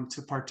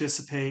to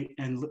participate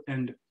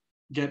and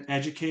get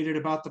educated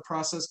about the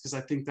process, because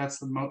I think that's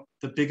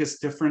the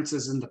biggest difference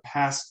is in the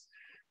past,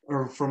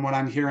 or from what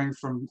I'm hearing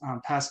from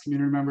past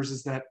community members,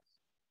 is that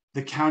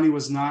the county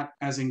was not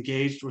as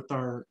engaged with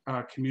our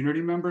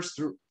community members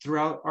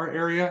throughout our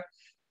area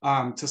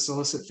to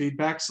solicit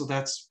feedback. So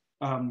that's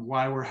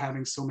why we're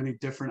having so many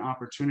different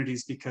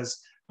opportunities, because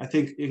I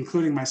think,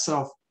 including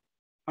myself,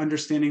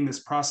 understanding this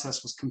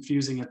process was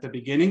confusing at the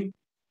beginning,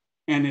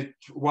 and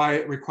why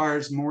it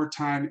requires more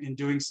time in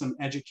doing some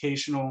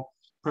educational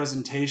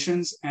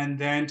presentations and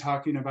then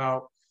talking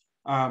about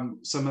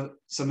some of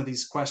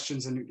these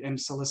questions and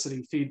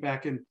soliciting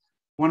feedback. And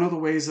one of the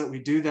ways that we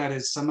do that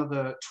is some of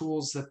the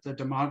tools that the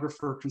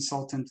demographer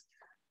consultant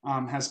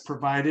has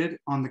provided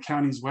on the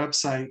county's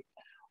website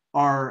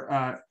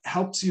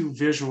helps you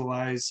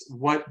visualize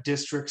what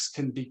districts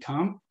can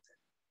become,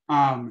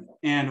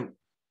 and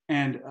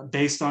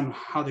based on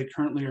how they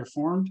currently are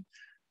formed.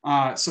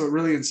 So it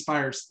really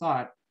inspires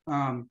thought.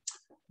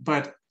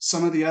 But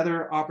some of the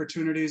other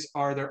opportunities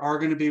there are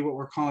going to be what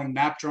we're calling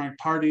map drawing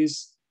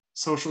parties.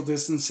 Social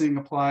distancing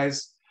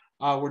applies.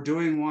 We're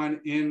doing one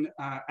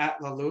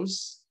at La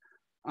Luz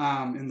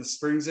in the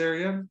Springs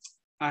area.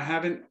 I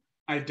haven't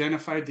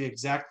identified the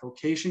exact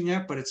location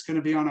yet, but it's going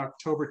to be on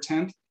October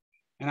 10th.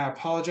 And I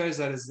apologize,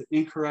 that is the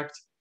incorrect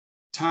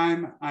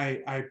time.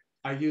 I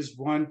used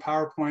one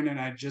PowerPoint and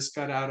I just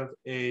got out of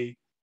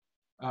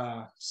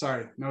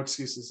sorry, no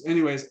excuses.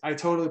 Anyways, I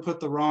totally put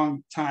the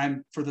wrong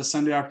time for the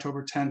Sunday,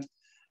 October 10th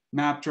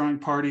map drawing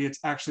party. It's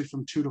actually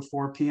from 2 to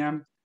 4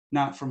 p.m.,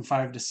 not from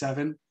 5 to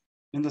 7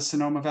 in the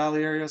Sonoma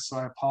Valley area. So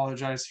I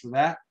apologize for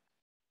that.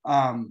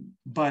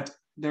 But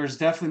there's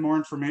definitely more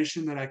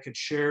information that I could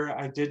share.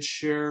 I did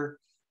share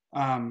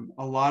a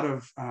lot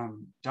of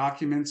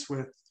documents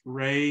with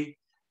Ray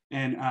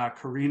and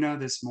Karina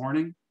this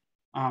morning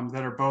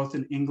that are both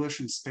in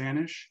English and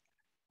Spanish,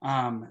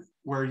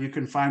 where you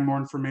can find more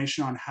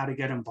information on how to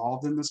get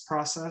involved in this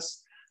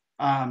process.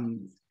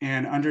 And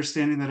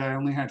understanding that I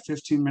only had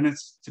 15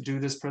 minutes to do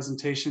this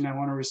presentation, I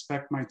want to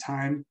respect my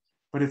time.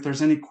 But if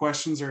there's any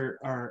questions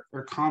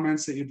or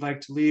comments that you'd like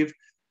to leave,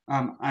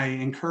 I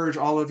encourage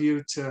all of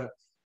you to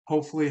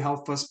hopefully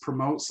help us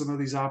promote some of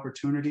these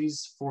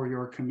opportunities for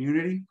your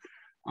community,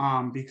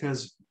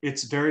 because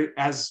it's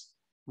as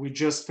we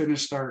just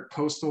finished our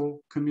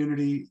coastal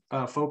community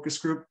focus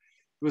group.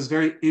 It was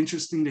very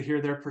interesting to hear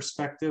their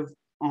perspective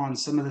on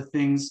some of the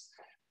things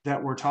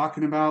that we're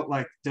talking about,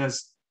 like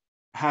does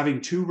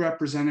having 2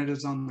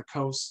 representatives on the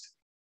coast,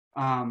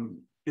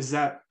 is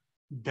that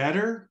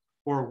better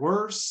or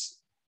worse?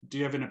 Do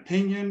you have an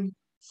opinion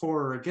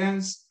for or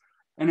against?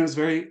 And it was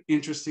very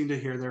interesting to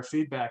hear their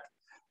feedback.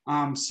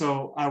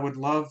 So I would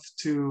love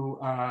to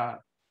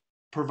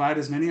provide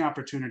as many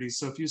opportunities.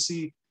 So if you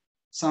see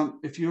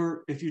if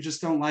you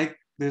just don't like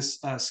this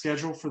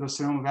schedule for the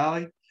Sonoma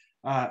Valley,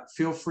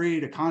 feel free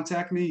to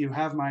contact me. You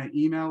have my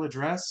email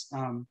address,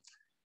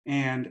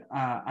 and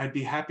I'd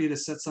be happy to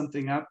set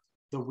something up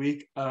the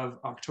week of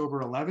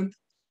October 11th,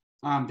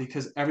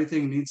 because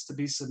everything needs to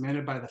be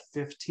submitted by the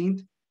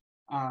 15th.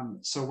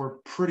 So we're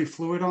pretty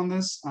fluid on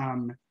this,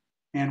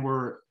 and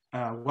we're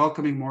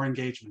welcoming more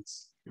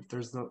engagements.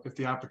 if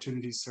the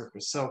opportunities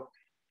surface. So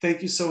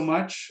thank you so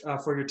much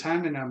for your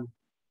time. And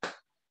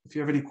if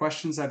you have any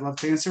questions, I'd love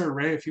to answer.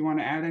 Ray, if you want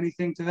to add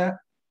anything to that.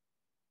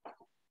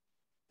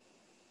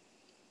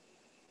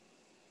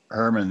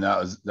 Herman, that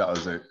was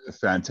a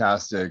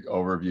fantastic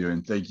overview,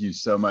 and thank you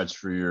so much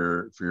for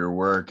your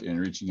work in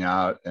reaching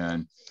out.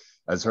 And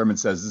as Herman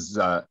says, this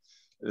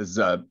is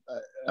a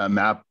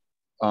map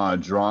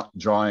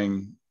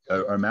drawing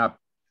a map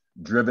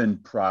driven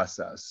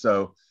process.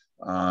 So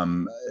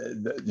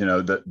the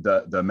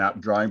map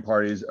drawing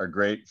parties are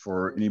great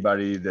for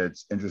anybody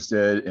that's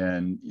interested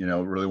and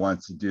really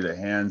wants to do the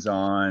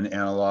hands-on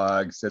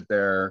analog, sit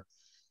there.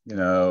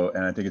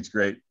 And I think it's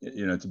great,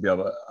 to be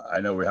able to,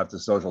 I know we have to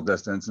social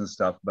distance and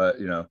stuff, but,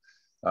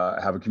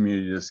 have a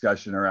community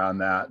discussion around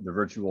that. The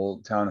virtual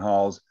town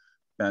halls,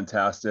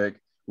 fantastic.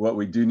 What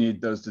we do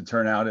need those to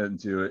turn out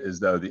into is,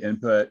 though, the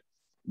input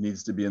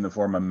needs to be in the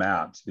form of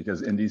maps,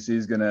 because NDC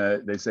is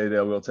they say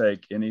they will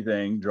take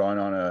anything drawn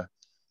on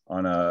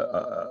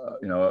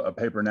a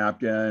paper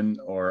napkin,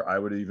 or I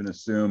would even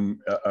assume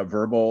a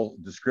verbal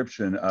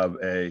description of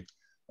a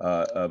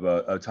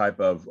type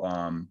of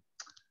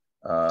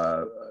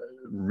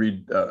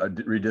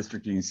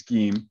redistricting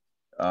scheme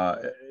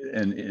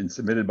and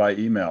submitted by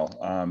email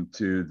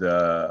to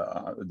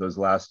those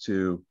last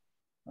two.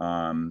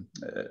 Herman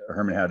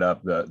had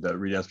up the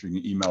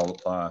redistricting email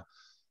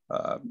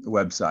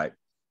website.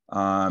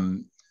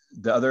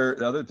 The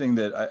other thing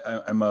that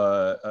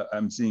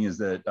I'm seeing is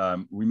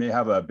that we may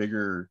have a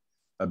bigger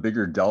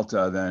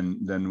delta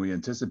than we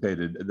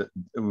anticipated.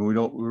 We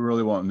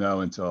really won't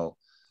know until,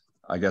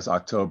 I guess,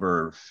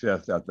 October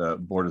 5th at the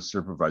Board of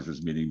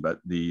Supervisors meeting. But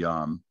the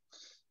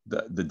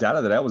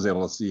data that I was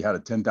able to see had a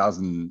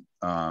 10,000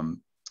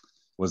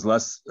 was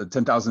less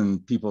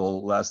 10,000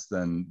 people less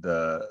than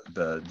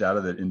the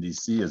data that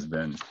NDC has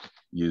been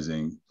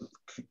using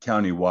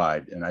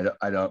countywide, and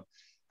I don't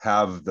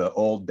have the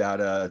old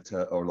data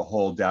or the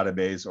whole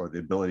database or the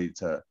ability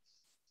to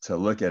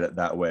look at it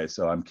that way.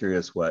 So I'm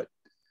curious what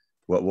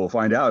we'll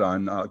find out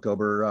on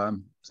October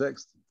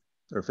 6th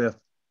or 5th.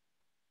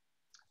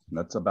 And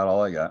that's about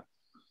all I got.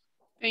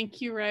 Thank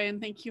you, Ray, and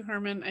thank you,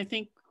 Herman. I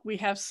think we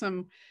have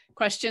some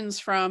questions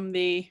from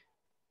the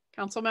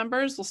council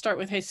members. We'll start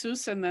with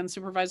Jesus and then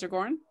Supervisor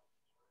Gorin.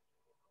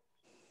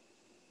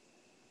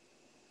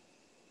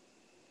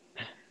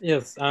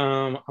 Yes,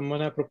 I'm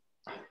gonna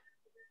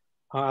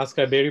ask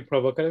a very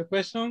provocative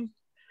question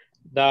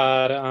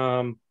that,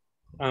 and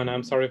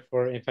I'm sorry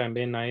if I'm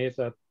being naive,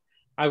 that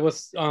I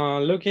was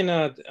looking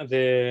at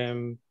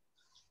the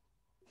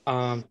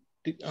how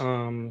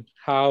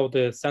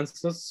the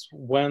census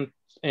went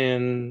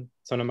in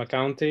Sonoma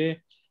County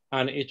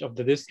and each of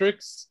the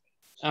districts,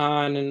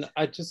 and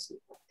I just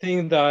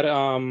think that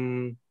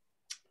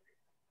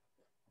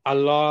a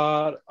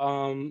lot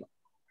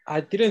I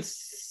didn't.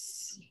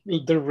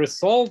 The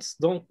results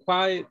don't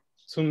quite,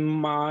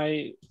 from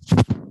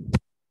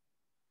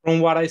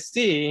what I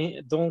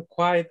see, don't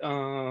quite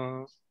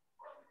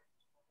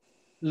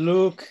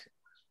look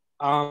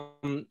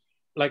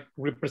like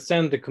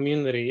represent the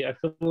community. I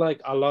feel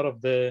like a lot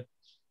of the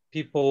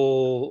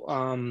people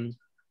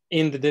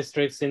in the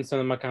districts in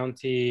Sonoma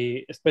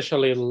County,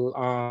 especially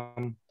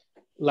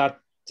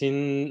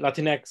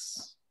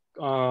Latinx,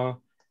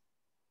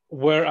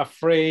 were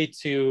afraid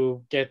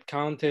to get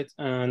counted,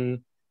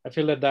 and I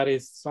feel that that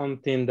is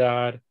something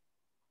that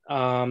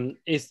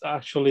is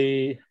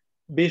actually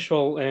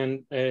visual,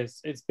 and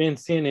it's been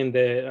seen in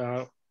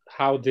the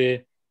how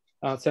the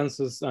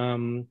census,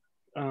 the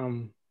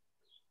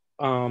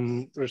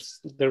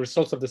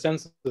results of the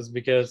census,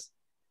 because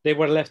they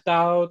were left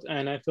out.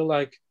 And I feel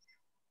like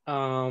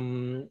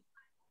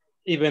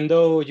even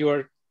though you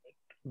are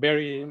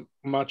very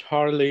much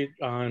hardly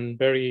and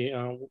very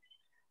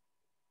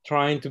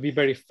trying to be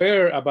very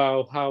fair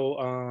about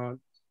how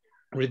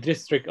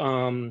redistrict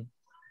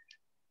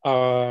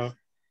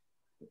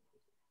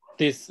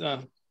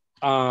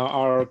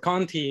our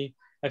county,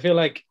 I feel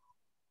like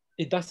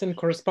it doesn't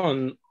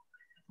correspond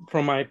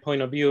from my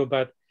point of view.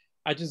 But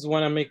I just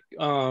want to make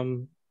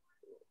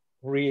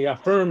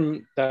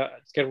reaffirm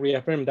that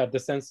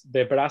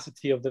the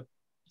veracity of the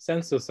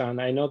census, and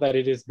I know that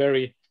it is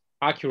very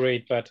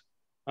accurate, but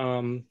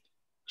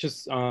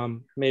just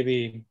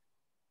maybe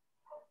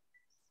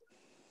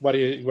what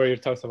are your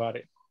thoughts about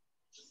it?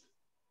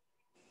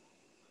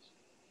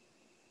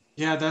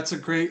 Yeah, that's a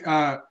great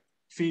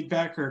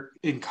feedback or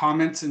in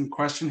comments and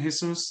question,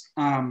 Jesus.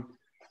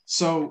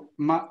 So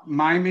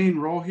my main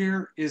role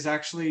here is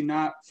actually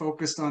not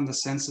focused on the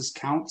census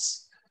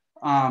counts.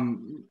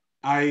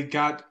 I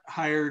got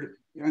hired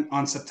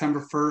on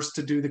September 1st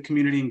to do the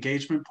community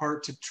engagement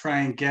part, to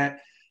try and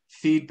get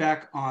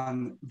feedback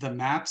on the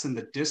maps and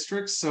the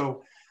districts.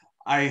 So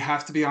I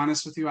have to be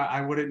honest with you,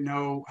 I wouldn't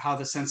know how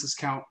the census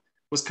count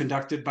was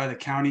conducted by the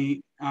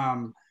county.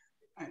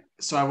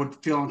 So I would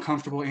feel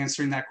uncomfortable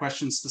answering that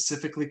question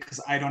specifically, because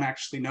I don't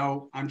actually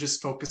know. I'm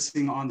just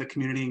focusing on the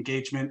community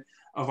engagement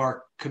of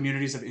our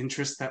communities of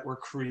interest that were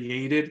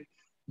created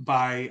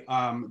by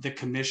the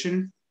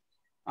commission.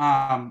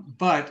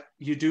 But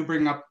you do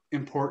bring up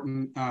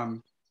important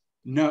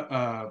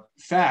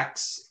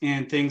facts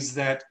and things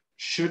that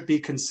should be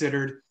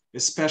considered,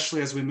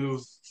 especially as we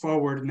move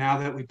forward now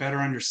that we better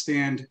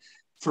understand.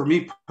 For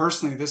me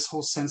personally, this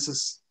whole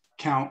census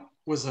count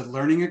was a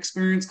learning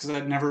experience because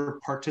I'd never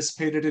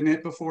participated in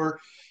it before.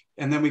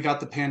 And then we got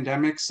the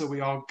pandemic, so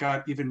we all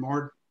got even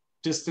more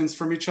distance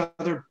from each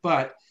other.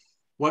 But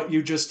what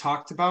you just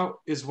talked about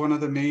is one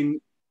of the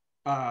main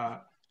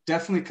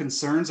definitely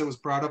concerns that was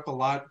brought up a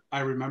lot.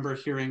 I remember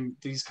hearing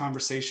these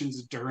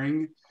conversations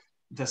during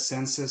the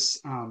census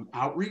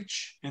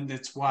outreach, and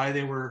that's why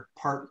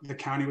the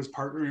county was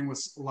partnering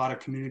with a lot of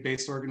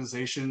community-based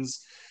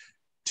organizations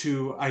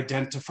to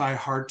identify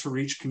hard to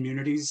reach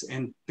communities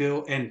and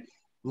build and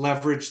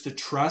leverage the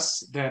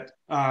trust that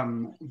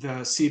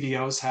the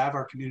CBOs have,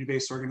 our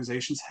community-based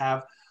organizations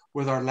have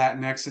with our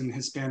Latinx and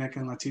Hispanic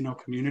and Latino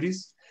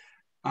communities.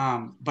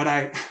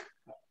 But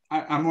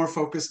I'm more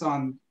focused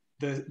on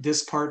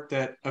this part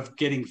of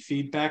getting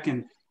feedback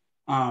and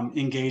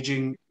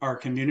engaging our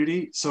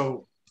community.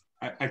 So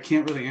I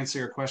can't really answer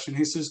your question,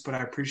 Jesus, but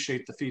I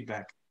appreciate the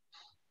feedback.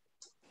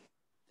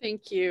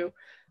 Thank you.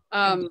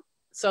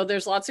 So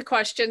there's lots of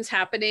questions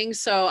happening.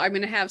 So I'm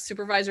going to have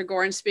Supervisor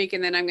Gorin speak,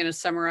 and then I'm going to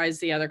summarize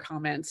the other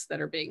comments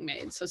that are being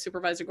made. So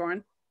Supervisor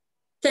Gorin.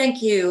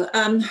 Thank you.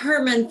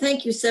 Herman,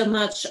 thank you so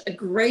much. A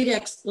great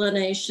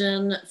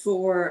explanation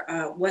for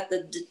what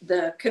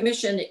the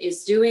commission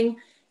is doing.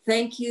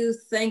 Thank you,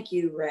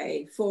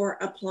 Ray, for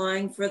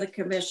applying for the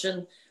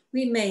commission.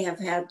 We may have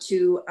had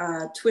to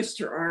twist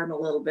your arm a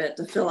little bit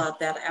to fill out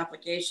that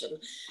application,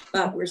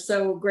 but we're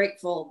so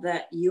grateful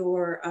that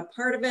you're a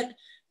part of it.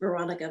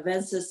 Veronica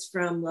Vences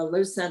from La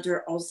Luz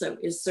Center also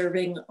is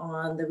serving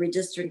on the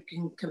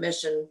Redistricting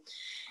Commission.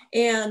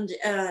 And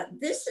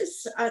this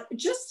is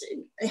just,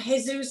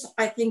 Jesus,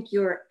 I think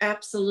you're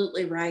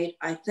absolutely right.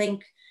 I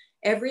think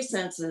every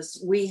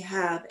census, we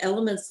have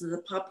elements of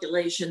the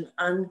population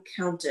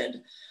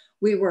uncounted.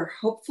 We were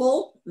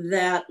hopeful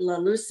that La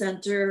Luz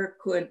Center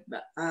could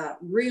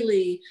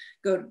really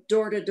go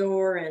door to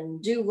door and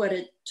do what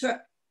it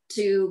took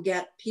to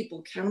get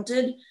people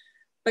counted,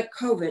 but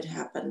COVID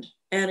happened.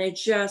 And it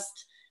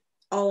just,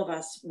 all of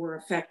us were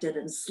affected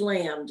and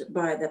slammed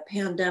by the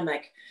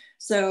pandemic.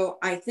 So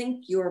I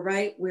think you're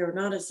right. We're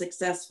not as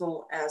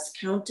successful as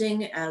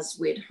counting as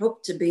we'd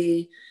hoped to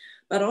be,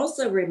 but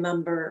also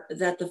remember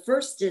that the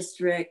first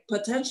district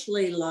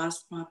potentially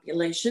lost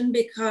population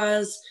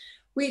because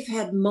we've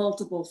had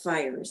multiple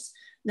fires.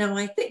 Now,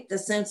 I think the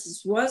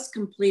census was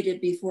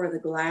completed before the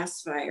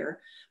Glass fire,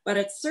 but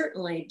it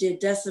certainly did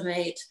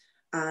decimate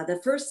the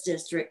first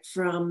district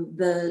from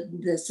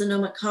the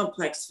Sonoma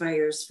Complex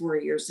fires 4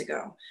 years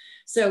ago.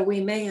 So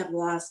we may have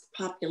lost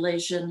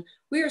population.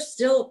 We are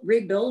still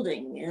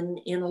rebuilding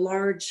in a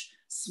large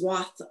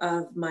swath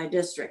of my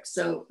district.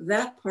 So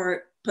that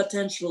part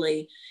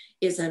potentially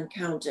is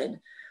uncounted.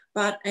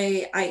 But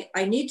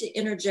I need to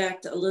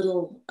interject a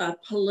little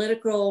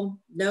political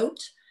note.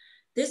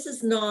 This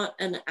is not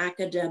an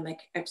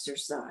academic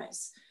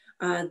exercise.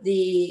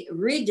 The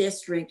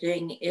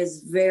redistricting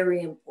is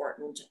very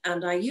important.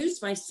 And I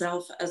use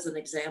myself as an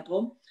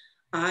example.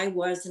 I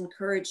was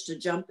encouraged to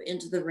jump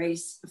into the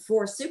race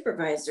for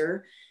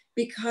supervisor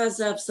because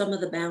of some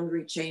of the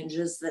boundary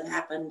changes that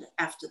happened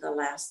after the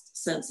last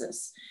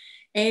census.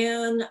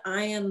 And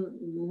I am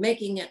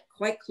making it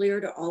quite clear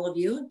to all of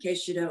you, in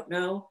case you don't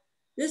know,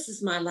 this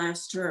is my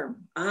last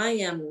term. I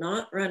am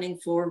not running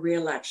for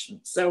re-election.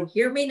 So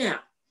hear me now.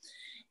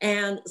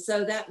 And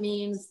so that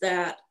means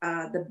that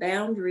the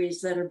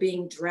boundaries that are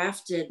being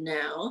drafted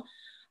now,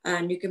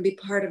 and you can be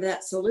part of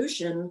that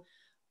solution,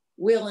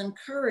 will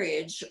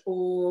encourage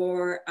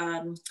or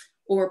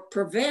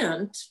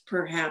prevent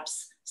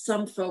perhaps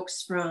some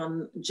folks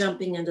from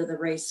jumping into the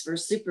race for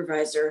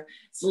supervisor.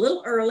 It's a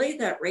little early,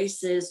 that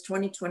race is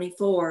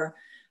 2024,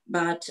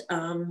 but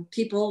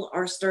people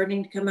are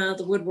starting to come out of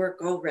the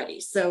woodwork already.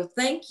 So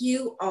thank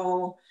you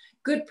all.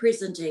 Good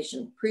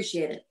presentation,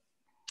 appreciate it.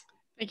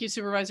 Thank you,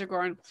 Supervisor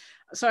Gorin.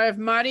 So I have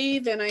Mari,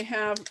 then I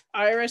have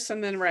Iris,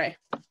 and then Ray.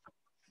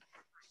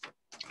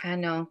 I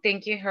know.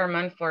 Thank you,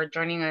 Herman, for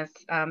joining us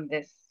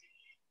this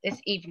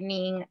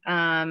evening.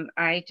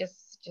 I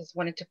just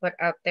wanted to put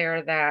out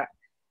there that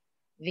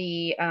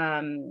the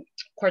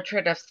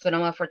portrait of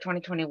Sonoma for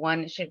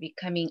 2021 should be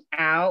coming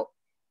out.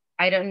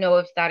 I don't know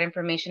if that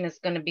information is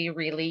going to be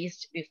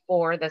released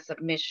before the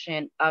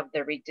submission of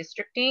the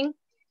redistricting.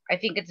 I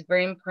think it's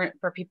very important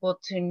for people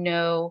to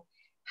know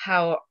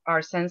how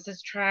our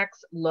census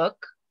tracts look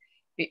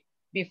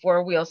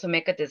before we also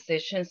make a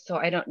decision. So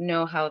I don't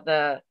know how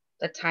the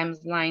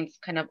timelines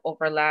kind of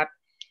overlap.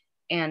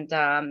 And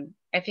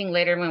I think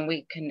later when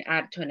we can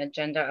add to an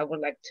agenda, I would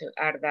like to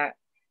add that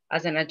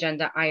as an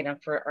agenda item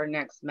for our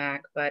next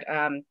MAC. But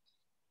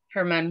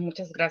Herman,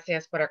 muchas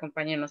gracias por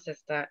acompañarnos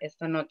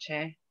esta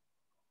noche.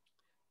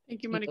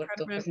 Thank you, Monica.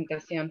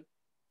 Presentación.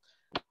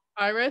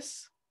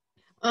 Iris?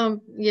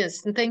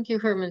 Yes, and thank you,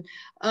 Herman.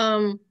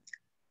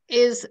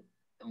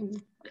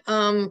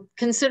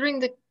 Considering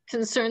the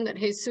concern that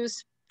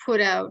Jesus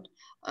put out,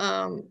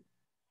 and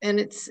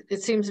it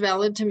seems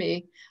valid to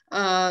me,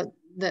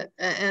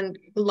 and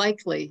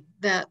likely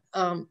that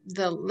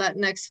the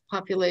Latinx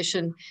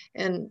population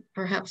and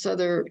perhaps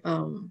other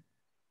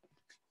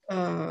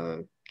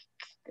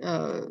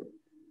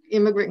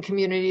immigrant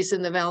communities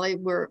in the Valley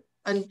were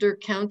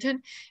undercounted.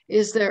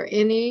 Is there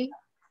any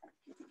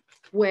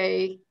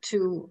way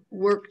to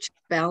work to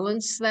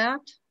balance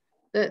that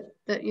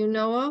you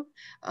know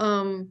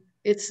of?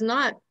 It's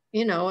not,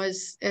 you know,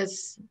 as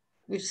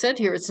we've said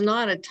here, it's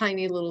not a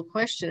tiny little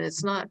question.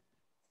 It's not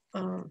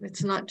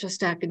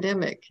just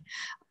academic,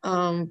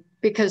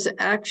 because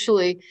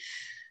actually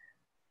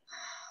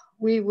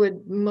we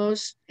would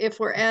if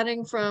we're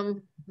adding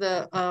from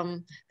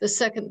the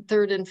second,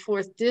 third, and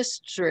fourth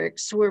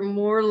districts, we're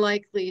more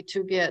likely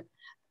to get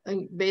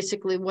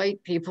basically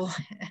white people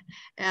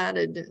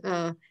added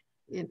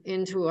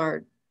into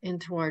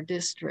our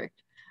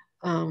district,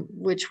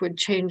 which could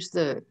change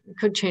the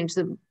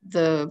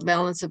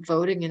balance of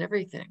voting and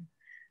everything.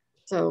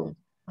 So.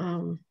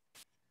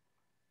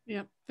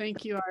 Yep.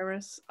 Thank you,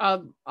 Iris.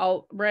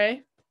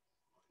 Ray.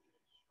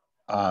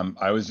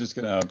 I was just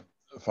gonna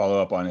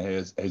follow up on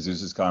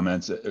Jesus's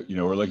comments. You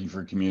know, we're looking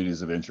for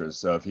communities of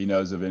interest. So if he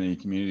knows of any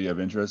community of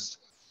interest,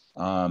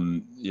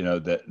 you know,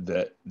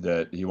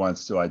 that he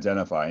wants to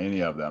identify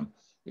any of them,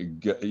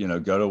 you know,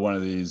 go to one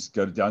of these,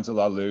 go down to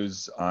La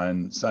Luz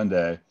on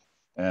Sunday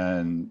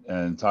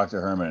and talk to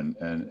Herman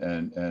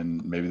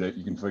and maybe that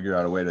you can figure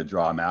out a way to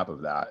draw a map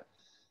of that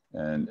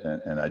and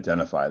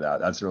identify that.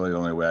 That's really the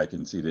only way I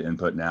can see the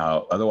input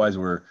now. Otherwise,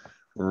 we're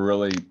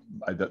really,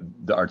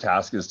 our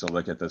task is to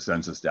look at the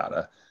census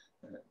data.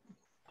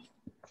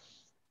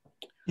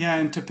 Yeah,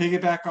 and to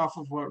piggyback off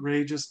of what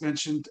Ray just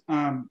mentioned,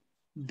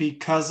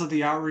 because of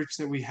the outreach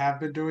that we have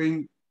been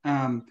doing,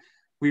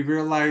 we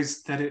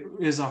realized that it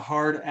is a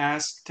hard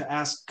ask to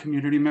ask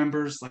community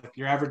members, like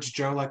your average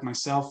Joe like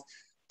myself,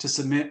 to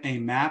submit a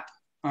map,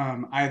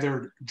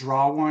 either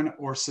draw one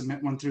or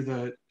submit one through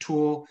the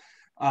tool,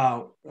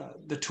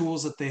 the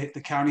tools that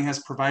the county has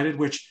provided,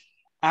 which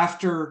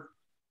after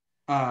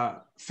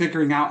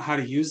figuring out how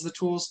to use the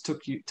tools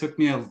took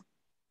me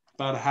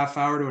about a half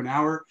hour to an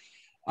hour.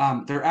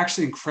 They're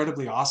actually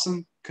incredibly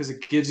awesome because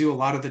it gives you a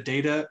lot of the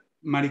data,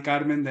 Mari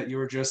Carmen, that you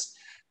were just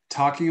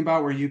talking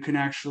about, where you can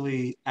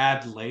actually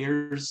add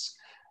layers.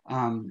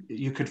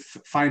 You could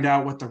find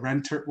out what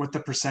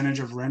the percentage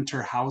of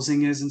renter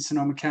housing is in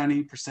Sonoma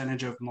County,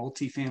 percentage of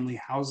multifamily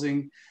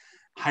housing,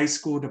 high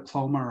school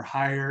diploma or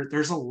higher.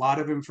 There's a lot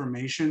of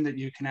information that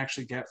you can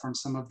actually get from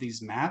some of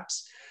these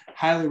maps.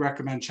 Highly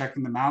recommend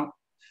checking them out.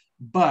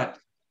 But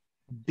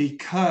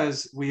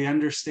because we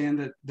understand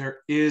that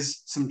there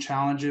is some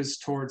challenges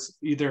towards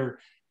either,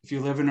 if you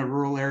live in a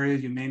rural area,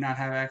 you may not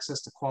have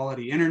access to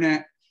quality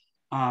internet.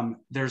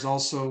 There's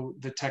also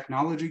the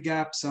technology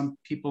gap. Some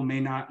people may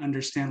not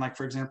understand, like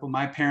for example,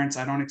 my parents,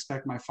 I don't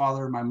expect my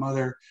father or my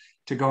mother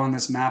to go on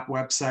this map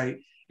website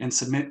and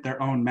submit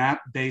their own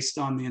map based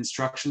on the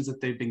instructions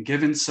that they've been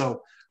given.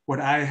 So what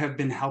I have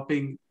been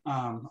helping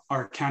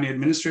our county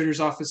administrator's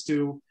office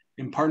do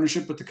in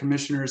partnership with the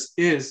commissioners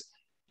is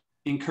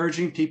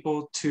encouraging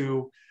people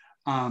to,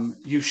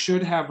 you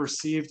should have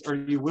received, or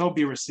you will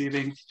be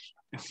receiving,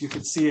 if you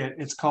could see it,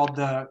 it's called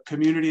the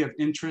Community of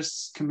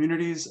Interests,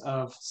 Communities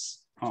of,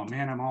 oh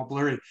man, I'm all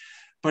blurry,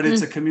 but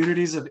it's a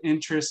Communities of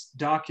Interest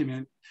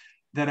document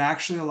that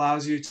actually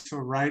allows you to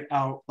write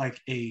out like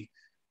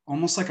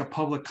almost like a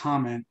public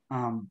comment,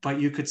 but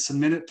you could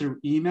submit it through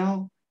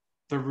email,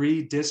 the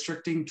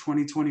redistricting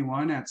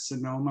 2021 at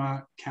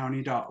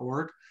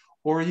sonomacounty.org,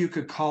 or you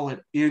could call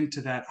it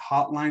into that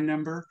hotline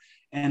number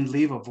and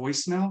leave a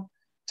voicemail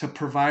to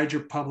provide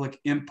your public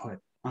input.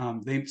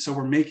 So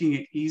we're making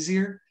it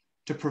easier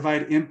to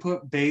provide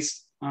input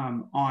based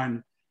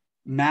on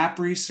map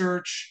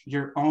research,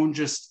 your own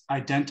just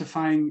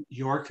identifying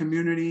your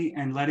community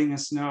and letting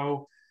us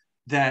know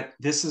that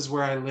this is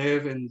where I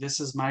live and this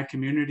is my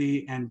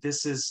community and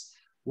this is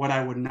what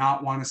I would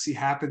not want to see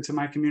happen to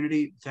my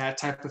community. That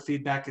type of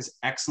feedback is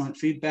excellent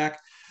feedback.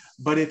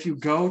 But if you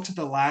go to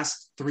the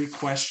last 3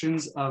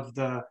 questions of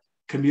the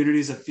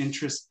Communities of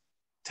Interest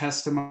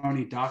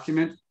testimony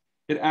document,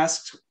 it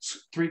asks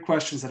 3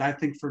 questions that I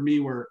think for me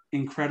were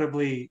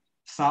incredibly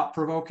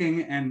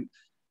thought-provoking and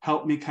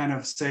helped me kind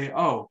of say,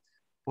 oh,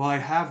 well, I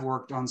have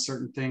worked on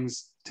certain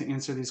things to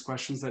answer these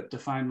questions that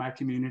define my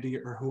community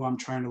or who I'm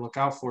trying to look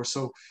out for.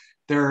 So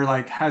they're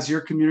like, has your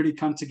community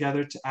come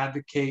together to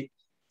advocate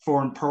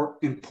for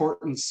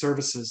important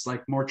services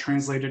like more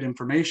translated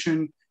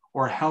information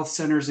or health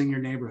centers in your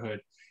neighborhood?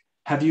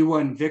 Have you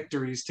won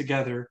victories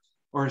together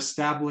or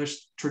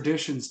established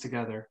traditions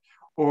together?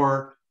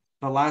 Or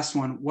the last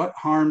one, what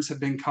harms have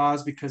been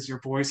caused because your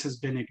voice has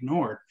been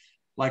ignored,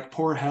 like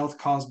poor health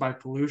caused by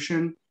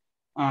pollution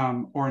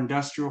or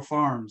industrial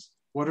farms?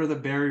 What are the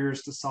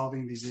barriers to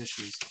solving these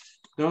issues?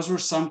 Those were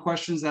some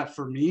questions that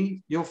for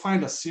me, you'll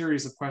find a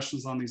series of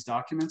questions on these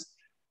documents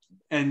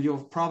and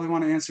you'll probably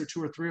want to answer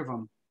 2 or 3 of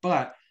them.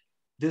 But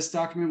this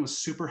document was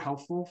super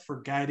helpful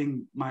for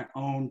guiding my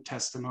own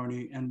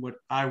testimony and what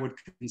I would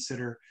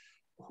consider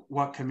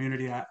what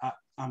community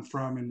I'm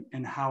from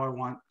and how I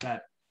want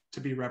that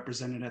to be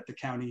represented at the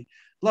county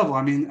level.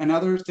 I mean,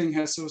 another thing,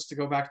 Jesus, to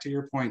go back to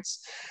your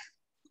points,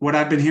 what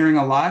I've been hearing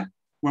a lot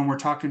when we're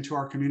talking to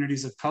our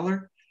communities of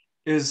color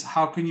is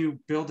how can you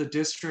build a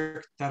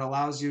district that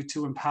allows you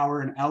to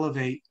empower and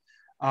elevate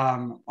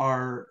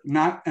our,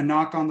 not a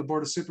knock on the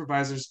Board of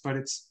Supervisors, but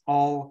it's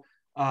all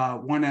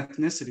one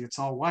ethnicity, it's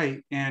all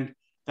white, and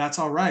that's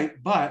all right.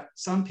 But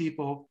some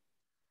people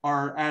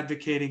are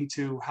advocating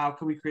to how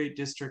can we create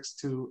districts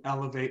to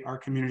elevate our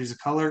communities of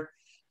color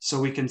so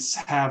we can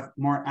have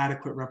more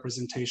adequate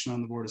representation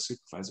on the Board of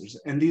Supervisors.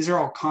 And these are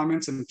all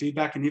comments and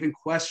feedback and even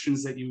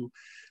questions that you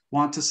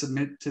want to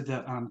submit to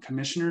the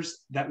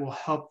commissioners that will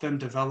help them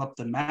develop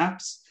the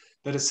maps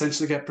that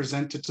essentially get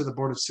presented to the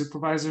Board of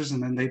Supervisors,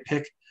 and then they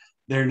pick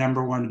their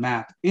 #1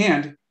 map.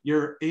 And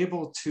you're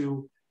able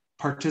to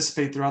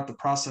participate throughout the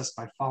process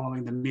by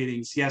following the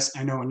meetings. Yes,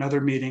 I know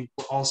another meeting,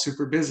 we're all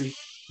super busy,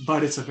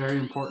 but it's a very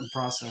important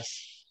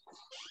process.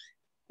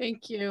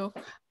 Thank you.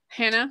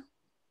 Hannah?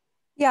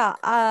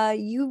 Yeah,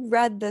 you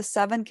read the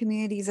 7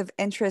 communities of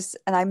interest,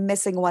 and I'm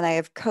missing one. I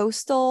have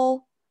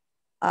coastal,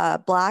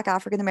 Black,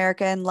 African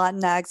American,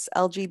 Latinx,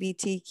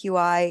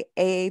 LGBTQI,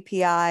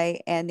 AAPI,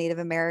 and Native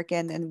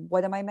American. And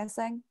what am I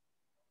missing?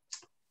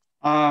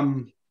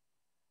 Hold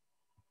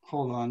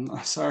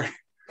on, sorry.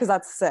 Because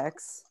that's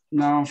 6.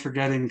 No, I'm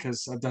forgetting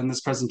because I've done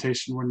this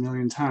presentation 1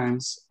 million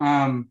times.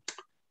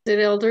 Did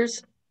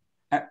elders?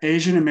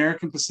 Asian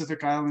American,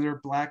 Pacific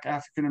Islander, Black,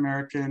 African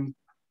American,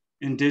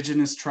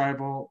 Indigenous,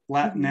 Tribal,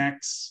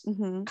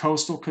 Latinx,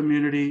 coastal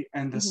community,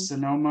 and the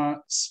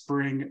Sonoma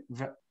Springs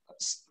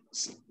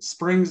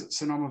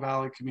Sonoma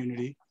Valley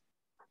community.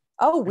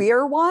 Oh,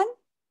 we're one?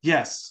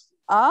 Yes.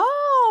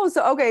 Oh,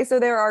 so okay, so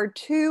there are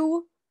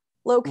 2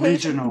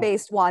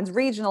 location-based ones,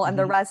 regional, and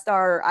the rest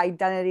are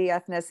identity,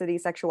 ethnicity,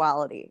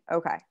 sexuality.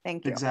 Okay,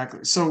 thank you.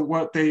 Exactly. So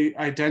what they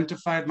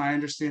identified, my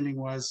understanding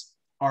was,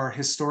 are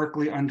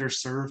historically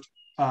underserved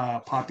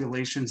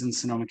populations in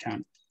Sonoma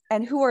County.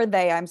 And who are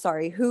they? I'm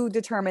sorry, who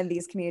determined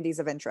these communities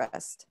of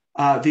interest?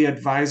 The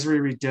Advisory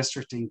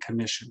Redistricting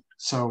Commission.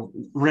 So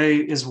Ray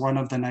is one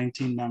of the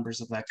 19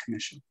 members of that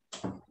commission.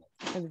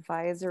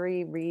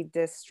 Advisory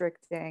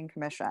Redistricting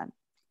Commission.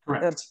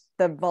 Correct.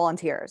 The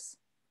volunteers.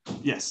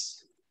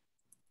 Yes.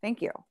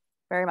 Thank you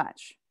very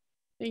much.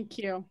 Thank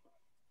you.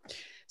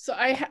 So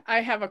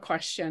I have a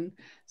question.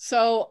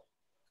 So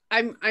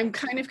I'm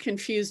kind of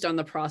confused on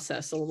the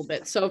process a little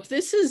bit. So if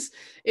this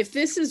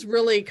is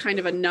really kind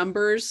of a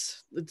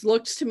numbers, it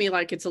looks to me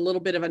like it's a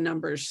little bit of a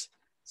numbers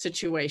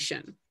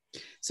situation.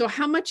 So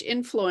how much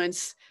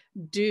influence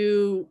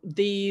do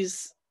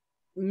these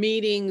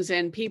meetings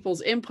and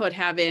people's input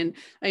have in,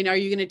 I know, are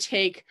you going to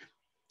take,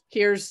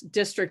 here's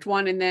District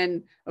 1 and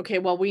then, okay,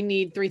 well, we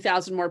need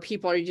 3,000 more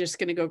people. Are you just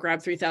going to go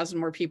grab 3,000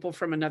 more people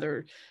from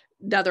another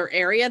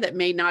area that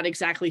may not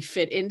exactly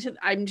fit into?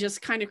 I'm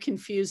just kind of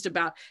confused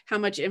about how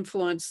much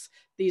influence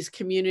these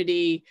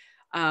community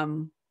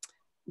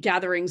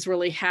gatherings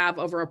really have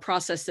over a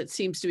process that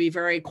seems to be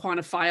very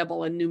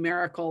quantifiable and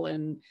numerical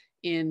and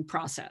in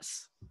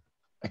process.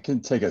 I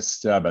can take a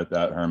stab at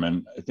that,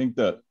 Herman. I think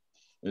that,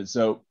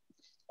 so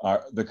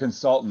the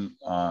consultant,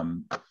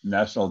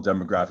 National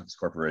Demographics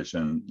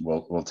Corporation,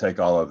 will take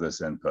all of this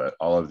input,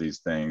 all of these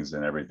things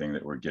and everything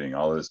that we're getting,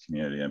 all of this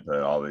community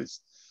input, all these,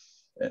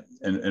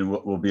 and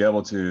we'll be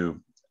able to,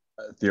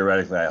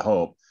 theoretically, I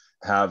hope,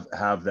 have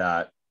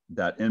that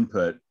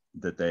input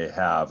that they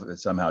have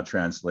somehow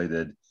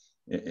translated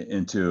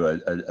into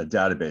a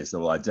database that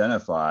will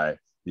identify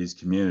these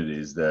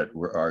communities that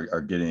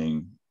are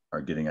getting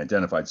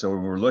identified. So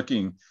when we're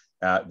looking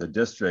at the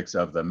districts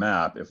of the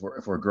map, if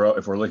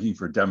we're looking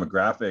for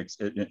demographics,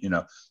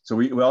 so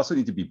we also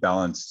need to be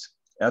balanced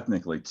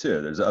ethnically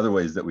too. There's other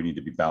ways that we need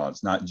to be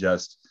balanced, not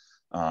just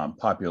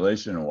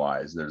population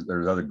wise.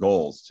 There's other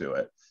goals to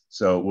it.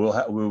 So we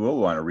will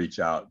want to reach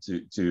out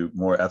to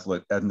more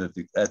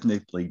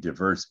ethnically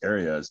diverse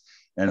areas,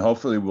 and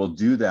hopefully we'll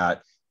do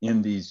that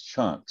in these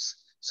chunks.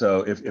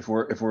 So if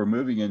we're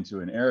moving into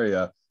an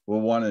area,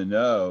 we'll want to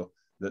know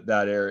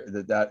that area,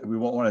 that we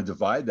won't want to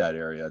divide that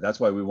area. That's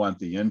why we want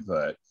the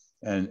input,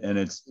 and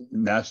it's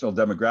National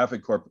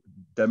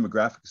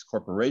Demographics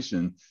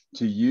Corporation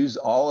to use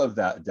all of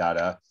that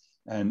data,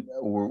 and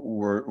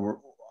we're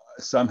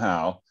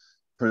somehow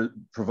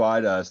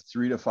provide us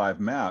 3 to 5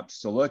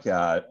 maps to look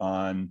at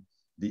on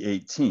the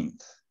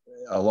 18th,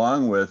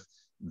 along with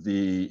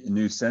the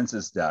new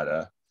census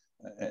data,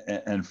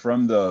 and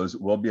from those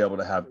we'll be able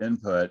to have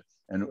input.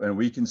 And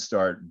we can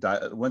start,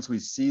 once we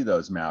see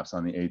those maps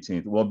on the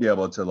 18th, we'll be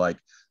able to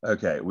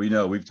okay, we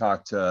know we've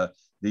talked to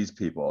these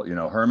people,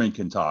 Herman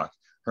can talk,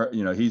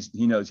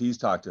 he knows he's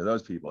talked to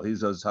those people.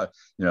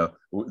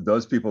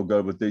 Those people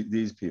go with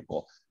these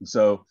people. And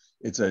so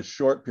it's a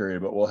short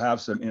period, but we'll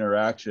have some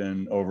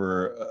interaction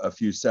over a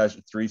few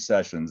 3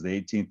 sessions,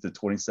 the 18th, the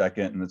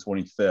 22nd, and the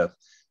 25th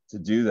to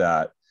do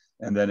that.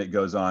 And then it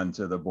goes on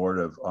to the Board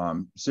of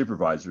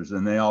Supervisors,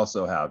 and they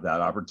also have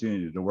that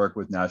opportunity to work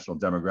with National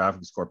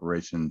Demographics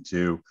Corporation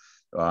to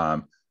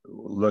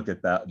look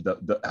at that,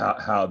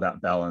 how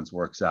that balance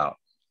works out.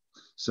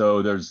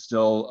 So there's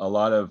still a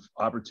lot of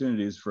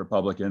opportunities for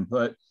public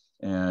input.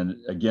 And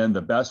again,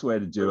 the best way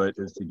to do it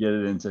is to get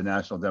it into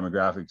National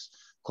Demographics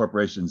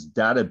Corporation's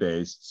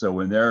database. So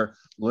when they're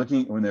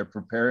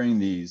preparing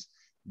these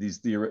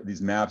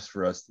maps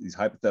for us, these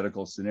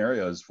hypothetical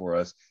scenarios for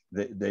us,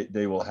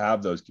 they will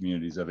have those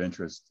communities of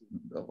interest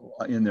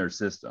in their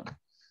system.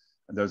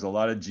 There's a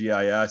lot of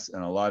GIS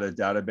and a lot of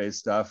database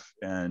stuff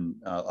and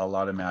a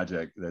lot of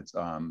magic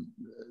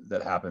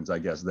that happens, I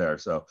guess, there.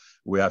 So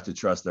we have to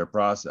trust their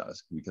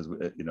process because we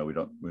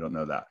don't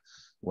know that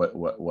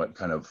what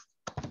kind of,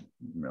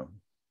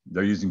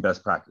 they're using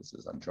best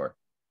practices, I'm sure.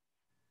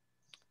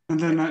 And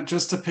then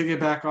just to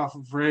piggyback off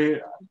of Ray,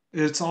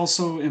 it's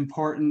also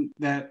important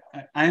that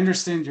I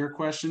understand your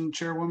question,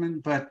 Chairwoman,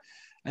 but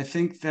I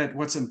think that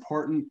what's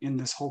important in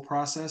this whole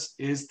process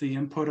is the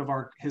input of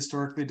our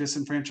historically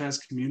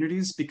disenfranchised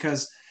communities,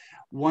 because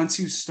once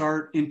you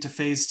start into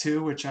phase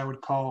 2, which I would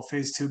call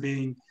phase 2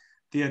 being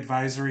the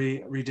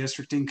advisory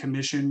redistricting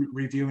commission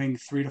reviewing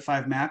 3 to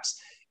 5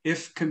 maps,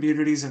 if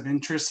communities of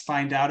interest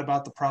find out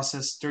about the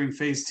process during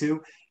phase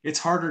 2, it's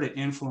harder to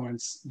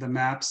influence the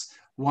maps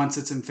once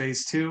it's in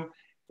phase 2.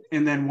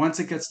 And then once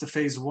it gets to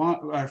phase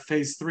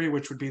 3,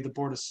 which would be the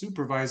Board of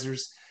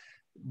Supervisors,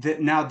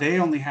 that now they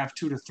only have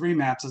 2 to 3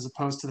 maps, as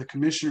opposed to the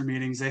commissioner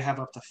meetings, they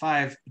have up to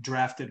 5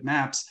 drafted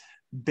maps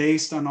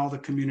based on all the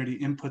community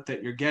input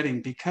that you're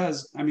getting.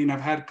 Because, I mean,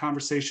 I've had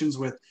conversations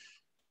with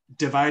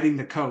dividing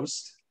the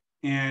coast,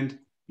 and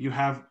you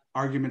have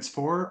arguments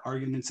for,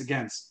 arguments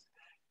against.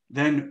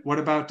 Then what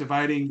about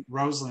dividing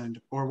Roseland?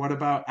 Or what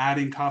about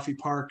adding Coffee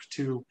Park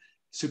to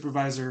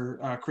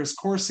Supervisor Chris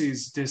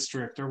Corsi's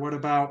district? Or what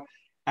about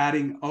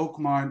adding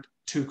Oakmont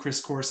to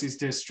Chris Corsi's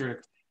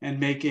district and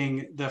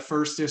making the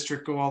 1st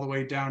district go all the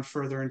way down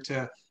further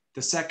into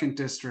the 2nd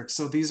district?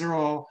 So these are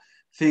all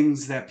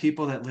things that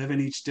people that live in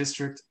each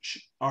district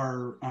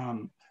are,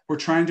 we're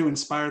trying to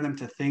inspire them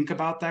to think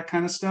about that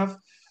kind of stuff.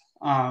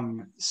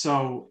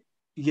 So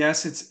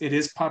yes, it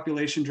is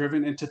population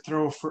driven, and to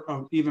throw for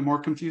an even more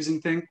confusing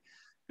thing,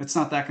 it's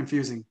not that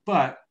confusing,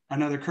 but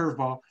another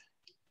curveball,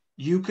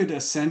 you could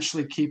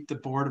essentially keep the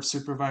Board of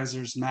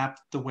Supervisors map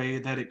the way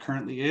that it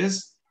currently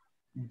is,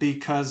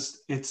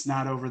 because it's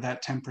not over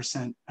that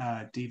 10%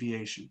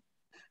 deviation.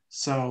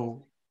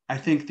 So I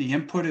think the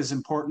input is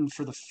important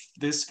for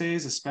this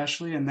phase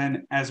especially, and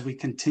then as we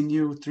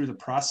continue through the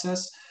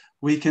process,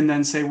 we can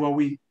then say, well,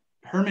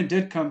 Herman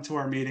did come to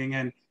our meeting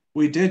and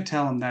we did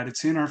tell him that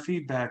it's in our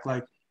feedback,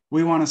 like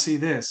we want to see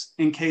this,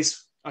 in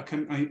case a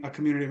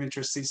community of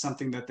interest sees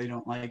something that they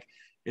don't like.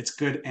 It's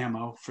good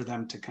ammo for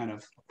them to kind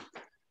of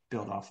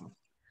build off of.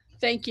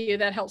 Thank you.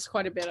 That helps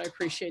quite a bit. I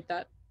appreciate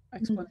that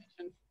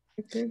explanation.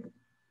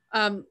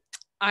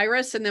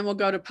 Iris, and then we'll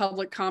go to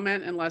public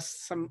comment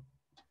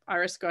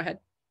Iris, go ahead.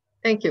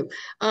 Thank you.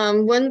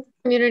 One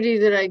community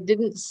that I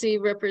didn't see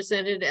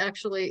represented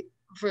actually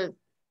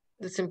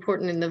that's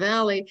important in the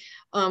Valley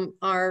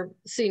are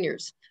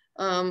seniors.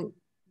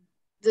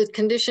 The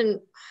conditions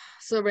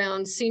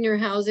around senior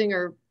housing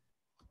are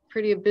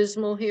pretty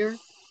abysmal here.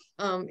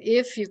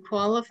 If you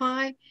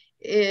qualify,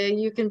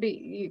 you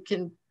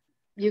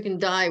can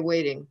die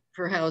waiting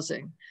for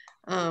housing.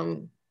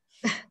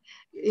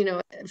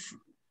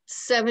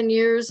 7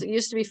 years, it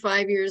used to be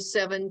 5 years,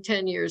 7,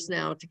 10 years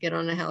now to get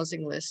on a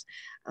housing list.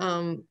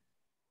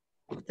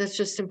 That's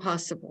just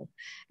impossible.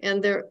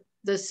 And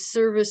the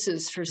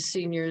services for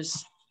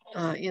seniors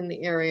in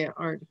the area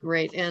aren't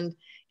great. And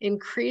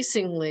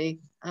increasingly,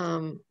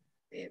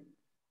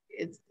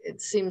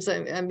 it seems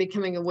I'm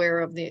becoming aware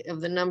of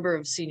the number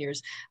of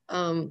seniors.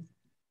 Dan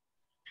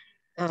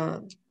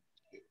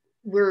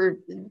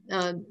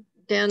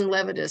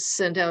Levitas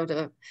sent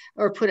out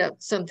put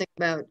out something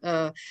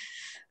about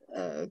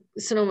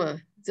Sonoma,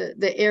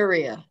 the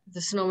area,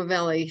 the Sonoma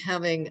Valley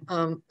having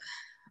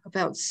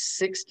about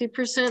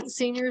 60%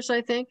 seniors,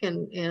 I think,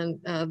 and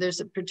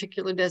there's a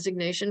particular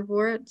designation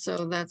for it.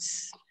 So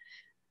that's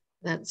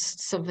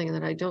something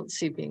that I don't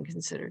see being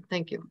considered.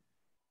 Thank you.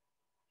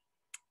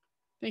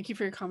 Thank you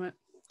for your comment.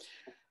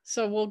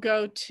 So we'll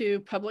go to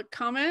public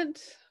comment,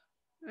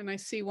 and I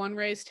see one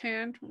raised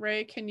hand.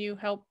 Ray, can you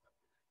help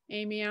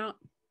Amy out?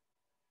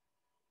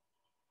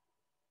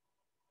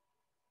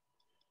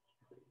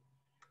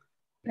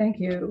 Thank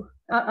you.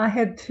 I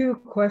had 2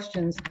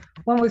 questions.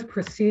 One was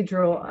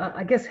procedural.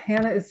 I guess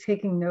Hannah is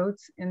taking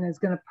notes and is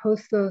going to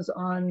post those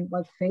on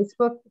like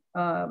Facebook.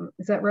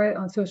 Is that right?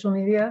 On social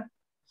media?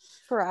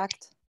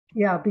 Correct.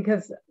 Yeah,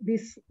 because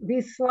these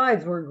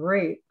slides were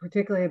great,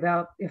 particularly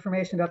about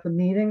information about the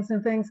meetings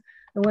and things.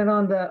 I went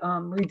on the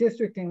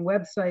redistricting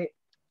website,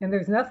 and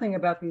there's nothing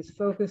about these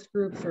focus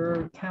groups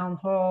or town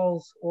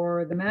halls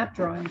or the map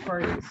drawing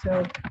parties. So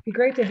it'd be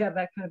great to have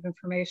that kind of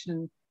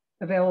information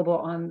available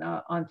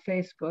on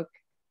Facebook.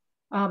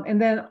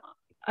 And then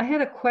I had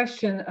a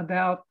question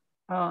about,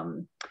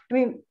 in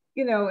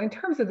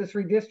terms of this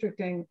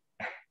redistricting,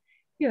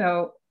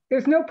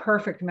 there's no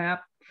perfect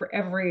map for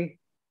every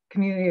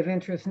community of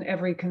interest and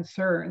every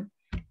concern.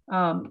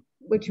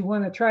 What you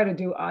want to try to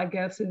do, I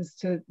guess, is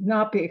to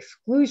not be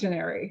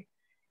exclusionary.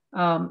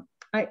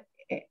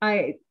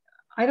 I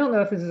I don't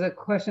know if this is a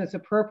question that's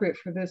appropriate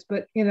for this,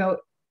 but we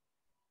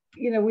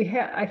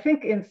have, I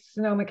think in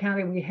Sonoma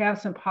County, we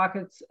have some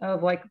pockets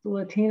of like the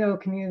Latino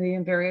community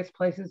in various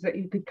places that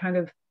you could kind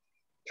of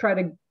try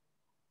to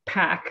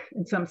pack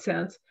in some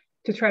sense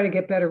to try to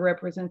get better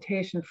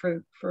representation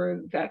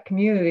for that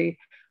community.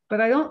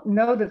 But I don't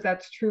know that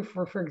that's true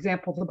for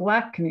example, the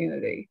Black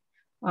community.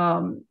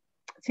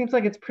 It seems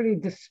like it's pretty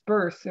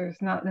dispersed.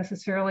 There's not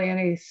necessarily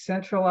any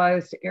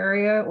centralized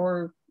area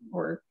or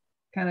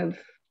kind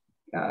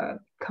of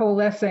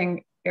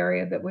coalescing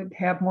area that would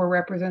have more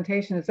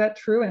representation. Is that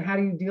true? And how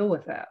do you deal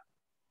with that?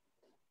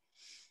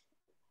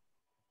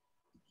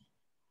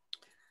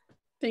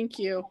 Thank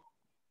you.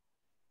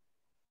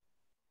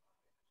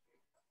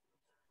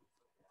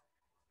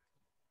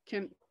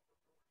 Do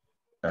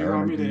you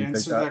want me to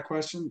answer that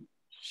question?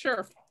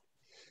 Sure.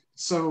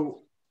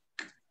 So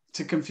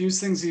to confuse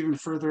things even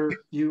further,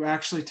 you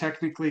actually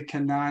technically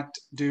cannot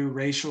do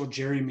racial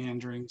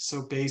gerrymandering.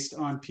 So based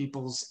on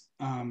people's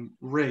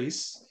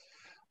race,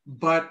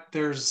 but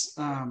there's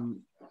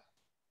kind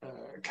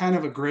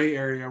of a gray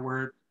area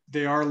where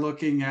they are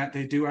looking at,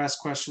 they do ask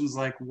questions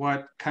like,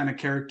 what kind of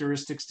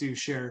characteristics do you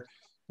share?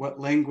 What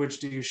language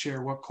do you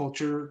share? What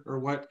culture or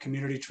what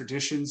community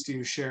traditions do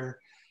you share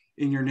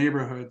in your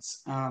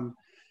neighborhoods?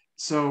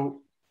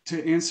 So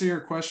to answer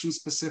your question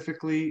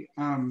specifically,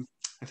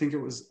 I think it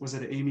was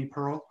it Amy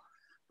Pearl?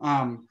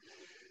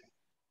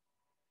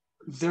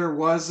 There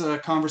was a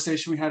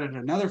conversation we had at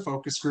another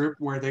focus group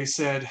where they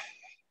said,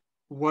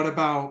 what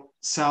about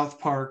South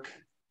Park,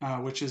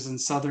 which is in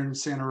southern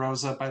Santa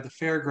Rosa by the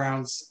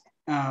fairgrounds,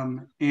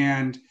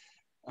 and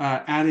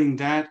adding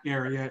that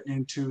area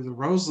into the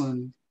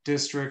Roseland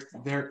district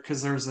there,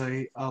 because there's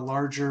a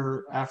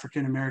larger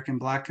African-American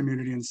Black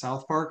community in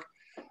South Park.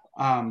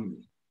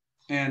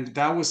 And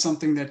that was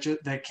something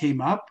that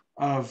came up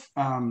of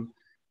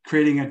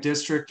creating a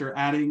district or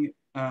adding,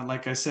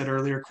 like I said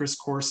earlier, Chris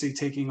Coursey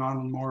taking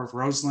on more of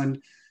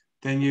Roseland.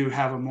 Then you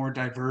have a more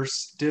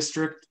diverse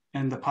district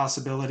and the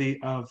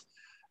possibility of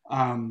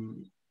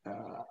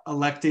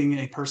electing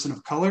a person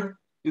of color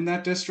in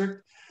that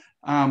district.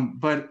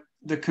 But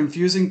the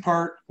confusing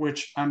part,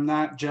 which I'm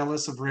not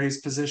jealous of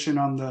Ray's position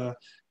on the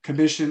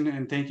commission,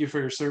 and thank you for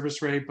your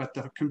service, Ray, but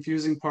the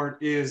confusing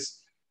part is,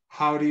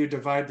 how do you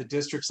divide the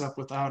districts up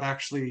without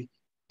actually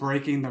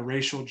breaking the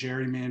racial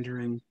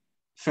gerrymandering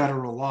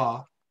federal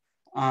law?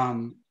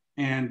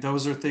 And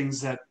those are things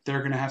that they're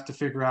going to have to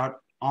figure out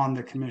on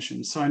the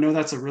commission. So I know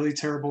that's a really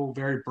terrible,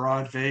 very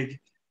broad, vague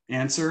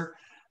answer,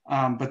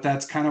 but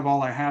that's kind of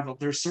all I have.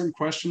 There's certain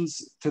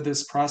questions to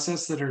this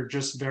process that are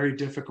just very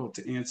difficult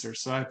to answer.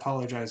 So I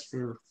apologize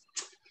for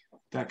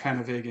that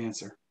kind of vague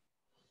answer.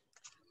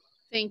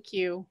 Thank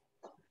you.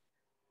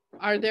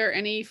 Are there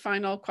any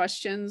final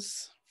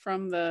questions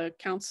from the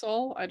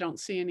council? I don't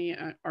see any,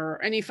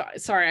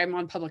 sorry, I'm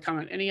on public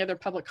comment. Any other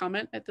public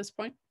comment at this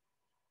point?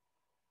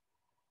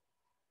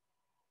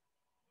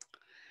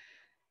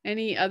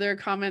 Any other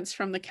comments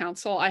from the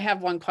council? I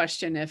have one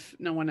question if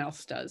no one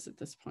else does at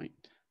this point.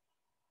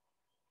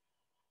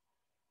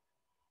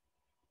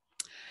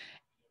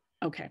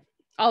 Okay.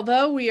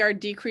 Although we are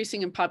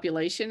decreasing in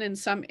population in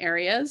some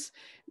areas,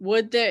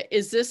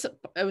 is this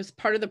as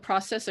part of the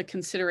process a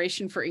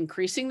consideration for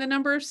increasing the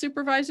number of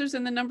supervisors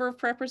and the number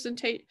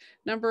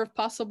of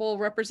possible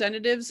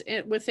representatives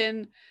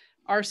within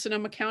our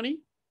Sonoma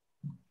County?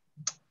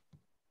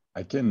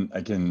 I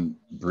can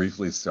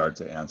briefly start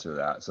to answer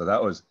that. So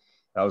that was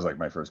like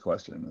my first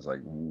question. It's like,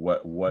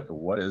 what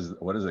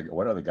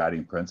are the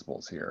guiding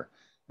principles here?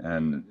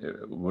 And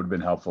it would have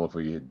been helpful if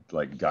we had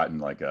like gotten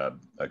like a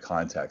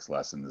context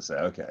lesson to say,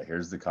 okay,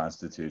 here's the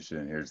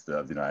Constitution, here's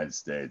the United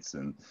States,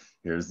 and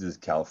here's this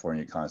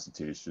California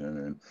Constitution,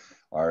 and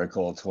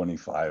Article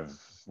 25,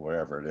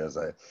 wherever it is,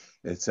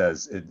 it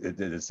says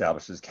it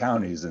establishes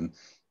counties, and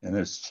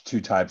there's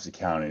two types of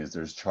counties.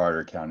 There's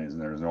charter counties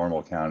and there's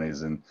normal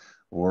counties, and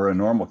we're a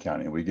normal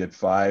county. We get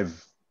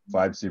five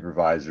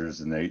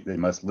supervisors, and they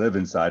must live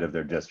inside of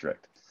their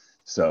district.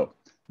 So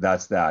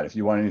that's that. If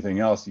you want anything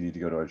else, you need to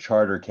go to a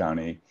charter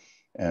county,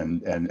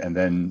 and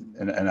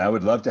I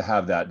would love to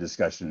have that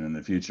discussion in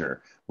the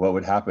future. What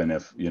would happen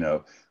if,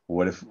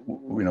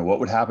 what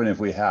would happen if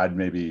we had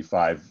maybe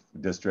 5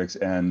 districts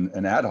and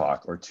an ad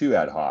hoc or 2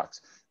 ad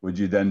hocs? Would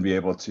you then be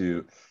able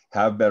to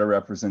have better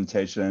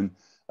representation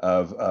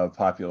of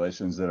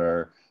populations that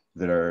are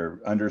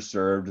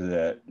underserved,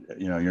 that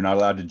you're not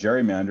allowed to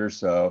gerrymander,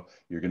 so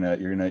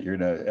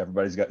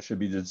everybody's should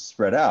be just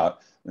spread out.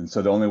 And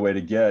so the only way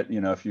to get,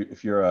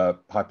 if you're a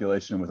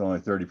population with only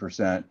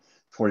 30%,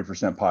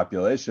 40%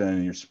 population,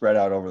 and you're spread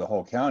out over the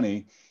whole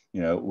county,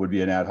 would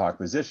be an ad hoc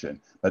position.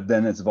 But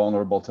then it's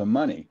vulnerable to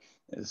money.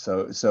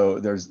 So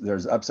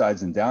there's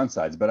upsides and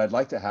downsides. But I'd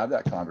like to have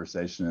that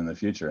conversation in the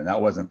future, and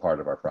that wasn't part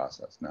of our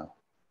process. No.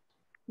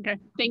 Okay,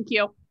 thank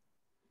you.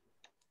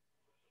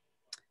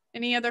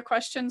 Any other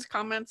questions,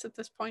 comments at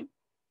this point?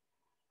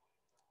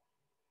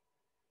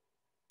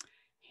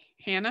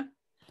 Hannah?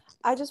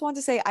 I just want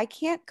to say I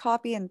can't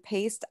copy and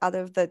paste out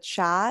of the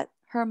chat,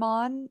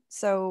 Herman.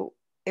 So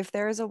if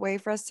there is a way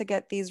for us to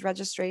get these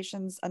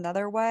registrations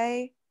another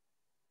way,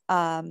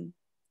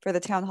 for the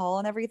town hall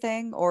and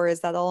everything, or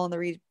is that all on the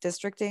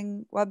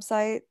redistricting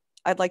website?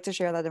 I'd like to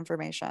share that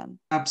information.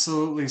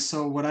 Absolutely.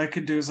 So what I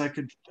could do is I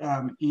could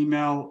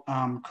email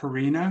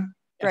Karina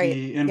Great.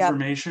 the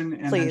information,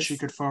 and then she Please.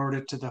 could forward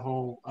it to the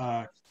whole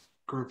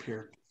group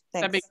here.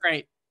 Thanks. That'd be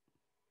great.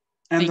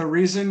 And the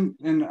reason,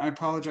 and I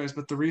apologize,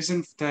 but the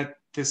reason that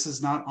this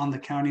is not on the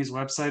county's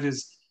website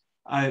is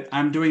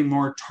I'm doing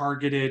more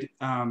targeted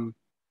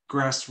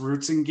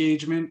grassroots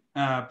engagement.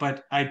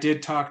 But I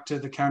did talk to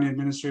the county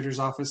administrator's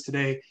office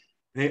today.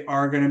 They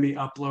are going to be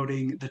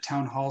uploading the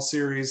town hall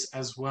series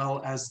as well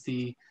as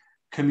the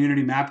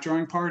community map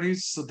drawing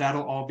parties. So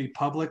that'll all be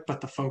public, but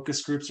the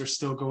focus groups are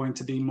still going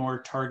to be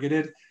more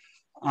targeted.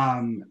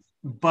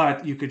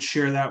 But you could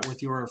share that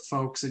with your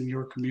folks in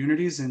your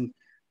communities. And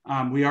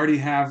we already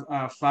have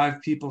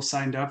 5 people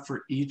signed up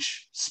for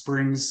each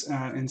Springs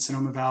in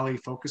Sonoma Valley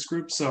focus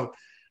group. So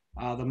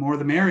the more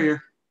the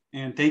merrier.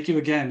 And thank you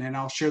again. And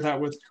I'll share that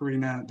with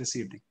Karina this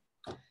evening.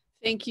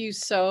 Thank you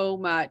so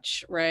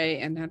much, Ray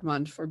and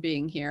Edmund, for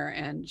being here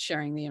and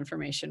sharing the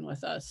information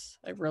with us.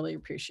 I really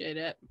appreciate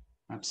it.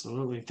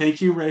 Absolutely.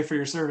 Thank you, Ray, for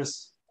your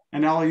service.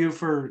 And all of you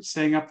for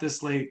staying up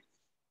this late.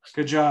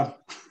 Good job.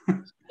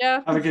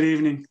 Yeah. Have a good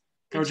evening.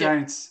 Go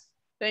Giants.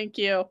 Thank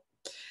you.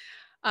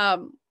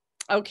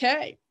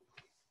 Okay.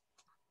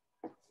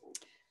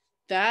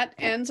 That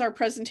ends our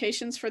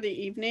presentations for the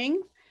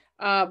evening.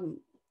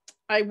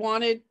 I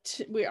wanted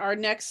to, our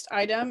next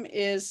item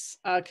is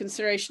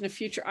consideration of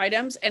future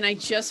items. And I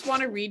just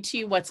want to read to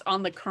you what's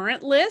on the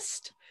current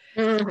list.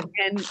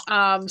 And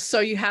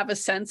so you have a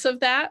sense of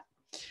that.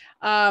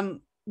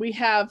 We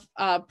have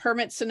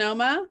Permit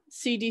Sonoma,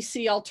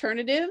 CDC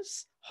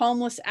Alternatives,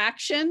 Homeless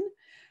Action,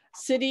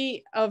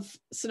 City of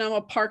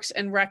Sonoma Parks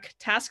and Rec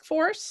Task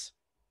Force.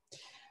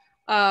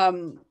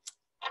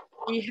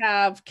 We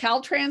have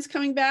Caltrans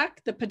coming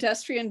back, the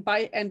pedestrian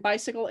and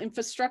bicycle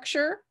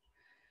infrastructure,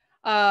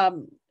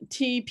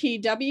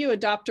 TPW,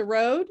 Adopt a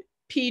Road,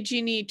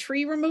 PG&E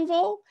tree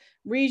removal,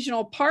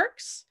 regional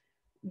parks,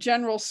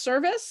 general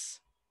service,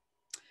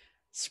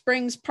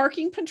 Springs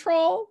parking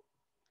patrol,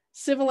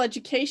 civil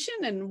education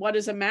and what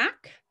is a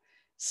MAC,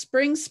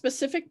 Springs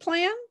specific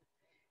plan,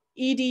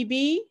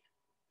 EDB,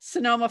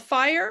 Sonoma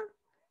Fire,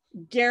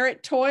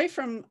 Garrett Toy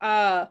from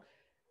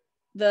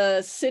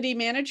the city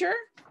manager.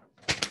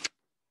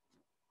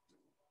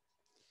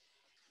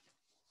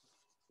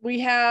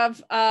 We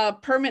have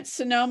Permit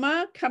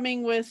Sonoma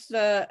coming with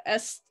the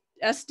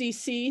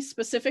SDC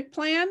specific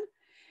plan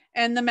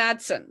and the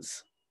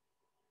Madsons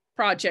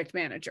project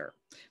manager.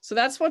 So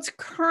that's what's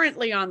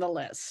currently on the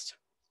list.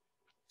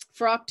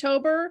 For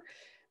October,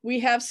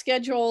 we have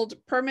scheduled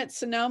Permit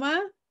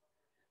Sonoma,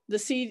 the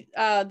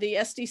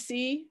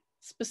SDC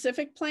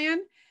specific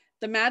plan,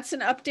 the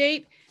Madsen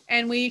update,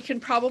 and we can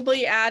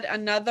probably add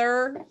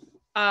another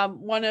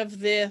one of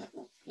the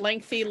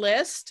lengthy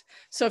list.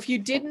 So if you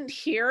didn't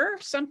hear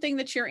something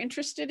that you're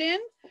interested in,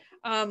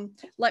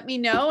 let me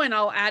know and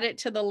I'll add it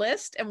to the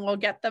list and we'll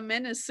get them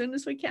in as soon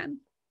as we can.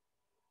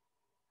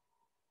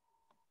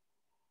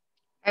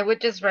 I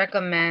would just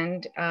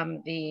recommend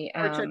the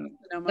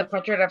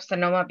Portrait of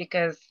Sonoma,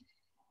 because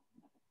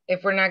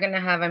if we're not going to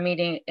have a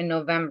meeting in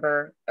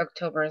November,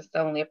 October is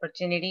the only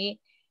opportunity,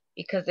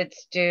 because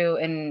it's due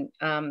in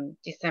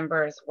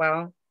December as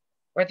well.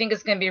 Or I think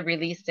it's going to be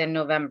released in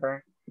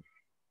November.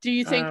 Do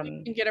you think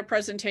we can get a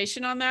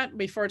presentation on that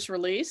before it's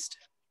released?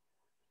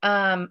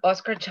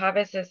 Oscar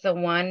Chavez is the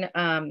one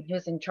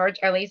who's in charge,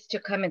 at least to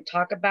come and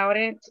talk about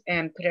it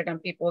and put it on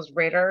people's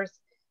radars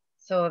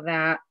so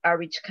that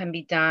outreach can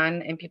be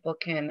done and people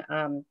can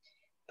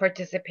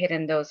participate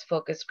in those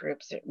focus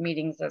groups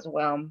meetings as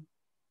well.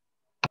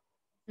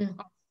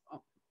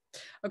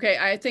 Okay,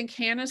 I think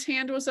Hannah's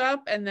hand was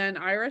up and then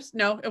Iris.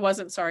 No, it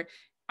wasn't, sorry.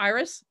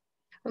 Iris?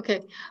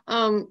 Okay,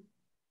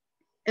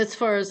 as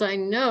far as I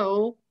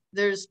know,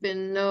 there's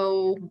been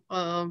no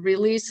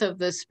release of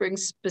the spring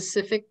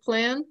specific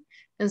plan.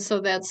 And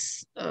so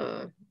that's,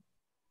 I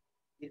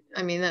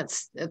mean,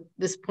 that's at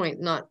this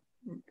point, not,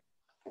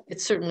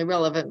 it's certainly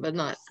relevant, but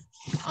not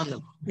on the,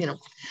 you know,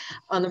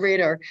 on the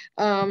radar.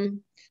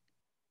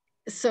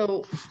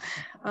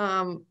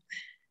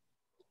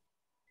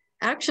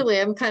 Actually,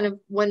 I'm kind of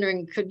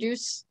wondering, could you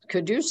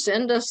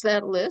send us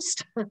that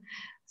list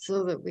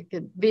so that we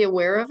could be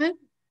aware of it?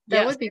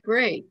 That would be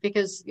great,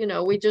 because, you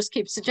know, we just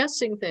keep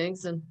suggesting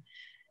things and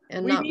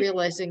not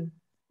realizing.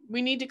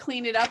 We need to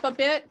clean it up a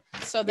bit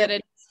so that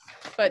it,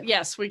 but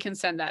yes, we can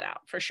send that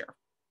out for sure.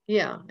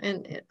 Yeah,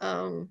 and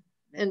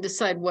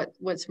decide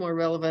what's more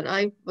relevant.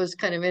 I was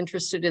kind of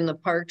interested in the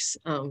parks,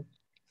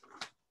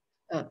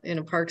 in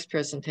a parks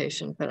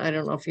presentation, but I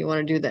don't know if you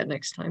want to do that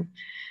next time.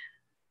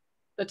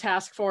 The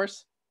task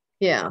force?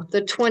 Yeah,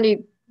 the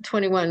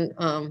 2021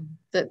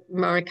 that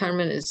Mari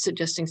Carmen is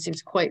suggesting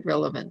seems quite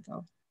relevant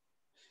though.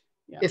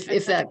 Yeah.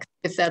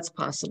 If that's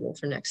possible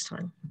for next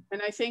time.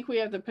 And I think we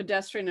have the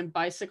pedestrian and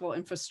bicycle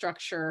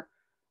infrastructure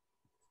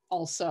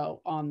also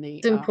on the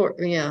it's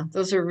important. Yeah,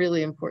 those are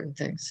really important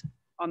things.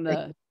 On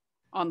the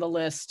on the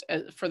list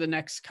for the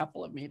next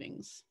couple of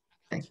meetings.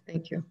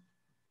 Thank you.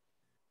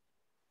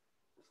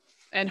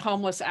 And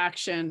homeless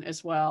action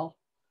as well.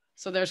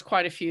 So there's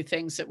quite a few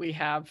things that we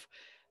have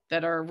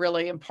that are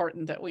really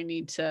important that we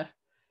need to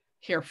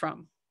hear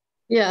from.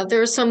 Yeah,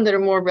 there are some that are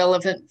more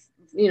relevant,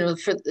 you know,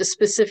 for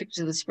specific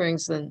to the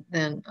Springs than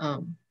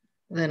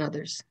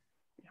others.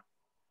 Yeah.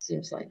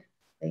 Seems like.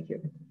 Thank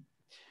you.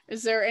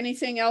 Is there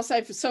anything else?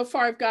 So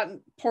far I've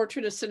gotten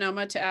Portrait of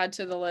Sonoma to add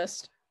to the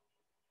list.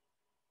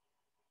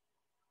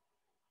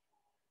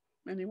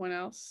 Anyone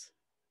else?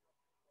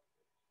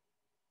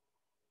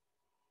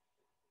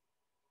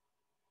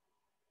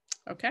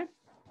 Okay.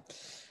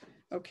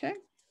 Okay.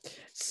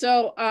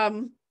 So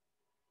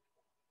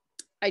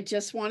I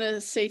just want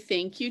to say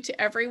thank you to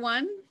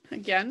everyone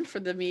again for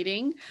the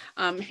meeting.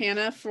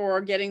 Hannah, for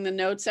getting the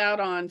notes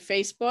out on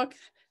Facebook.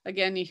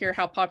 Again, you hear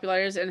how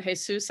popular it is. And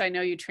Jesus, I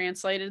know you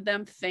translated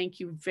them. Thank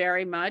you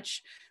very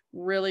much.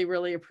 Really,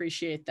 really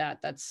appreciate that.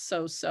 That's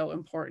so, so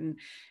important.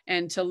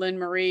 And to Lynn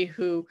Marie,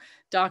 who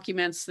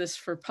documents this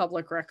for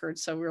public record.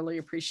 So really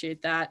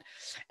appreciate that.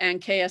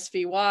 And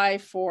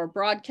KSVY for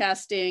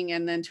broadcasting,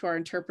 and then to our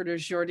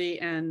interpreters, Jordi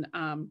and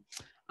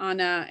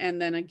Anna,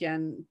 and then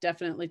again,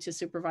 definitely to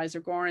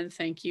Supervisor Gorin,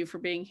 thank you for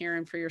being here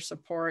and for your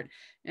support,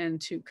 and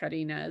to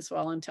Karina as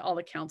well, and to all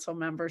the council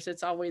members.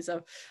 It's always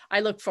I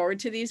look forward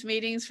to these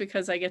meetings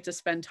because I get to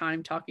spend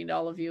time talking to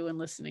all of you and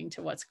listening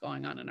to what's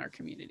going on in our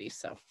community.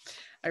 So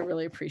I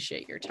really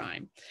appreciate your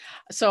time.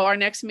 So our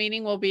next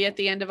meeting will be at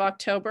the end of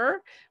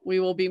October. We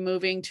will be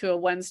moving to a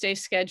Wednesday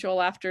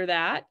schedule after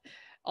that.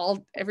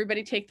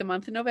 Everybody take the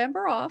month of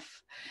November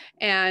off.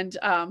 And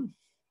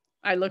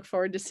I look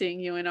forward to seeing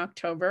you in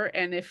October.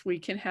 And if we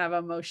can have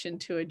a motion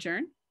to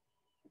adjourn.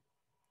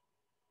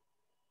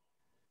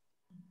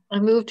 I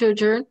move to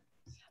adjourn.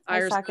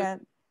 I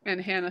second.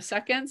 And Hannah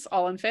seconds.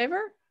 All in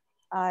favor?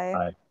 Aye.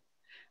 Aye.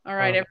 All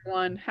right,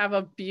 everyone. Have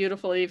a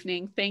beautiful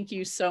evening. Thank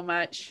you so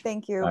much.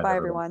 Thank you. Bye,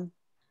 everyone.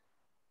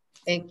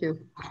 Thank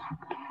you.